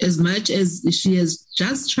Hicklin, as much as she has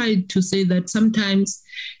just tried to say that sometimes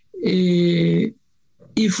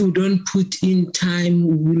if we don't put in time,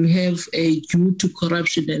 we will have a due to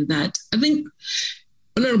corruption and that. I think,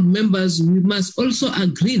 honorable members, we must also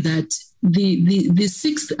agree that the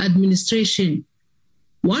sixth administration,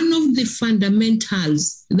 one of the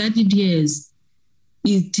fundamentals that it has,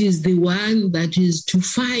 it is the one that is to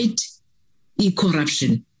fight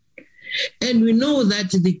corruption. And we know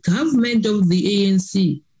that the government of the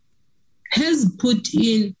ANC has put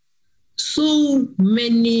in so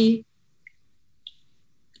many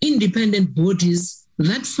independent bodies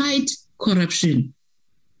that fight corruption.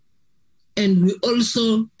 And we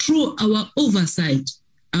also, through our oversight,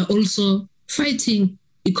 are also fighting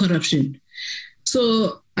corruption.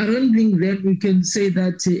 So I don't think that we can say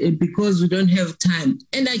that because we don't have time.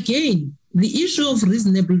 And again, the issue of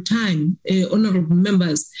reasonable time, honorable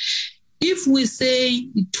members, if we say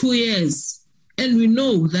 2 years, and we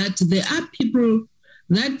know that there are people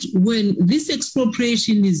that when this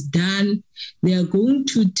expropriation is done, they are going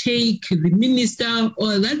to take the minister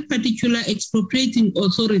or that particular expropriating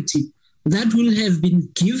authority that will have been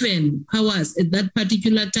given powers at that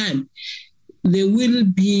particular time. There will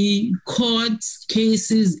be courts,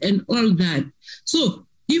 cases, and all that. So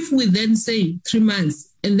if we then say 3 months,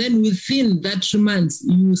 and then within that 3 months,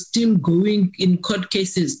 you're still going in court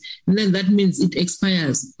cases, and then that means it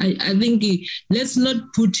expires. I think let's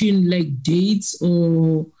not put in like dates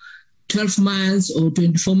or 12 months or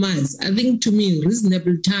 24 months. I think to me,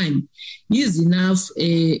 reasonable time is enough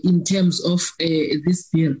in terms of this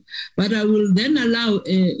bill. But I will then allow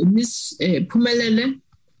Ms. Pumelele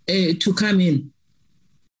to come in.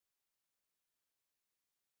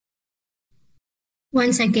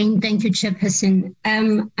 Once again, thank you, Chairperson.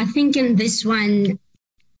 I think in this one,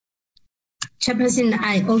 Chairperson,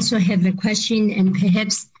 I also have a question, and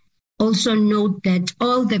perhaps also note that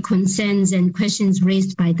all the concerns and questions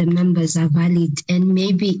raised by the members are valid, and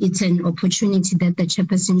maybe it's an opportunity that the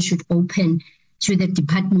Chairperson should open to the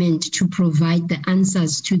department to provide the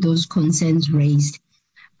answers to those concerns raised.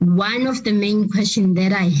 One of the main questions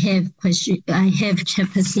that I have,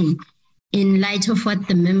 Chairperson, in light of what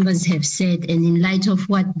the members have said and in light of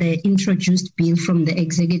what the introduced bill from the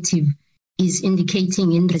executive is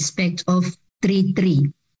indicating in respect of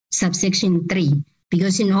 3.3, subsection 3,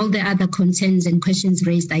 because in all the other concerns and questions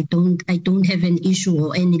raised, I don't have an issue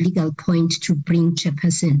or any legal point to bring,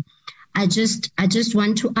 Chairperson. I just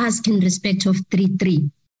want to ask in respect of 3.3.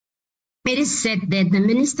 It is said that the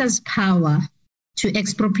minister's power to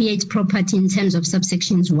expropriate property in terms of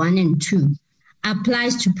subsections 1 and 2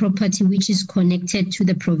 applies to property which is connected to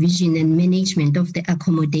the provision and management of the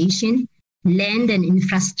accommodation, land and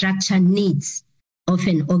infrastructure needs of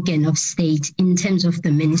an organ of state in terms of the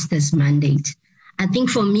minister's mandate. I think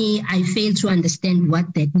for me, I fail to understand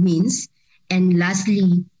what that means. And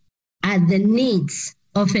lastly, are the needs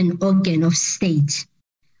of an organ of state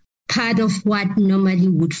part of what normally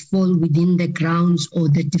would fall within the grounds or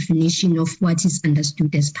the definition of what is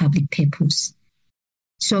understood as public purpose?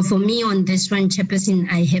 So for me on this one, Chairperson,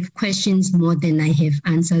 I have questions more than I have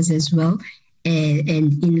answers as well.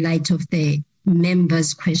 And in light of the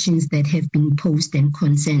members' questions that have been posed and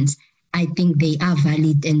concerns, I think they are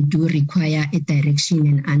valid and do require a direction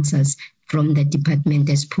and answers from the department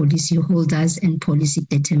as policy holders and policy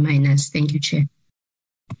determiners. Thank you, Chair.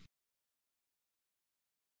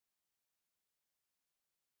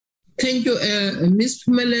 Thank you, Ms.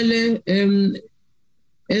 Pumelele.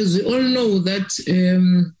 As we all know that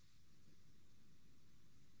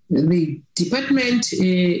the department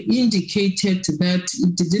indicated that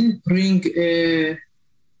it didn't bring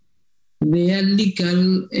their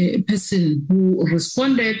legal person who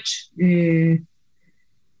responded.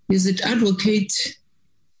 Is it Advocate?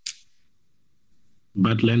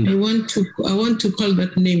 Batlenda. I want to call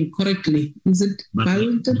that name correctly. Is it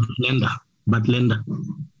Batlenda?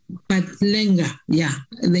 Batlenga. Yeah,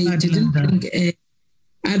 they didn't bring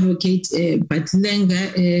Advocate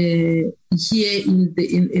Batlenga here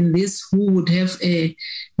in this, who would have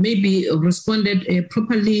maybe responded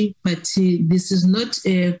properly. But this is not.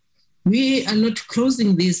 We are not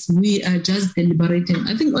closing this. We are just deliberating.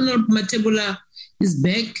 I think Honorable Matebula is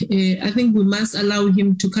back. I think we must allow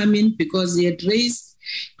him to come in because he had raised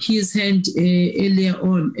his hand earlier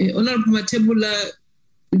on. Honorable Matebula,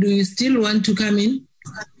 do you still want to come in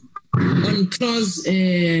on clause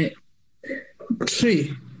 3?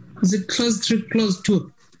 Is it clause 3, clause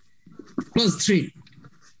 2? Clause 3.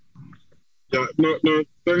 Yeah, no,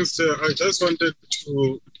 thanks. I just wanted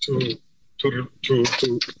to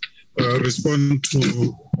respond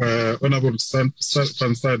to Honorable Van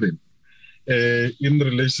Staden in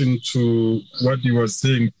relation to what he was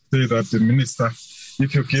saying, say that the minister,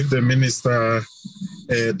 if you give the minister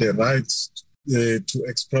the rights to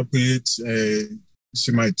expropriate,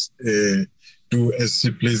 she might do as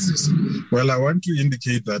she pleases. Well, I want to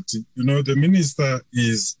indicate that, the minister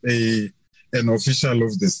is an official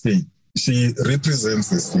of the state. She represents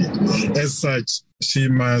the state. As such, she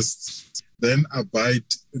must then abide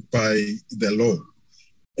by the law.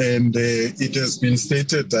 And it has been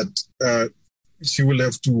stated that she will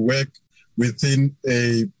have to work within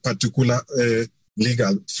a particular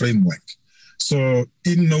legal framework. So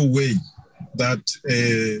in no way that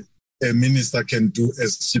a minister can do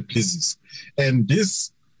as she pleases. And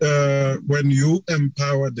this, when you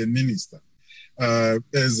empower the minister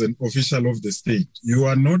as an official of the state, you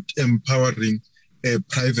are not empowering a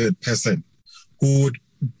private person who would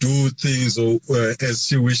do things as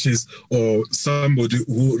she wishes, or somebody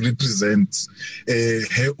who represents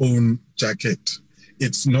her own jacket.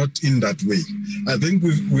 It's not in that way. I think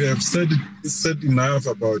we have said enough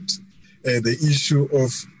about the issue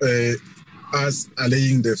of us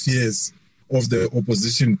allaying the fears of the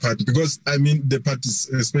opposition party, because the parties,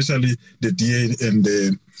 especially the DA and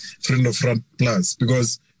the Friend of Front Plus,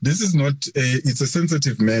 because this is not it's a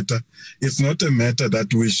sensitive matter. It's not a matter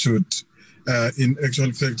that we should in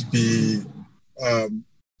actual fact be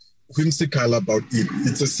whimsical about it.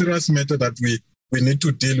 It's a serious matter that we need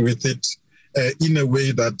to deal with it in a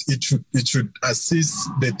way that it should assist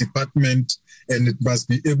the department, and it must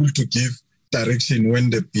be able to give direction when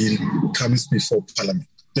the bill comes before Parliament.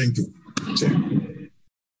 Thank you, Chair. Thank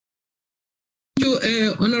you,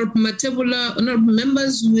 Honorable Matebula. Honorable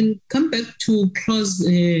members, will come back to clause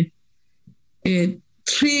 3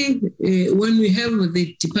 when we have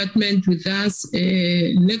the department with us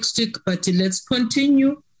next week, but let's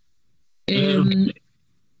continue. Yellow?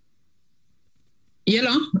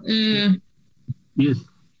 Yes.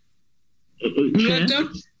 Mulato?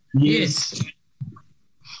 Yes.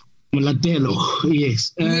 Mulatelo,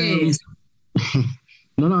 yes. Yes.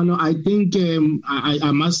 No. I think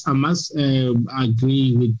I must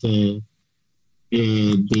agree with the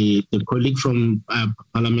colleague from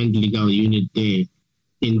Parliament Legal Unit there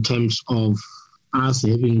in terms of us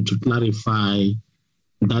having to clarify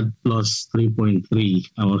that clause 3.3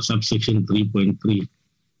 or subsection 3.3,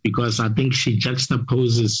 because I think she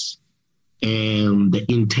juxtaposes the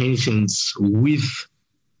intentions with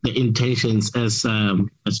the intentions as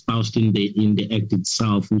espoused in the Act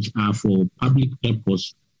itself, which are for public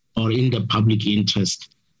purpose or in the public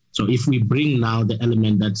interest. So if we bring now the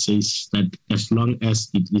element that says that as long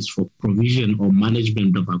as it is for provision or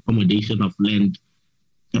management of accommodation of land,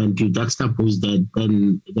 and you juxtapose that,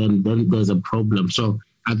 then there's a problem. So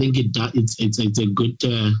I think it's a good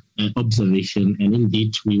observation, and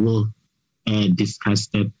indeed we will discuss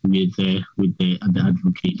that with the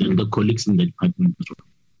advocate and the colleagues in the department as well.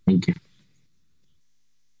 Thank you.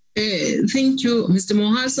 Thank you, Mr.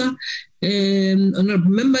 Mohasa.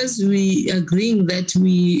 Honorable members, we agreeing that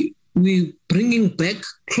we bringing back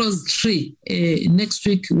clause 3 next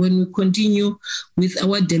week when we continue with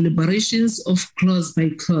our deliberations of clause by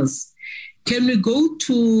clause. Can we go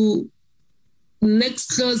to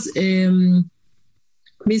next clause, Mr.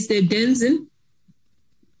 Denzin?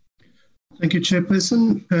 Thank you,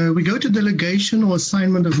 Chairperson. We go to delegation or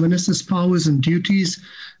assignment of ministers' powers and duties.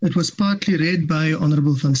 It was partly read by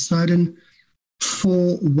Honourable Van Staden.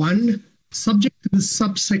 For 1, subject to the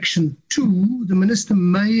subsection 2, the minister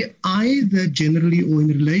may either generally or in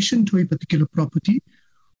relation to a particular property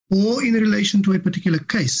or in relation to a particular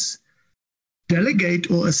case delegate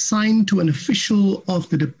or assign to an official of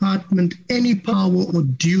the department any power or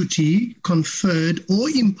duty conferred or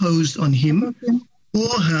imposed on him or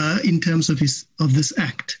her in terms of this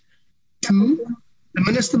act. 2, the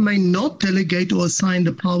minister may not delegate or assign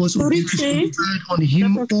the powers or duties conferred on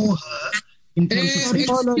him or her in terms of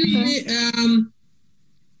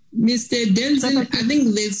Mr. Denson, I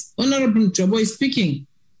think this Honorable Jobo is speaking.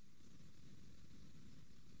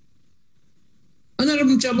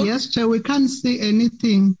 Honorable Jobo? Yes, Chair, we can't see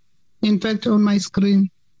anything, in fact, on my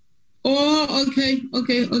screen. Oh, okay.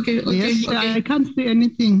 Yes, Chair, I can't see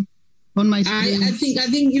anything on my screen. I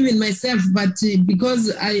think even myself, but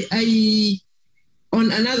because I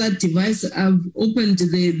on another device, I've opened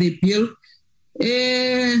the bill.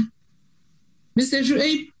 Mr.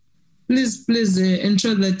 Shuaib, please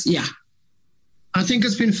ensure that, I think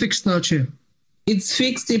it's been fixed now, Chair. It's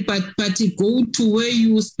fixed, but go to where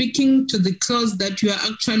you were speaking to the clause that you are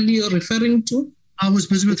actually referring to. I was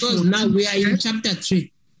busy with because now we are in chapter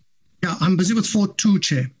 3. Yeah, I'm busy with 4.2,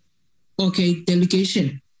 Chair. Okay,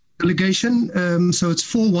 delegation. So it's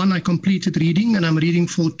 4.1, I completed reading, and I'm reading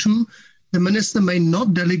 4.2. The minister may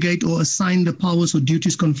not delegate or assign the powers or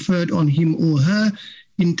duties conferred on him or her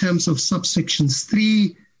in terms of subsections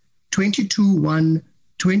 3, 22.1,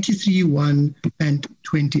 23.1, and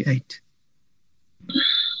 28.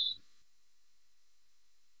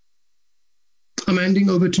 I'm handing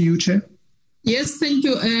over to you, Chair. Yes, thank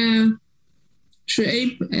you,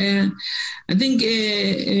 Shuaib. I think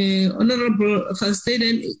Honorable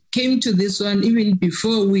Versteden came to this one even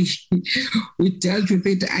before we dealt with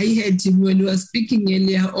it. I had him when we were speaking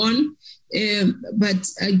earlier on. But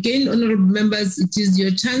again, honorable members, it is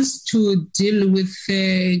your chance to deal with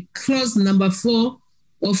clause number 4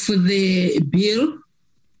 of the bill.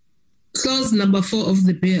 Clause number 4 of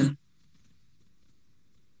the bill.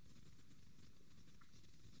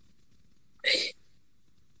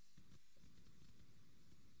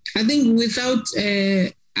 I think without,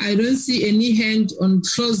 I don't see any hand on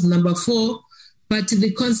clause number 4, but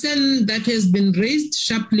the concern that has been raised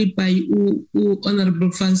sharply by Honorable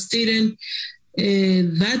Van Staden,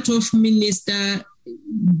 that of minister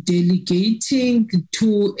delegating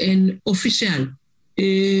to an official.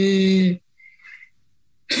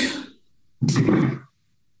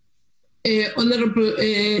 Honorable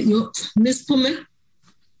Ms. Pume.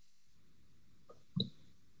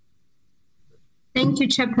 Thank you,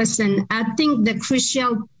 Chairperson. I think the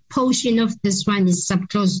crucial portion of this one is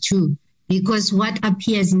subclause 2, because what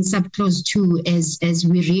appears in subclause 2, as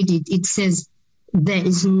we read it, it says there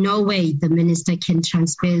is no way the minister can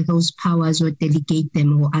transfer those powers or delegate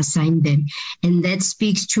them or assign them. And that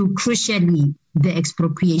speaks to crucially the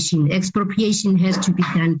expropriation. Expropriation has to be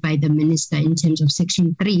done by the minister in terms of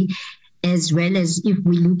section 3, as well as if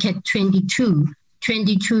we look at 22.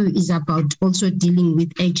 22 is about also dealing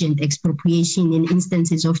with agent expropriation in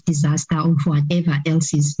instances of disaster or whatever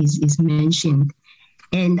else is mentioned.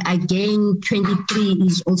 And again, 23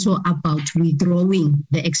 is also about withdrawing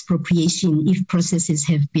the expropriation if processes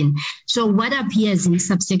have been. So what appears in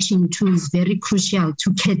subsection 2 is very crucial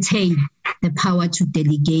to curtail the power to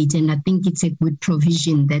delegate. And I think it's a good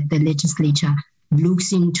provision that the legislature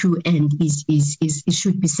looks into, and it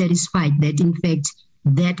should be satisfied that in fact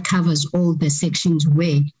that covers all the sections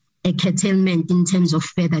where a curtailment in terms of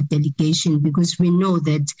further delegation, because we know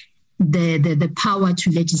that the power to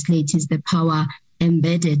legislate is the power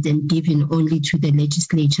embedded and given only to the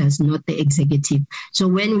legislatures, not the executive. So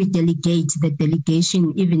when we delegate, the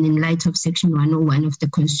delegation, even in light of section 101 of the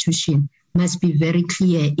Constitution, must be very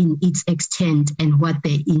clear in its extent and what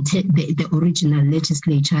the original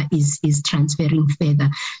legislature is transferring further.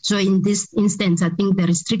 So in this instance, I think the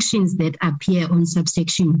restrictions that appear on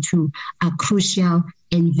subsection 2 are crucial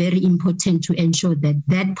and very important to ensure that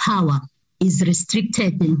that power is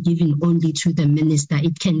restricted and given only to the minister.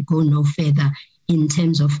 It can go no further in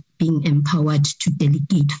terms of being empowered to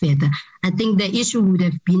delegate further. I think the issue would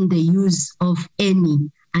have been the use of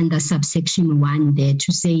any under subsection 1 there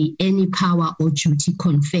to say any power or duty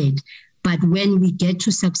conferred. But when we get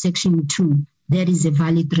to subsection 2, there is a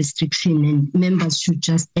valid restriction, and members should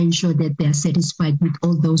just ensure that they are satisfied with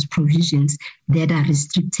all those provisions that are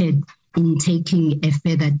restricted in taking a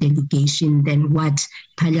further delegation than what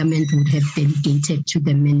Parliament would have delegated to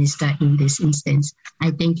the minister in this instance.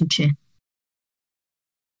 I thank you, Chair.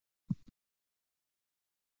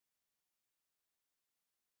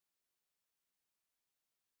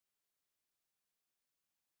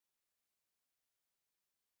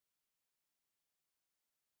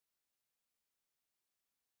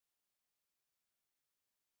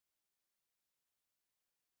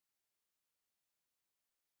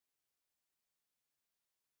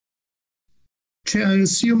 Chair, I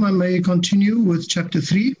assume I may continue with Chapter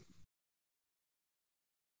 3.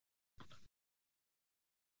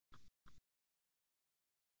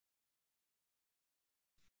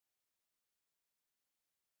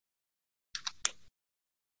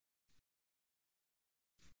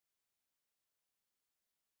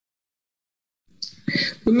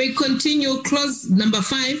 We may continue. Clause number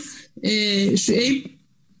 5. Shuaib.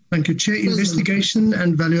 Thank you, Chair. Investigation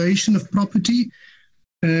and valuation of property.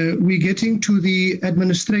 We're getting to the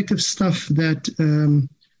administrative stuff that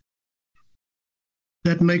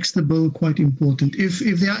that makes the bill quite important.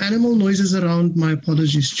 If there are animal noises around, my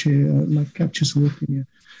apologies, Chair. My cat just walked in here.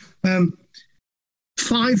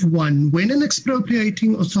 5.1. When an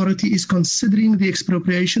expropriating authority is considering the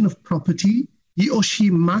expropriation of property, he or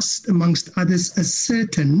she must, amongst others,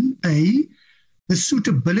 ascertain A, the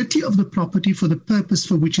suitability of the property for the purpose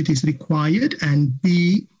for which it is required, and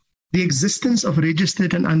B, the existence of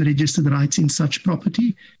registered and unregistered rights in such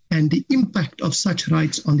property, and the impact of such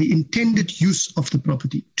rights on the intended use of the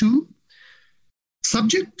property. 2,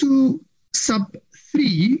 subject to sub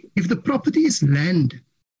 3, if the property is land,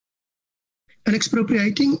 an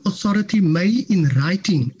expropriating authority may, in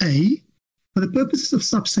writing, A, for the purposes of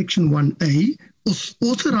subsection 1A,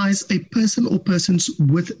 authorize a person or persons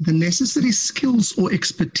with the necessary skills or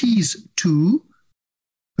expertise to,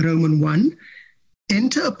 Roman 1,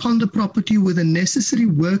 enter upon the property with the necessary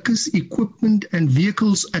workers, equipment, and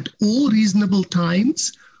vehicles at all reasonable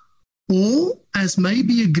times, or as may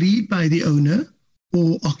be agreed by the owner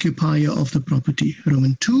or occupier of the property.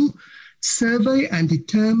 Roman 2, survey and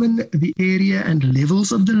determine the area and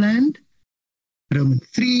levels of the land. Roman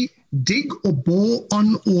 3, dig or bore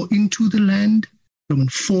on or into the land. Roman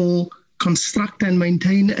 4, construct and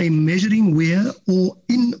maintain a measuring weir or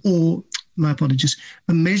in or, my apologies,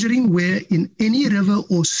 a measuring weir in any river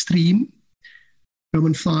or stream.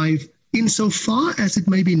 Roman 5, insofar as it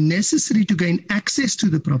may be necessary to gain access to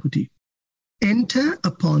the property, enter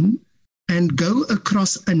upon and go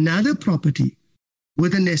across another property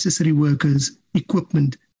with the necessary workers,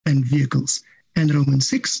 equipment, and vehicles. And Roman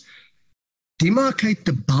 6, demarcate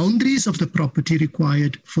the boundaries of the property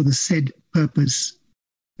required for the said purpose.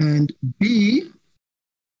 And B,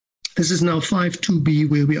 this is now 5.2b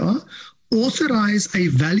where we are, authorize a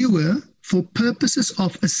valuer for purposes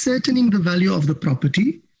of ascertaining the value of the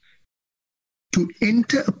property to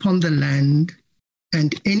enter upon the land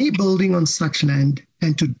and any building on such land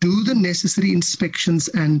and to do the necessary inspections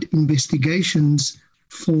and investigations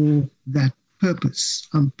for that purpose.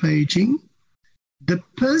 I'm paging. The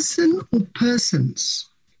person or persons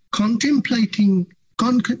contemplated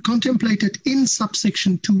in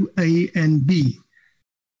subsection 2A and B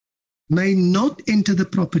may not enter the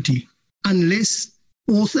property unless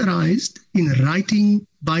authorized in writing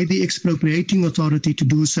by the expropriating authority to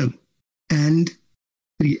do so. And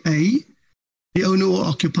 3A, the owner or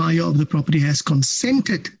occupier of the property has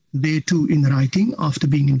consented thereto in writing after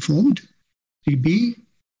being informed. 3B,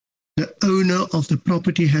 the owner of the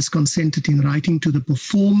property has consented in writing to the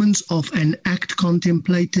performance of an act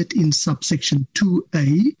contemplated in subsection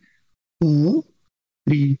 2A, or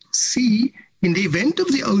 3C, in the event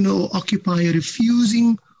of the owner or occupier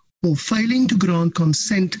refusing or failing to grant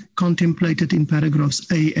consent contemplated in paragraphs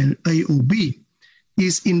A or B,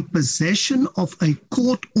 is in possession of a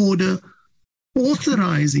court order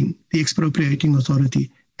authorizing the expropriating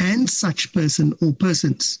authority and such person or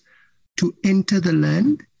persons to enter the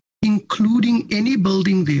land, including any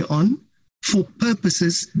building thereon, for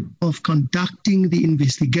purposes of conducting the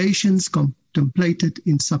investigations contemplated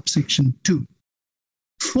in subsection 2.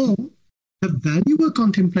 4. The valuer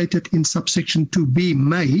contemplated in subsection 2b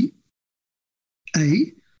may,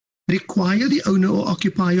 A, require the owner or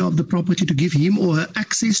occupier of the property to give him or her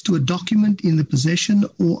access to a document in the possession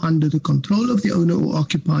or under the control of the owner or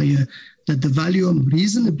occupier that the valuer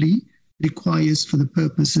reasonably requires for the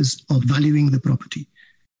purposes of valuing the property.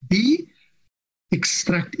 B,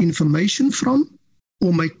 extract information from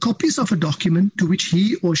or make copies of a document to which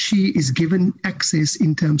he or she is given access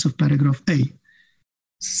in terms of paragraph A.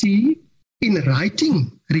 C, in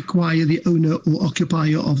writing, require the owner or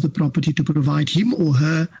occupier of the property to provide him or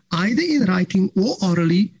her, either in writing or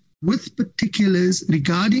orally, with particulars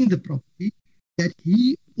regarding the property that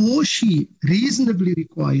he or she reasonably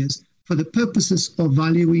requires for the purposes of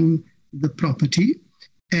valuing the property.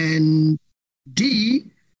 And D,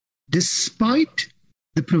 despite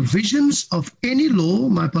the provisions of any law,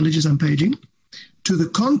 my apologies, I'm paging, to the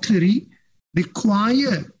contrary,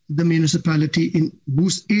 require the municipality in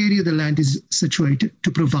whose area the land is situated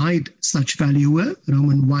to provide such valuer,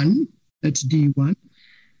 Roman 1, that's D1,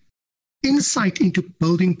 insight into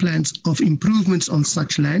building plans of improvements on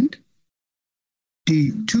such land,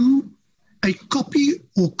 D2, a copy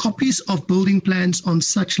or copies of building plans on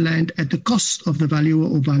such land at the cost of the valuer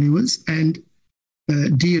or valuers. And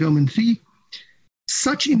D, Roman 3,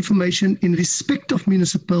 such information in respect of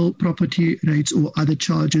municipal property rates or other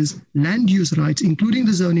charges, land use rights, including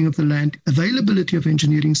the zoning of the land, availability of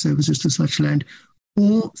engineering services to such land,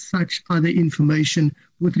 or such other information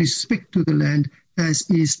with respect to the land as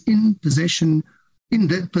is in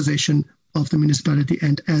the possession of the municipality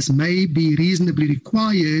and as may be reasonably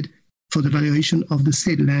required for the valuation of the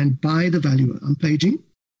said land by the valuer. I'm paging.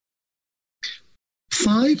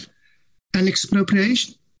 5, an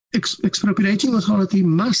expropriating authority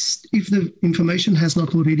must, if the information has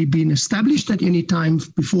not already been established at any time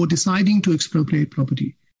before deciding to expropriate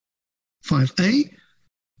property. 5A,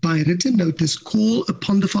 by written notice, call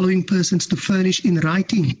upon the following persons to furnish in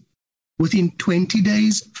writing within 20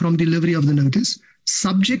 days from delivery of the notice,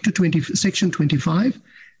 subject to Section 25,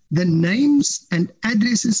 the names and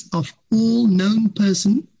addresses of all known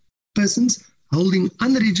persons holding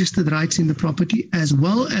unregistered rights in the property, as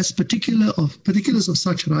well as particulars of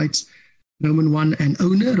such rights. Roman 1, an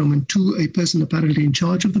owner. Roman 2, a person apparently in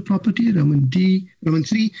charge of the property. Roman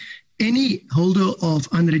 3, any holder of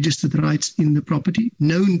unregistered rights in the property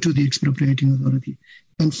known to the expropriating authority.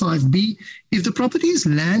 And 5B, if the property is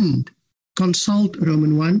land, consult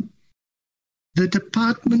Roman 1, the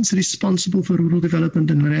departments responsible for rural development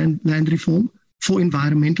and land reform, for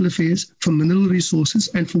environmental affairs, for mineral resources,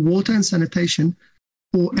 and for water and sanitation,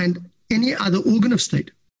 and any other organ of state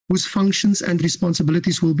whose functions and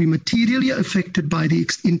responsibilities will be materially affected by the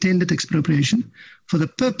intended expropriation for the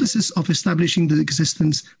purposes of establishing the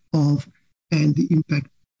existence of and the impact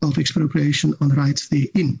of expropriation on rights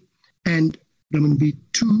therein. And Roman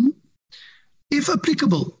B2, if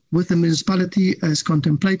applicable, with the municipality as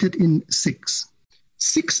contemplated in 6.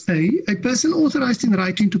 6A, a person authorized in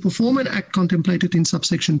writing to perform an act contemplated in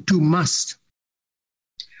subsection 2 must,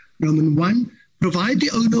 Roman 1, provide the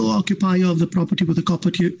owner or occupier of the property with a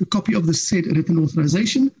copy of the said written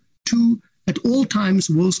authorization. 2, at all times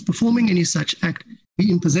whilst performing any such act,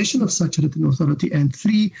 be in possession of such written authority. And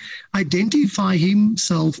 3, identify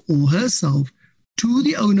himself or herself to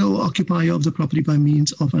the owner or occupier of the property by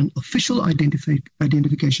means of an official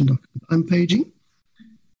identification document. I'm paging.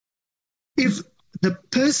 If the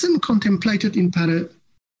person contemplated in para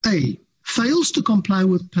A fails to comply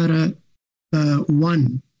with para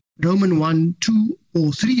 1, Roman 1, 2,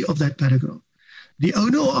 or 3 of that paragraph, the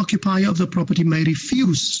owner or occupier of the property may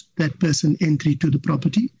refuse that person entry to the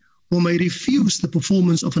property or may refuse the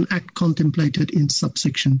performance of an act contemplated in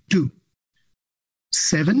subsection 2.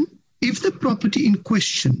 7, if the property in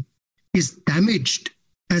question is damaged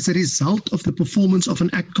as a result of the performance of an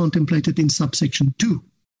act contemplated in subsection 2,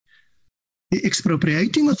 the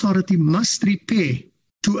expropriating authority must repair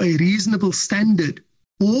to a reasonable standard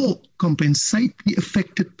or compensate the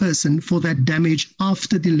affected person for that damage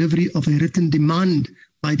after delivery of a written demand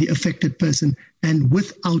by the affected person and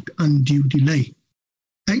without undue delay.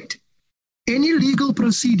 8, any legal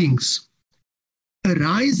proceedings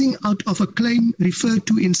arising out of a claim referred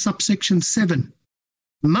to in subsection 7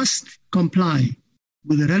 must comply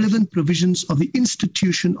with the relevant provisions of the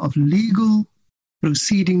Institution of Legal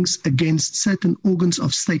Proceedings Against Certain Organs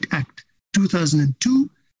of State Act 2002,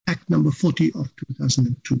 Act number 40 of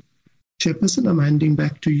 2002. Chairperson, I'm handing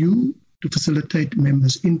back to you to facilitate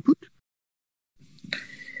members' input.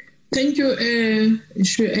 Thank you,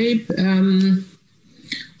 Shuaib.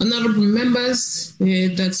 Honorable members,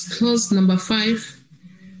 that's clause number 5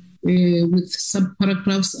 with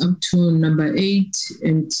subparagraphs up to number 8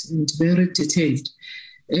 and very detailed.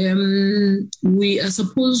 We are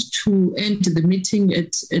supposed to end the meeting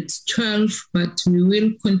at 12, but we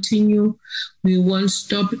will continue. We won't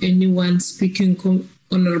stop anyone speaking,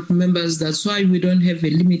 honorable members. That's why we don't have a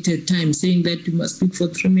limited time saying that you must speak for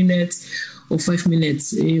 3 minutes or 5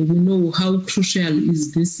 minutes. We know how crucial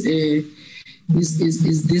is this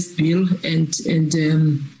is this bill,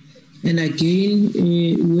 and again,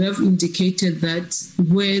 we have indicated that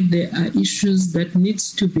where there are issues that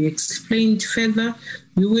needs to be explained further,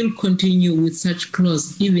 we will continue with such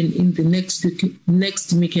clause even in the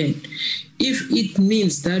next meeting. If it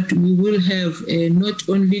means that we will have not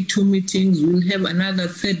only 2 meetings, we'll have another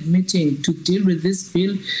 3rd meeting to deal with this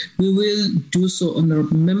bill, we will do so,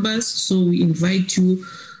 honorable members. So we invite you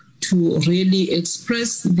to really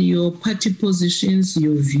express your party positions,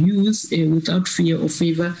 your views, without fear or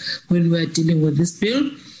favor when we are dealing with this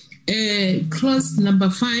bill. Clause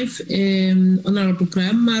number 5, Honorable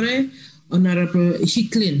Graham Murray, Honorable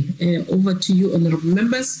Hicklin, over to you, honorable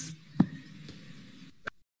members.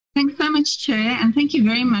 Thanks so much, Chair, and thank you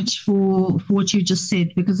very much for what you just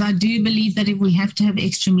said, because I do believe that if we have to have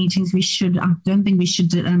extra meetings, we should. I don't think we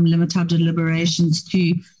should limit our deliberations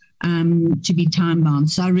to be time bound.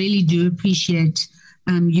 So I really do appreciate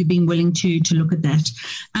you being willing to look at that.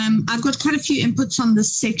 I've got quite a few inputs on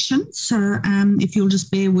this section, so if you'll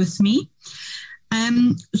just bear with me.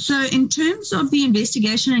 So in terms of the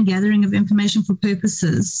investigation and gathering of information for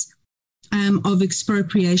purposes of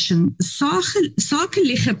expropriation,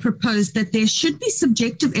 Sakelige proposed that there should be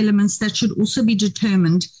subjective elements that should also be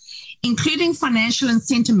determined, including financial and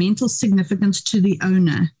sentimental significance to the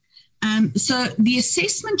owner. So the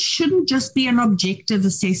assessment shouldn't just be an objective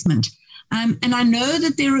assessment. And I know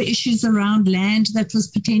that there are issues around land that was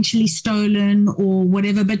potentially stolen or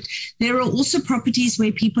whatever, but there are also properties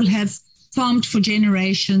where people have farmed for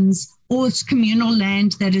generations, or it's communal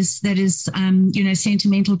land that is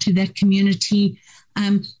sentimental to that community.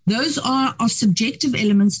 Those are subjective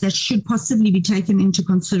elements that should possibly be taken into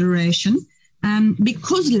consideration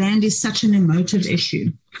because land is such an emotive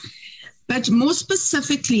issue. But more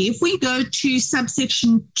specifically, if we go to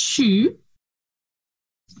subsection 2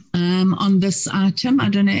 on this item, I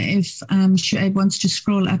don't know if Shuaib wants to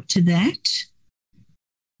scroll up to that.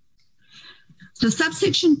 So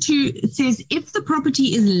subsection 2 says, if the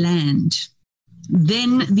property is land,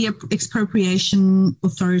 then the expropriation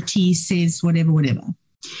authority says whatever.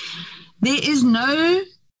 There is no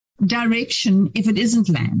direction if it isn't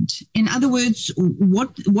land. In other words,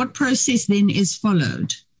 what process then is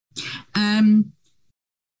followed? And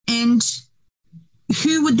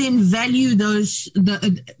who would then value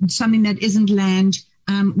something that isn't land?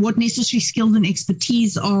 What necessary skills and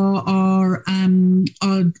expertise are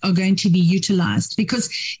going to be utilized? Because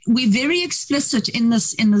we're very explicit in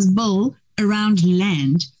this bill around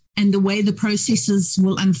land and the way the processes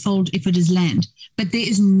will unfold if it is land. But there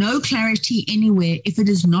is no clarity anywhere if it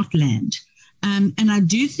is not land. And I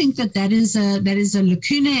do think that is a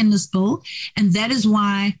lacuna in this bill, and that is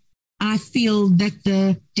why I feel that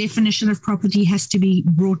the definition of property has to be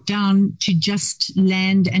brought down to just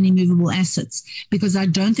land and immovable assets, because I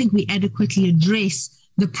don't think we adequately address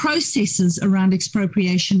the processes around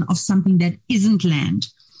expropriation of something that isn't land.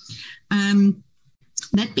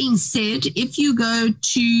 That being said, if you go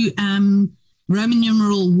to Roman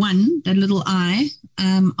numeral 1, that little I,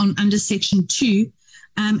 under section 2,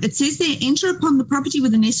 it says there, enter upon the property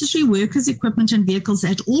with the necessary workers, equipment, and vehicles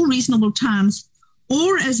at all reasonable times,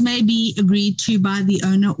 or as may be agreed to by the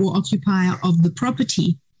owner or occupier of the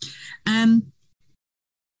property. I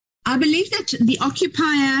believe that the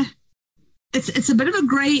occupier, it's a bit of a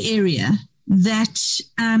gray area that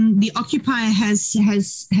the occupier has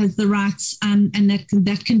the rights, and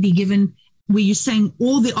that can be given where you're saying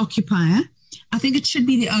all the occupier. I think it should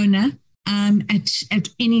be the owner at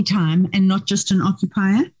any time and not just an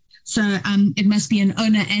occupier. So it must be an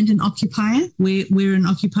owner and an occupier where an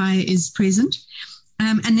occupier is present.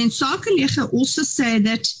 And then Sakelige also say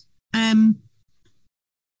that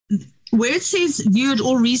where it says view at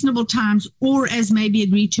all reasonable times or as may be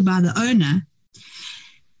agreed to by the owner,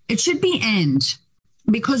 it should be and.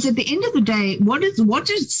 Because at the end of the day, what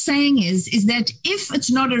it's saying is that if it's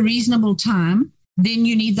not a reasonable time, then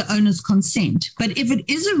you need the owner's consent. But if it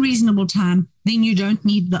is a reasonable time, then you don't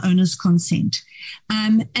need the owner's consent.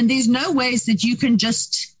 And there's no ways that you can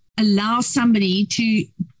just allow somebody to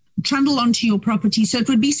trundle onto your property. So it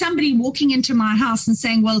would be somebody walking into my house and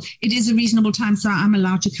saying, well, it is a reasonable time, so I'm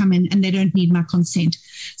allowed to come in, and they don't need my consent.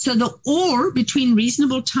 So the or between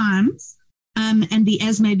reasonable times and the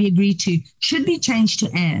as may be agreed to should be changed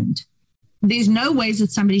to and. There's no ways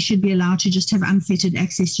that somebody should be allowed to just have unfettered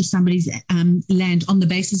access to somebody's land on the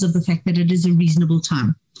basis of the fact that it is a reasonable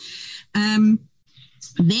time.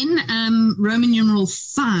 Then Roman numeral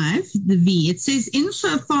 5, the V, it says,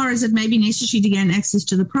 insofar as it may be necessary to gain access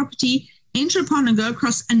to the property, enter upon and go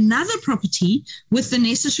across another property with the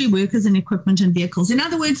necessary workers and equipment and vehicles. In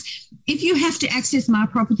other words, if you have to access my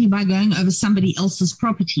property by going over somebody else's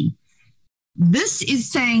property, this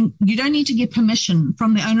is saying you don't need to get permission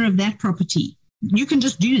from the owner of that property. You can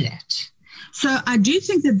just do that. So I do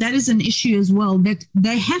think that is an issue as well, that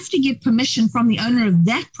they have to get permission from the owner of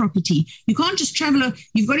that property. You can't just travel.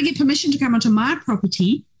 You've got to get permission to come onto my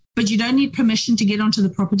property, but you don't need permission to get onto the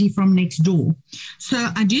property from next door. So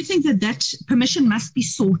I do think that permission must be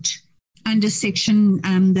sought under section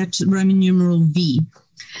that Roman numeral V.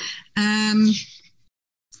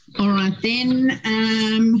 All right,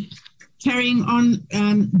 then carrying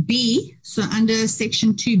on B, so under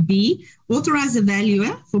section 2B, authorize a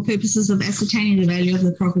valuer for purposes of ascertaining the value of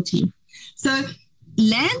the property. So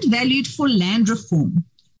land valued for land reform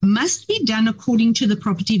must be done according to the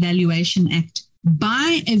Property Valuation Act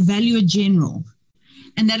by a valuer general,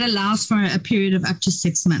 and that allows for a period of up to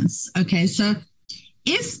 6 months. Okay, so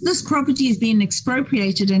if this property is being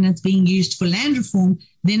expropriated and it's being used for land reform,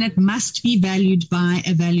 then it must be valued by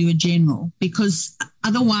a valuer general, because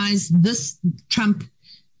otherwise this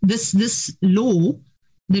law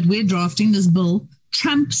that we're drafting, this bill,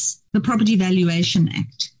 trumps the Property Valuation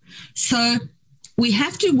Act. So we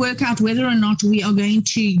have to work out whether or not we are going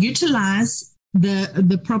to utilize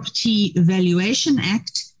the Property Valuation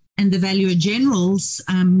Act and the Valuer General's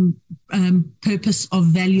purpose of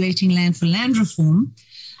valuating land for land reform,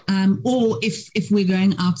 or if we're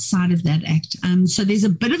going outside of that act. So there's a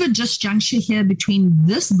bit of a disjuncture here between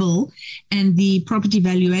this bill and the Property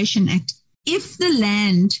Valuation Act if the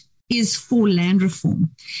land is for land reform.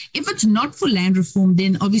 If it's not for land reform,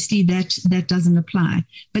 then obviously that doesn't apply.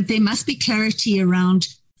 But there must be clarity around,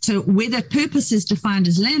 so where that purpose is defined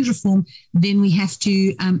as land reform, then we have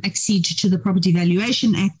to accede to the Property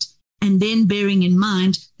Valuation Act, and then bearing in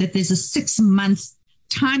mind that there's a 6-month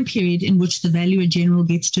time period in which the valuer general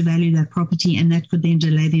gets to value that property, and that could then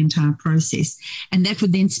delay the entire process. And that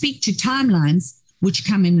would then speak to timelines, which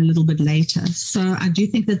come in a little bit later. So I do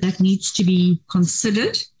think that needs to be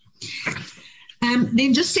considered.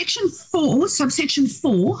 Then just subsection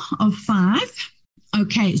 4 of 5.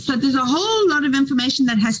 Okay, so there's a whole lot of information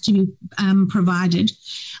that has to be provided.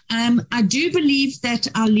 I do believe that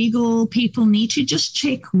our legal people need to just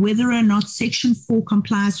check whether or not Section 4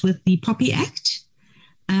 complies with the POPI Act,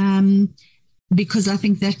 because I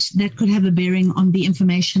think that could have a bearing on the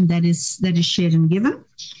information that is shared and given.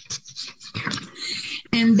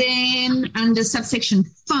 And then under subsection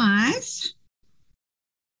 5,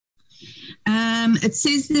 it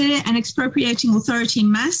says there, an expropriating authority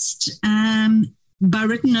must, by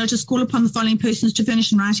written notice, call upon the following persons to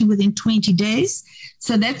furnish in writing within 20 days.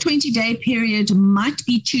 So that 20-day period might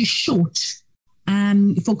be too short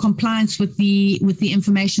for compliance with the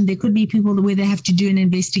information. There could be people where they have to do an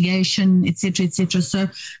investigation, et cetera, et cetera. So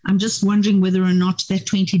I'm just wondering whether or not that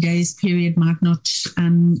 20 days period might not,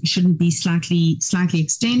 shouldn't be slightly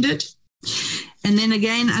extended. And then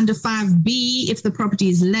again, under 5B, if the property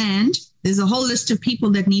is land, there's a whole list of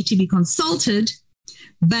people that need to be consulted,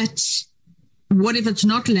 but what if it's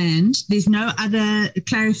not land? There's no other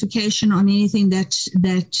clarification on anything that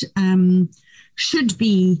should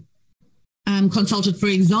be consulted. For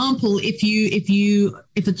example, if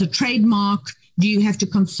it's a trademark, do you have to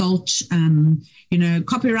consult,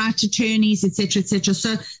 copyright attorneys, et cetera, et cetera.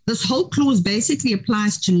 So this whole clause basically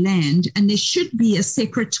applies to land, and there should be a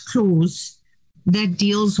separate clause that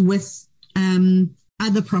deals with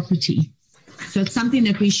other property. So it's something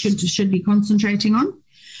that we should be concentrating on.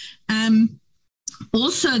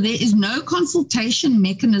 Also, there is no consultation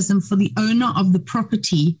mechanism for the owner of the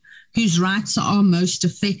property whose rights are most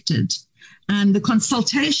affected. The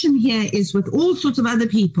consultation here is with all sorts of other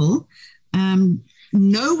people.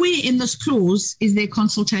 Nowhere in this clause is there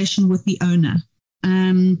consultation with the owner,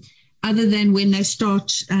 other than when they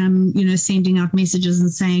start, sending out messages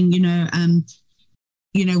and saying,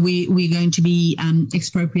 we're going to be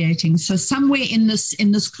expropriating. So somewhere in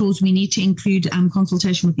this clause, we need to include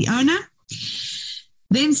consultation with the owner.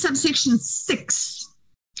 Then subsection 6B,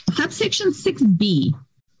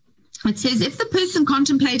 it says, if the person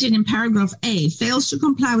contemplated in paragraph A fails to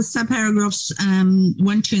comply with subparagraphs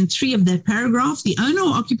 1, 2, and 3 of that paragraph, the owner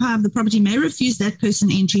or occupier of the property may refuse that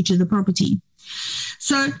person entry to the property.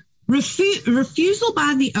 So refusal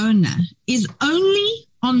by the owner is only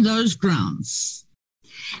on those grounds.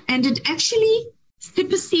 And it actually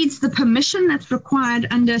supersedes the permission that's required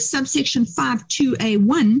under subsection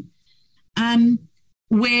 5.2a1,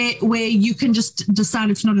 where you can just decide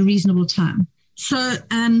it's not a reasonable time. So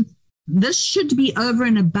this should be over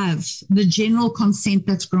and above the general consent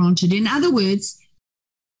that's granted. In other words,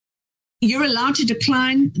 you're allowed to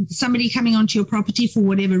decline somebody coming onto your property for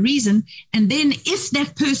whatever reason. And then if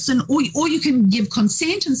that person, or you can give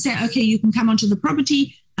consent and say, okay, you can come onto the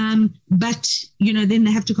property, but then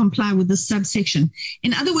they have to comply with this subsection.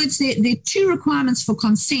 In other words, there are two requirements for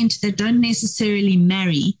consent that don't necessarily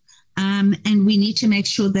marry. And we need to make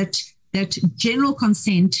sure that general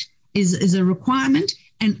consent is a requirement.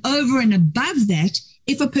 And over and above that,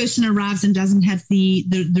 if a person arrives and doesn't have the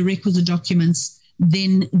requisite documents,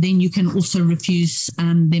 then you can also refuse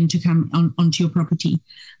them to come onto your property.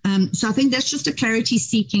 So I think that's just a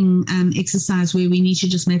clarity-seeking exercise where we need to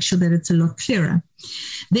just make sure that it's a lot clearer.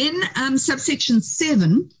 Then subsection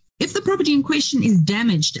 7, if the property in question is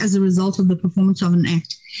damaged as a result of the performance of an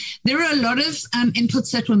act, there are a lot of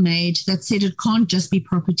inputs that were made that said it can't just be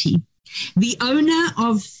property. The owner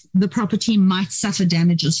of the property might suffer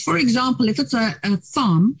damages. For example, if it's a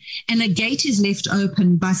farm and a gate is left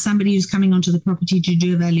open by somebody who's coming onto the property to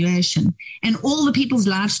do evaluation and all the people's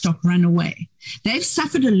livestock run away, they've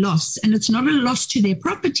suffered a loss, and it's not a loss to their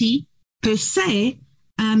property per se,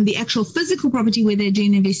 the actual physical property where they're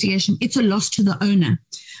doing the investigation, it's a loss to the owner.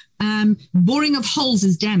 Boring of holes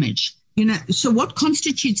is damage. So what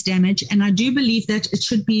constitutes damage? And I do believe that it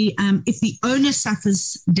should be, if the owner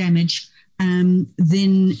suffers damage, then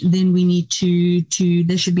we need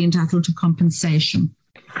they should be entitled to compensation.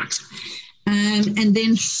 And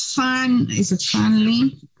then finally,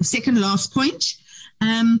 the second last point,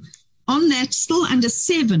 on that, still under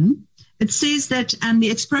 7, it says that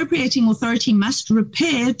the expropriating authority must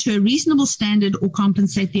repair to a reasonable standard or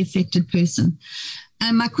compensate the affected person.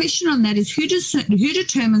 My question on that is who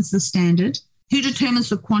determines the standard? Who determines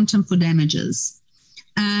the quantum for damages?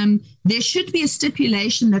 There should be a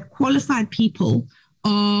stipulation that qualified people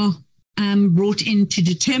are brought in to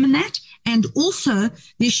determine that. And also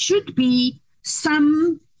there should be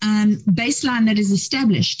some baseline that is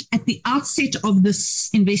established at the outset of this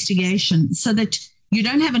investigation so that you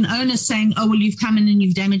don't have an owner saying, oh, well, you've come in and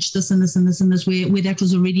you've damaged this and this and this and this, where that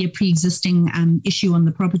was already a pre-existing issue on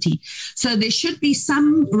the property. So there should be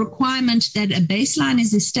some requirement that a baseline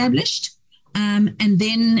is established, and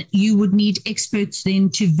then you would need experts then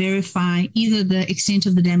to verify either the extent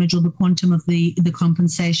of the damage or the quantum of the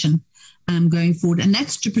compensation going forward. And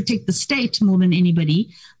that's to protect the state more than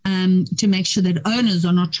anybody, to make sure that owners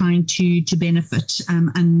are not trying to benefit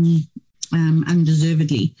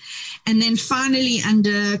undeservedly. And then finally,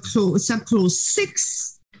 under subclause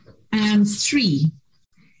 6 and 3,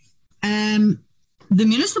 the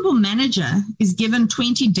municipal manager is given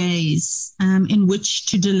 20 days in which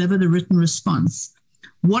to deliver the written response.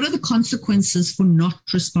 What are the consequences for not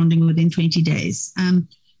responding within 20 days?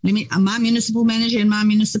 My municipal manager in my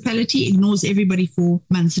municipality ignores everybody for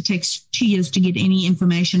months. It takes 2 years to get any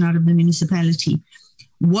information out of the municipality.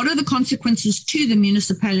 What are the consequences to the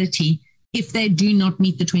municipality if they do not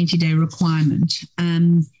meet the 20-day requirement,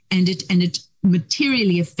 and it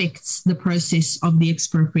materially affects the process of the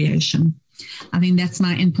expropriation? I think that's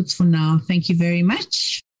my inputs for now. Thank you very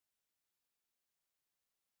much.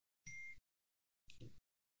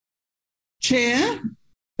 Chair,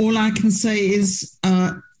 all I can say is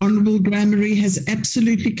Honourable Grammary has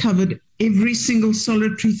absolutely covered every single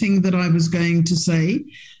solitary thing that I was going to say.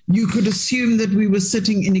 You could assume that we were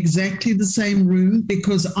sitting in exactly the same room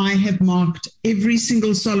because I have marked every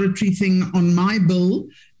single solitary thing on my bill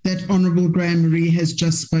that Honourable Grammary has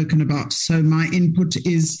just spoken about. So my input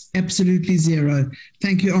is absolutely 0.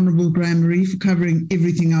 Thank you, Honourable Grammary, for covering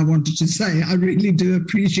everything I wanted to say. I really do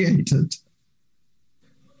appreciate it.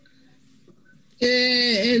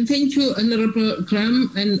 Thank you, Honourable Graham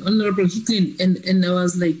and Honourable Hicklin. And I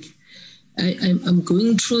was like, I'm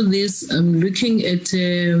going through this. I'm looking at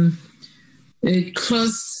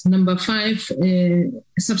clause number 5,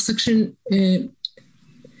 subsection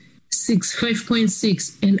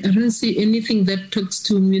 5.6, and I don't see anything that talks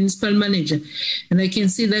to municipal manager. And I can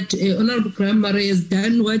see that Honourable Graham Murray has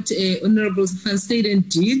done what Honourable Van Staden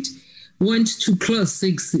did, went to clause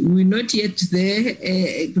 6. We're not yet there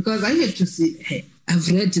because I had to see, I've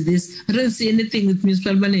read this. I don't see anything with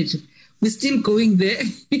municipal manager. We're still going there.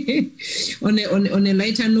 on a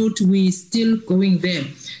lighter note, we're still going there.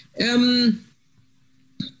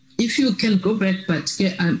 If you can go back, but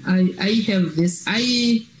I have this.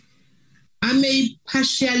 I may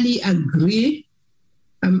partially agree.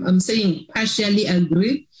 I'm saying partially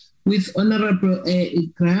agree with Honourable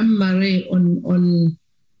Graham Murray on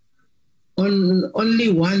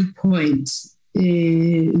only one point.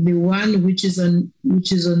 The one which is on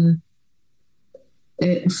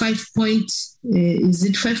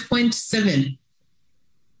 5.7,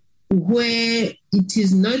 where it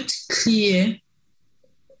is not clear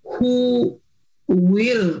who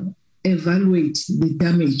will evaluate the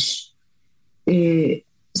damage,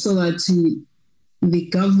 so that the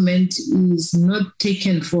government is not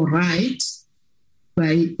taken for right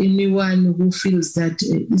by anyone who feels that,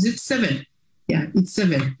 is it 7? Yeah, it's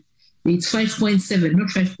 7. It's 5.7, not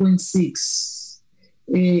 5.6.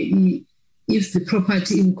 If the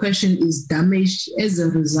property in question is damaged as a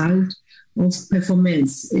result of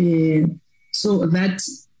performance. So that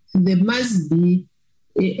there must be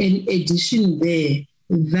an addition there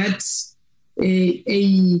that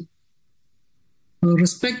a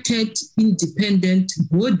respected independent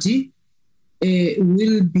body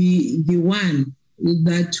will be the one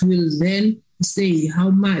that will then say how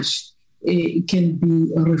much can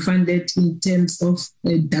be refunded in terms of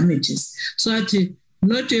damages. So that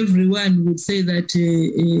not everyone would say that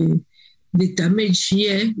the damage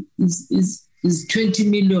here is 20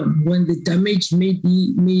 million when the damage may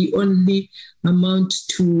only amount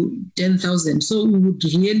to 10,000. So we would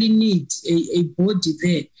really need a body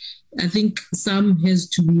there. I think some has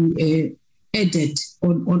to be added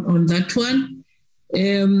on that one.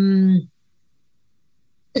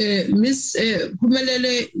 Ms.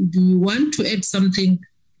 Pumelele, do you want to add something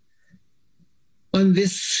on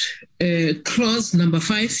this clause number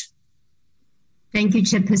 5? Thank you,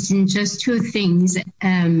 Chairperson. Just two things.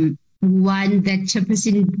 One, that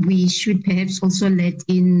Chairperson, we should perhaps also let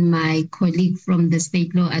in my colleague from the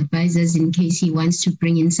State Law Advisors in case he wants to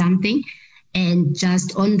bring in something. And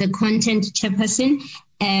just on the content, Chairperson,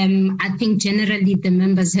 I think generally the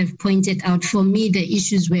members have pointed out, for me, the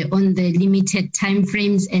issues were on the limited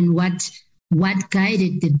timeframes and what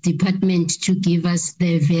guided the department to give us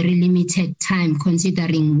the very limited time,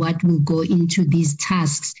 considering what will go into these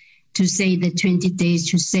tasks. To say the 20 days,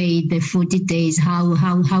 to say the 40 days, how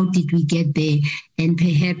did we get there? And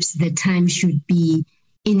perhaps the time should be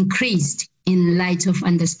increased in light of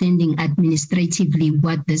understanding administratively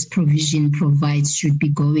what this provision provides should be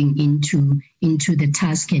going into the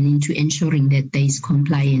task and into ensuring that there is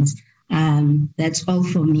compliance. That's all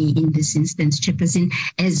for me in this instance, Chairperson,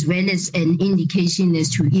 as well as an indication as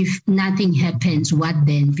to if nothing happens, what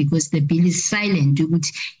then? Because the bill is silent.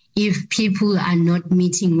 If people are not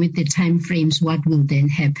meeting with the timeframes, what will then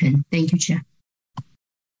happen? Thank you, Chair.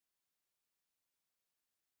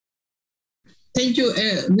 Thank you,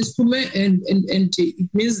 Ms. Pume, and it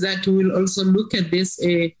means that we will also look at this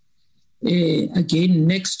again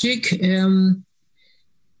next week.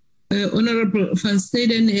 Honorable Van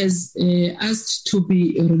Staden has asked to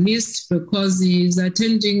be released because he is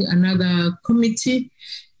attending another committee.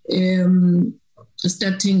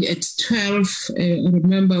 Starting at 12.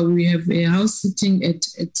 Remember, we have a house sitting at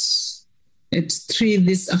 3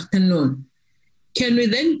 this afternoon. Can we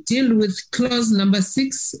then deal with clause number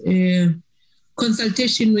 6,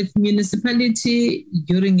 consultation with municipality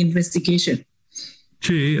during investigation?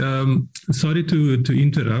 Chair, sorry to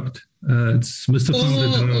interrupt. It's Mr.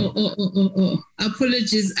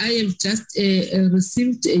 Apologies. I have just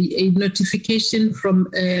received a notification from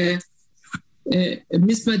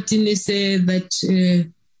Ms. Martinez that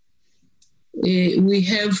we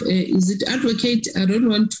have, is it advocate? I don't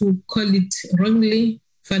want to call it wrongly,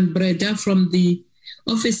 Van Breda from the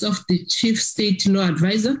Office of the Chief State Law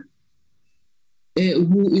Advisor,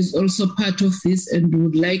 who is also part of this and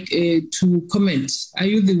would like to comment. Are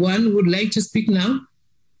you the one who would like to speak now?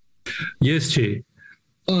 Yes, Chair.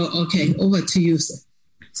 Oh, okay. Over to you, sir.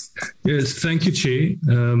 Yes, thank you, Chair.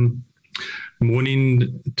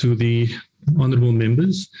 Morning to the honourable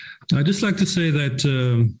members. I'd just like to say that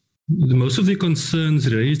most of the concerns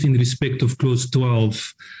raised in respect of clause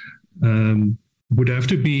 12 would have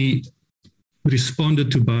to be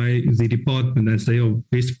responded to by the department, as they are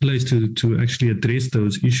best placed to actually address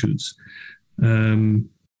those issues.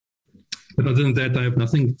 But other than that, I have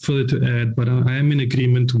nothing further to add, but I am in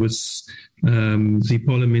agreement with the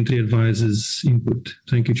parliamentary advisors' input.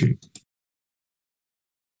 Thank you, Chair.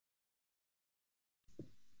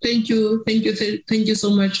 Thank you so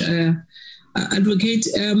much, Advocate.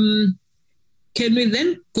 Can we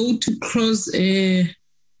then go to clause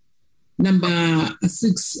number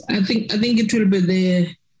 6? I think it will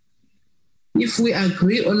be if we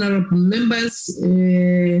agree, honourable members,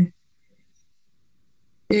 it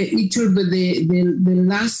will be the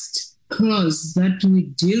last clause that we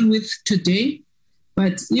deal with today.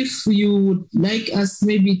 But if you would like us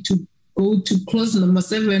maybe to go to clause number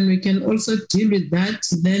 7, we can also deal with that.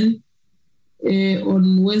 Then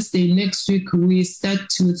on Wednesday next week, we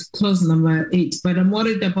start with clause number 8. But I'm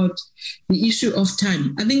worried about the issue of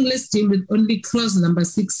time. I think let's deal with only clause number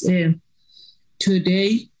 6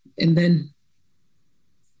 today, and then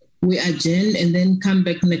we adjourn and then come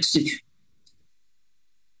back next week.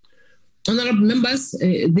 Honourable members,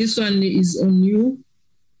 this one is on you.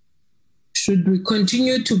 Should we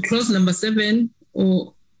continue to clause number 7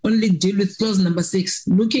 or only deal with clause number 6?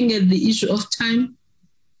 Looking at the issue of time,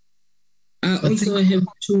 I also have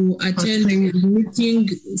to attend a meeting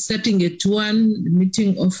starting at 1, the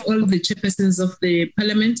meeting of all the chairpersons of the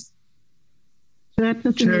parliament. Sure.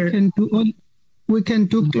 We can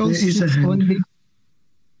do clause 6 only.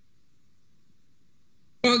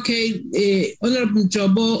 Okay, Honorable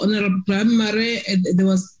Jobo, Honorable Mare, there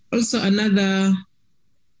was also another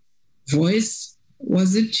voice.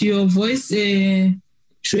 Was it your voice, Shuaib?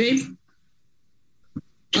 Chair,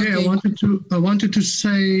 okay. I wanted to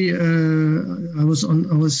say I was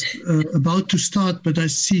about to start, but I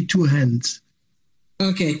see 2 hands.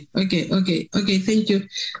 Okay. Thank you.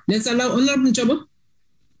 Let's allow Honorable Jobo.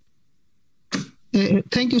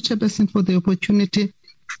 Thank you, Chairperson, for the opportunity.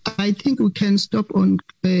 I think we can stop on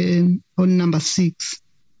number 6.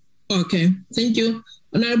 Okay, thank you.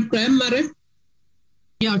 Honorable Graham Murray.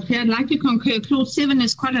 Yeah, Chair, I'd like to concur. Clause 7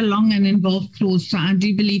 is quite a long and involved clause, so I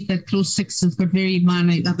do believe that clause 6 has got very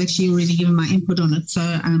minor. I've actually already given my input on it, so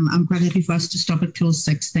I'm quite happy for us to stop at clause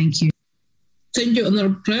 6. Thank you. Thank you,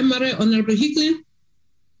 Honorable Graham Murray. Honorable Hicklin.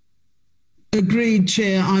 Agreed,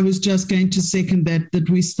 Chair. I was just going to second that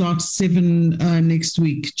we start 7 next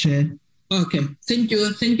week, Chair. Okay, thank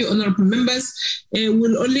you. Thank you, honorable members.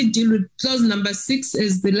 We'll only deal with clause number 6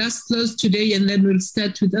 as the last clause today, and then we'll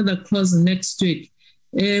start with other clauses next week.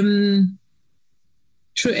 Shuaib,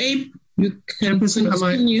 you can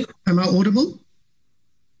continue. Am I audible?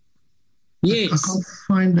 Yes. I can't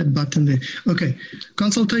find that button there. Okay.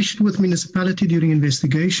 Consultation with municipality during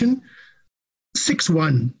investigation.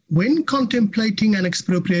 6.1. When contemplating an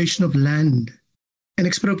expropriation of land, an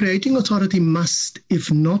expropriating authority must, if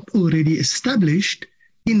not already established,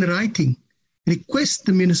 in writing, request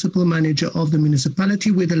the municipal manager of the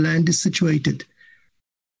municipality where the land is situated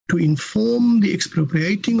to inform the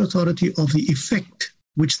expropriating authority of the effect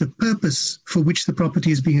which the purpose for which the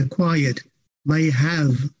property is being acquired may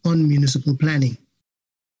have on municipal planning.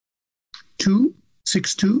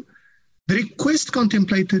 6.2. The request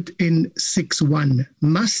contemplated in 6.1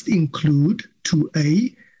 must include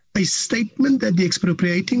 2A, a statement that the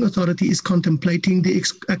expropriating authority is contemplating the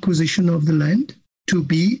acquisition of the land.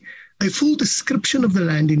 2B, a full description of the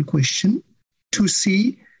land in question.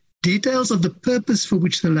 2C, details of the purpose for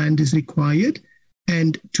which the land is required.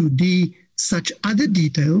 And 2D, such other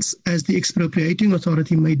details as the expropriating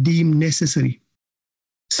authority may deem necessary.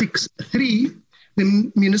 6.3,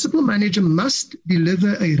 the municipal manager must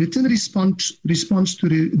deliver a written response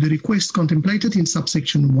to the request contemplated in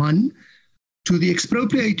subsection 1 to the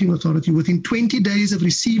expropriating authority within 20 days of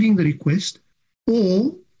receiving the request,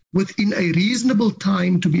 or within a reasonable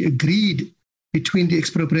time to be agreed between the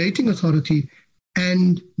expropriating authority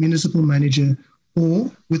and municipal manager,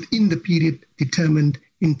 or within the period determined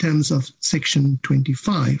in terms of section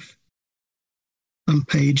 25. I'm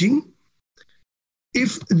paging.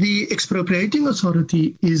 If the expropriating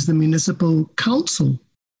authority is the municipal council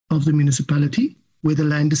of the municipality where the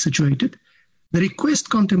land is situated, the request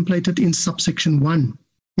contemplated in subsection 1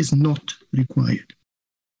 is not required.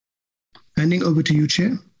 Handing over to you,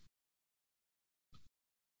 Chair.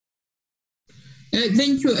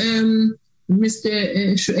 Thank you,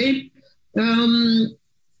 Mr. Shuaib.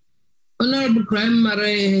 Honorable Graham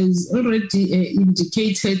Murray has already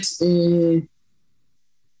indicated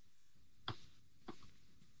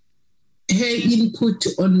her input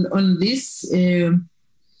on this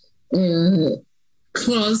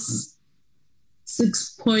clause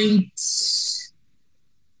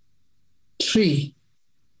 6.3.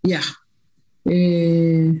 Yeah.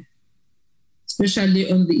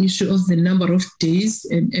 Especially on the issue of the number of days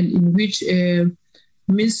and in which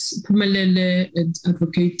Ms. Pumelele and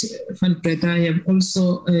Advocate Van Breda have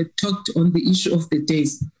also talked on the issue of the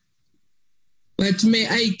days. But may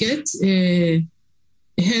I get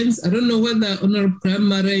hands? I don't know whether Honorable Graham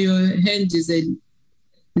Murray, your hand is a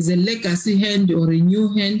legacy hand or a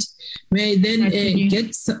new hand. May I then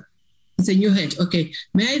get some? It's a new hand. Okay.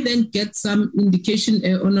 May I then get some indication,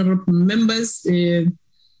 honorable members,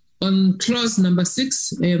 on clause number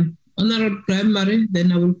 6? Honorable Graham Murray,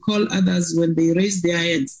 then I will call others when they raise their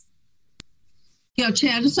hands. Yeah,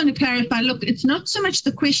 Chair, I just want to clarify. Look, it's not so much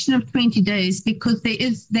the question of 20 days because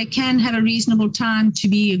they can have a reasonable time to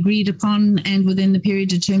be agreed upon and within the period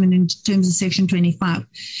determined in terms of Section 25.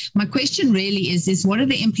 My question really is what are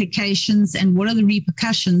the implications and what are the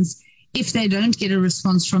repercussions if they don't get a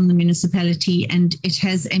response from the municipality and it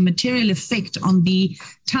has a material effect on the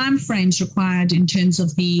timeframes required in terms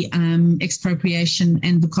of the expropriation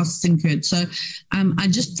and the costs incurred. So I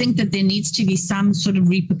just think that there needs to be some sort of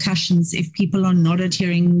repercussions if people are not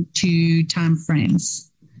adhering to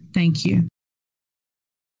timeframes. Thank you.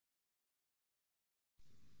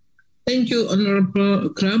 Thank you, Honorable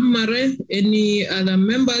Graham Murray. Any other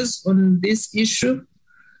members on this issue?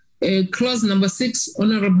 Clause number 6,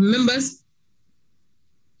 honorable members.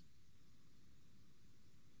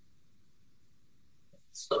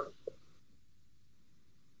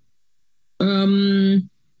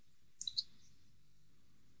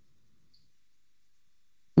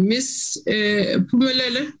 Ms.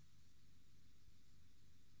 Pumelele?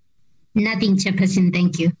 Nothing, Chairperson.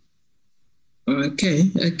 Thank you.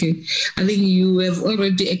 Okay. I think you have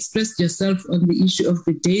already expressed yourself on the issue of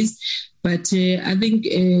the days, but I think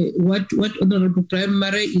what Honorable Graham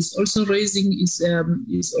Murray is also raising is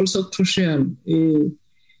also crucial.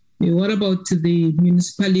 What about the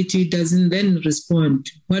municipality doesn't then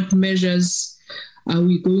respond? What measures are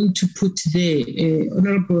we going to put there?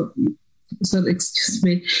 Honorable,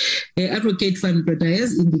 Advocate Van Breda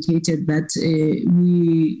has indicated that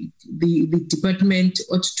the department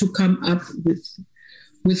ought to come up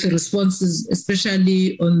with responses,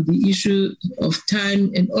 especially on the issue of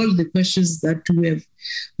time and all the questions that we have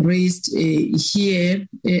raised here.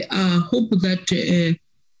 I hope that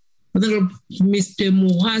Mr.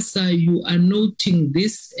 Muhasa, you are noting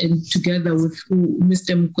this, and together with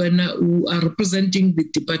Mr. Mkwena, who are representing the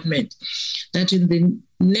department, that in the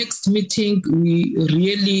next meeting, we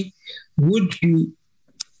really would be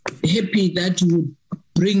happy that you would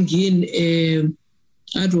bring in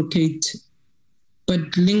Advocate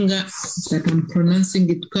Badlinga, that I'm pronouncing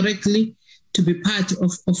it correctly, to be part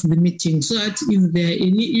of the meeting, so that if there are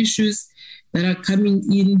any issues that are coming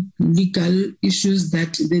in, legal issues,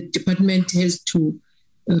 that the department has to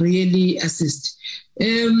really assist.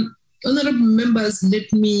 Honorable members,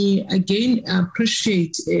 let me again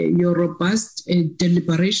appreciate your robust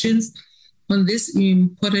deliberations on this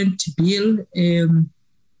important bill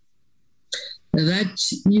that,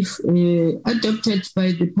 if adopted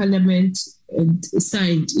by the parliament and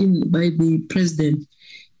signed in by the president,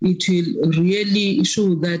 it will really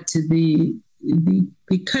show that the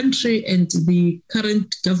country and the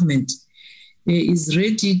current government is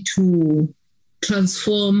ready to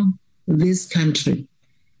transform this country.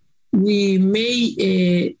 We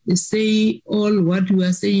may say all what we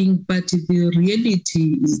are saying, but the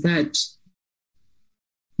reality is that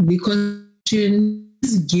the Constitution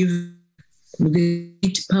gives the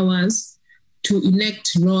powers to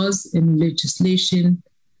enact laws and legislation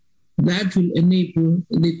that will enable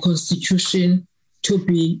the Constitution to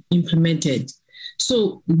be implemented.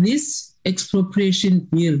 So this expropriation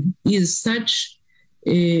bill is such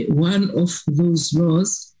one of those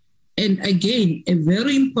laws. And again, a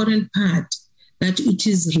very important part, that it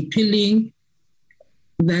is repealing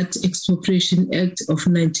that Expropriation Act of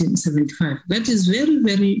 1975. That is very,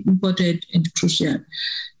 very important and crucial.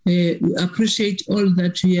 We appreciate all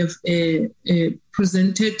that we have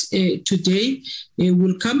presented today.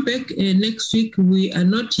 We'll come back next week. We are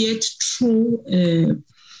not yet through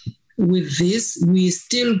with this. We're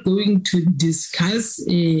still going to discuss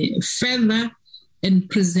further and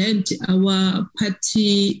present our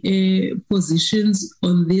party positions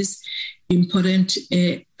on this important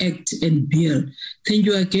act and bill. Thank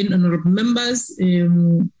you again, honorable members.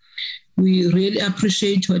 We really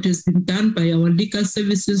appreciate what has been done by our legal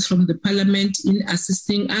services from the Parliament in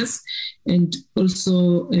assisting us, and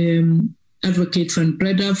also Advocate Van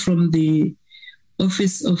Breda from the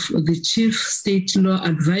Office of the Chief State Law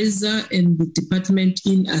Advisor and the Department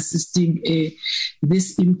in assisting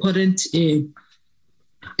this important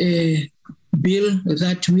bill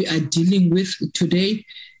that we are dealing with today.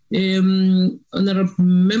 Honorable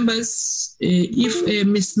members, if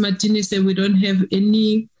Ms. Martinez said we don't have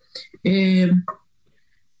any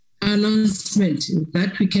announcement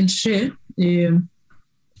that we can share,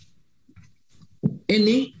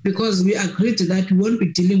 because we agreed that we won't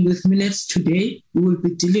be dealing with minutes today. We will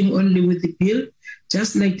be dealing only with the bill.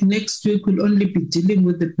 Just like next week, we'll only be dealing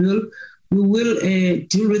with the bill. We will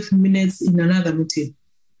deal with minutes in another meeting.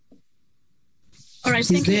 All right,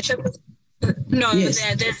 thank you, Chair. No, yes.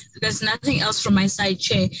 There's nothing else from my side,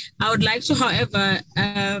 Chair. I would like to, however,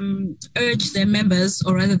 urge the members,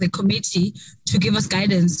 or rather the committee, to give us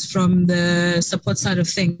guidance from the support side of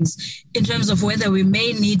things in terms of whether we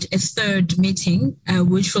may need a third meeting,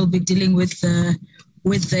 which will be dealing with the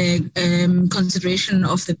consideration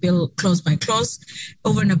of the bill clause by clause,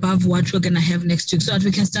 over and above what we're going to have next week, so that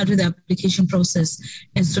we can start with the application process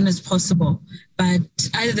as soon as possible. But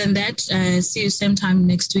other than that, see you same time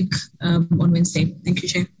next week on Wednesday. Thank you,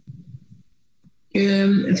 Chair.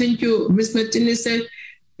 Thank you, Ms. Martinez.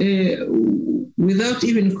 Without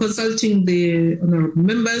even consulting the honorable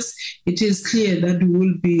members, it is clear that we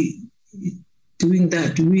will be doing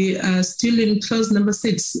that. We are still in clause number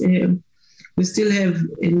 6. We still have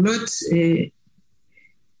a lot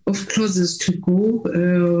of clauses to go.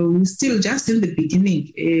 We're still just in the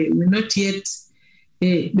beginning. We're not yet.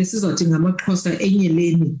 This is what ngamaXhosa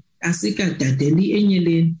enyeleni asika dadeli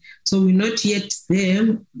enyeleni. So we're not yet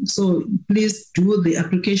there. So please do the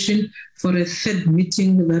application for a third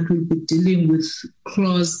meeting that will be dealing with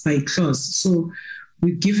clause by clause. So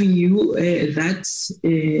we're giving you that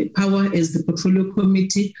power as the portfolio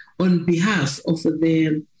committee on behalf of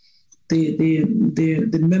the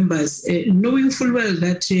members, knowing full well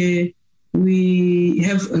that we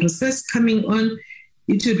have a recess coming on.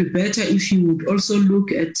 It would be better if you would also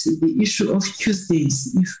look at the issue of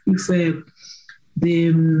Tuesdays. If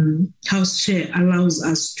the House Chair allows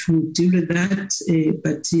us to deal with that,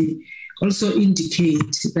 but also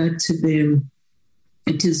indicate that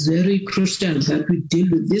it is very crucial that we deal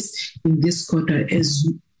with this in this quarter, as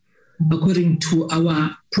according to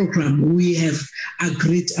our program we have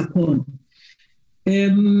agreed upon.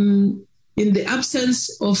 In the absence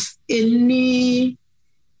of any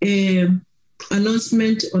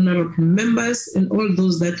announcement, honorable members and all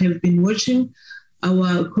those that have been watching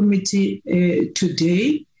our committee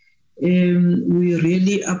today, we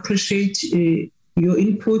really appreciate your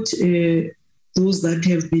input, those that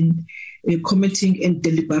have been commenting and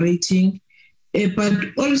deliberating. But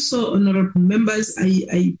also, honorable members,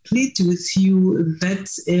 I plead with you that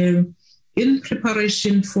in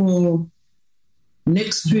preparation for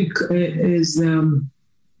next week as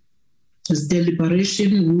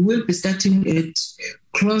deliberation, we will be starting at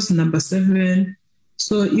clause number 7.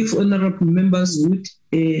 So if honorable members would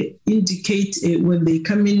indicate when they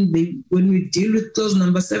come in, when we deal with clause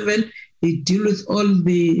number 7, they deal with all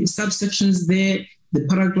the subsections there, the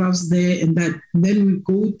paragraphs there, and that. Then we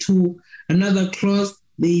go to another clause,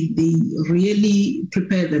 they really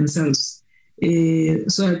prepare themselves. So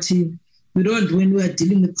that we don't, when we are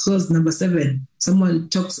dealing with clause number 7, someone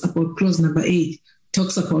talks about clause number 8,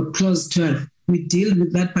 talks about clause 12. We deal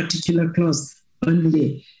with that particular clause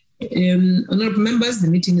only. Honorable members, the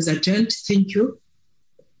meeting is adjourned. Thank you.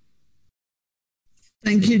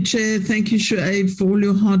 Thank you, Chair. Thank you, Shuaib, for all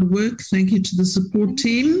your hard work. Thank you to the support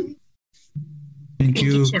team. Thank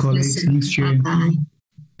you, colleagues. Thanks, Chair.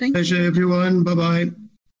 Bye-bye. Pleasure, everyone. Bye-bye.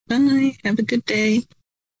 Bye. Have a good day.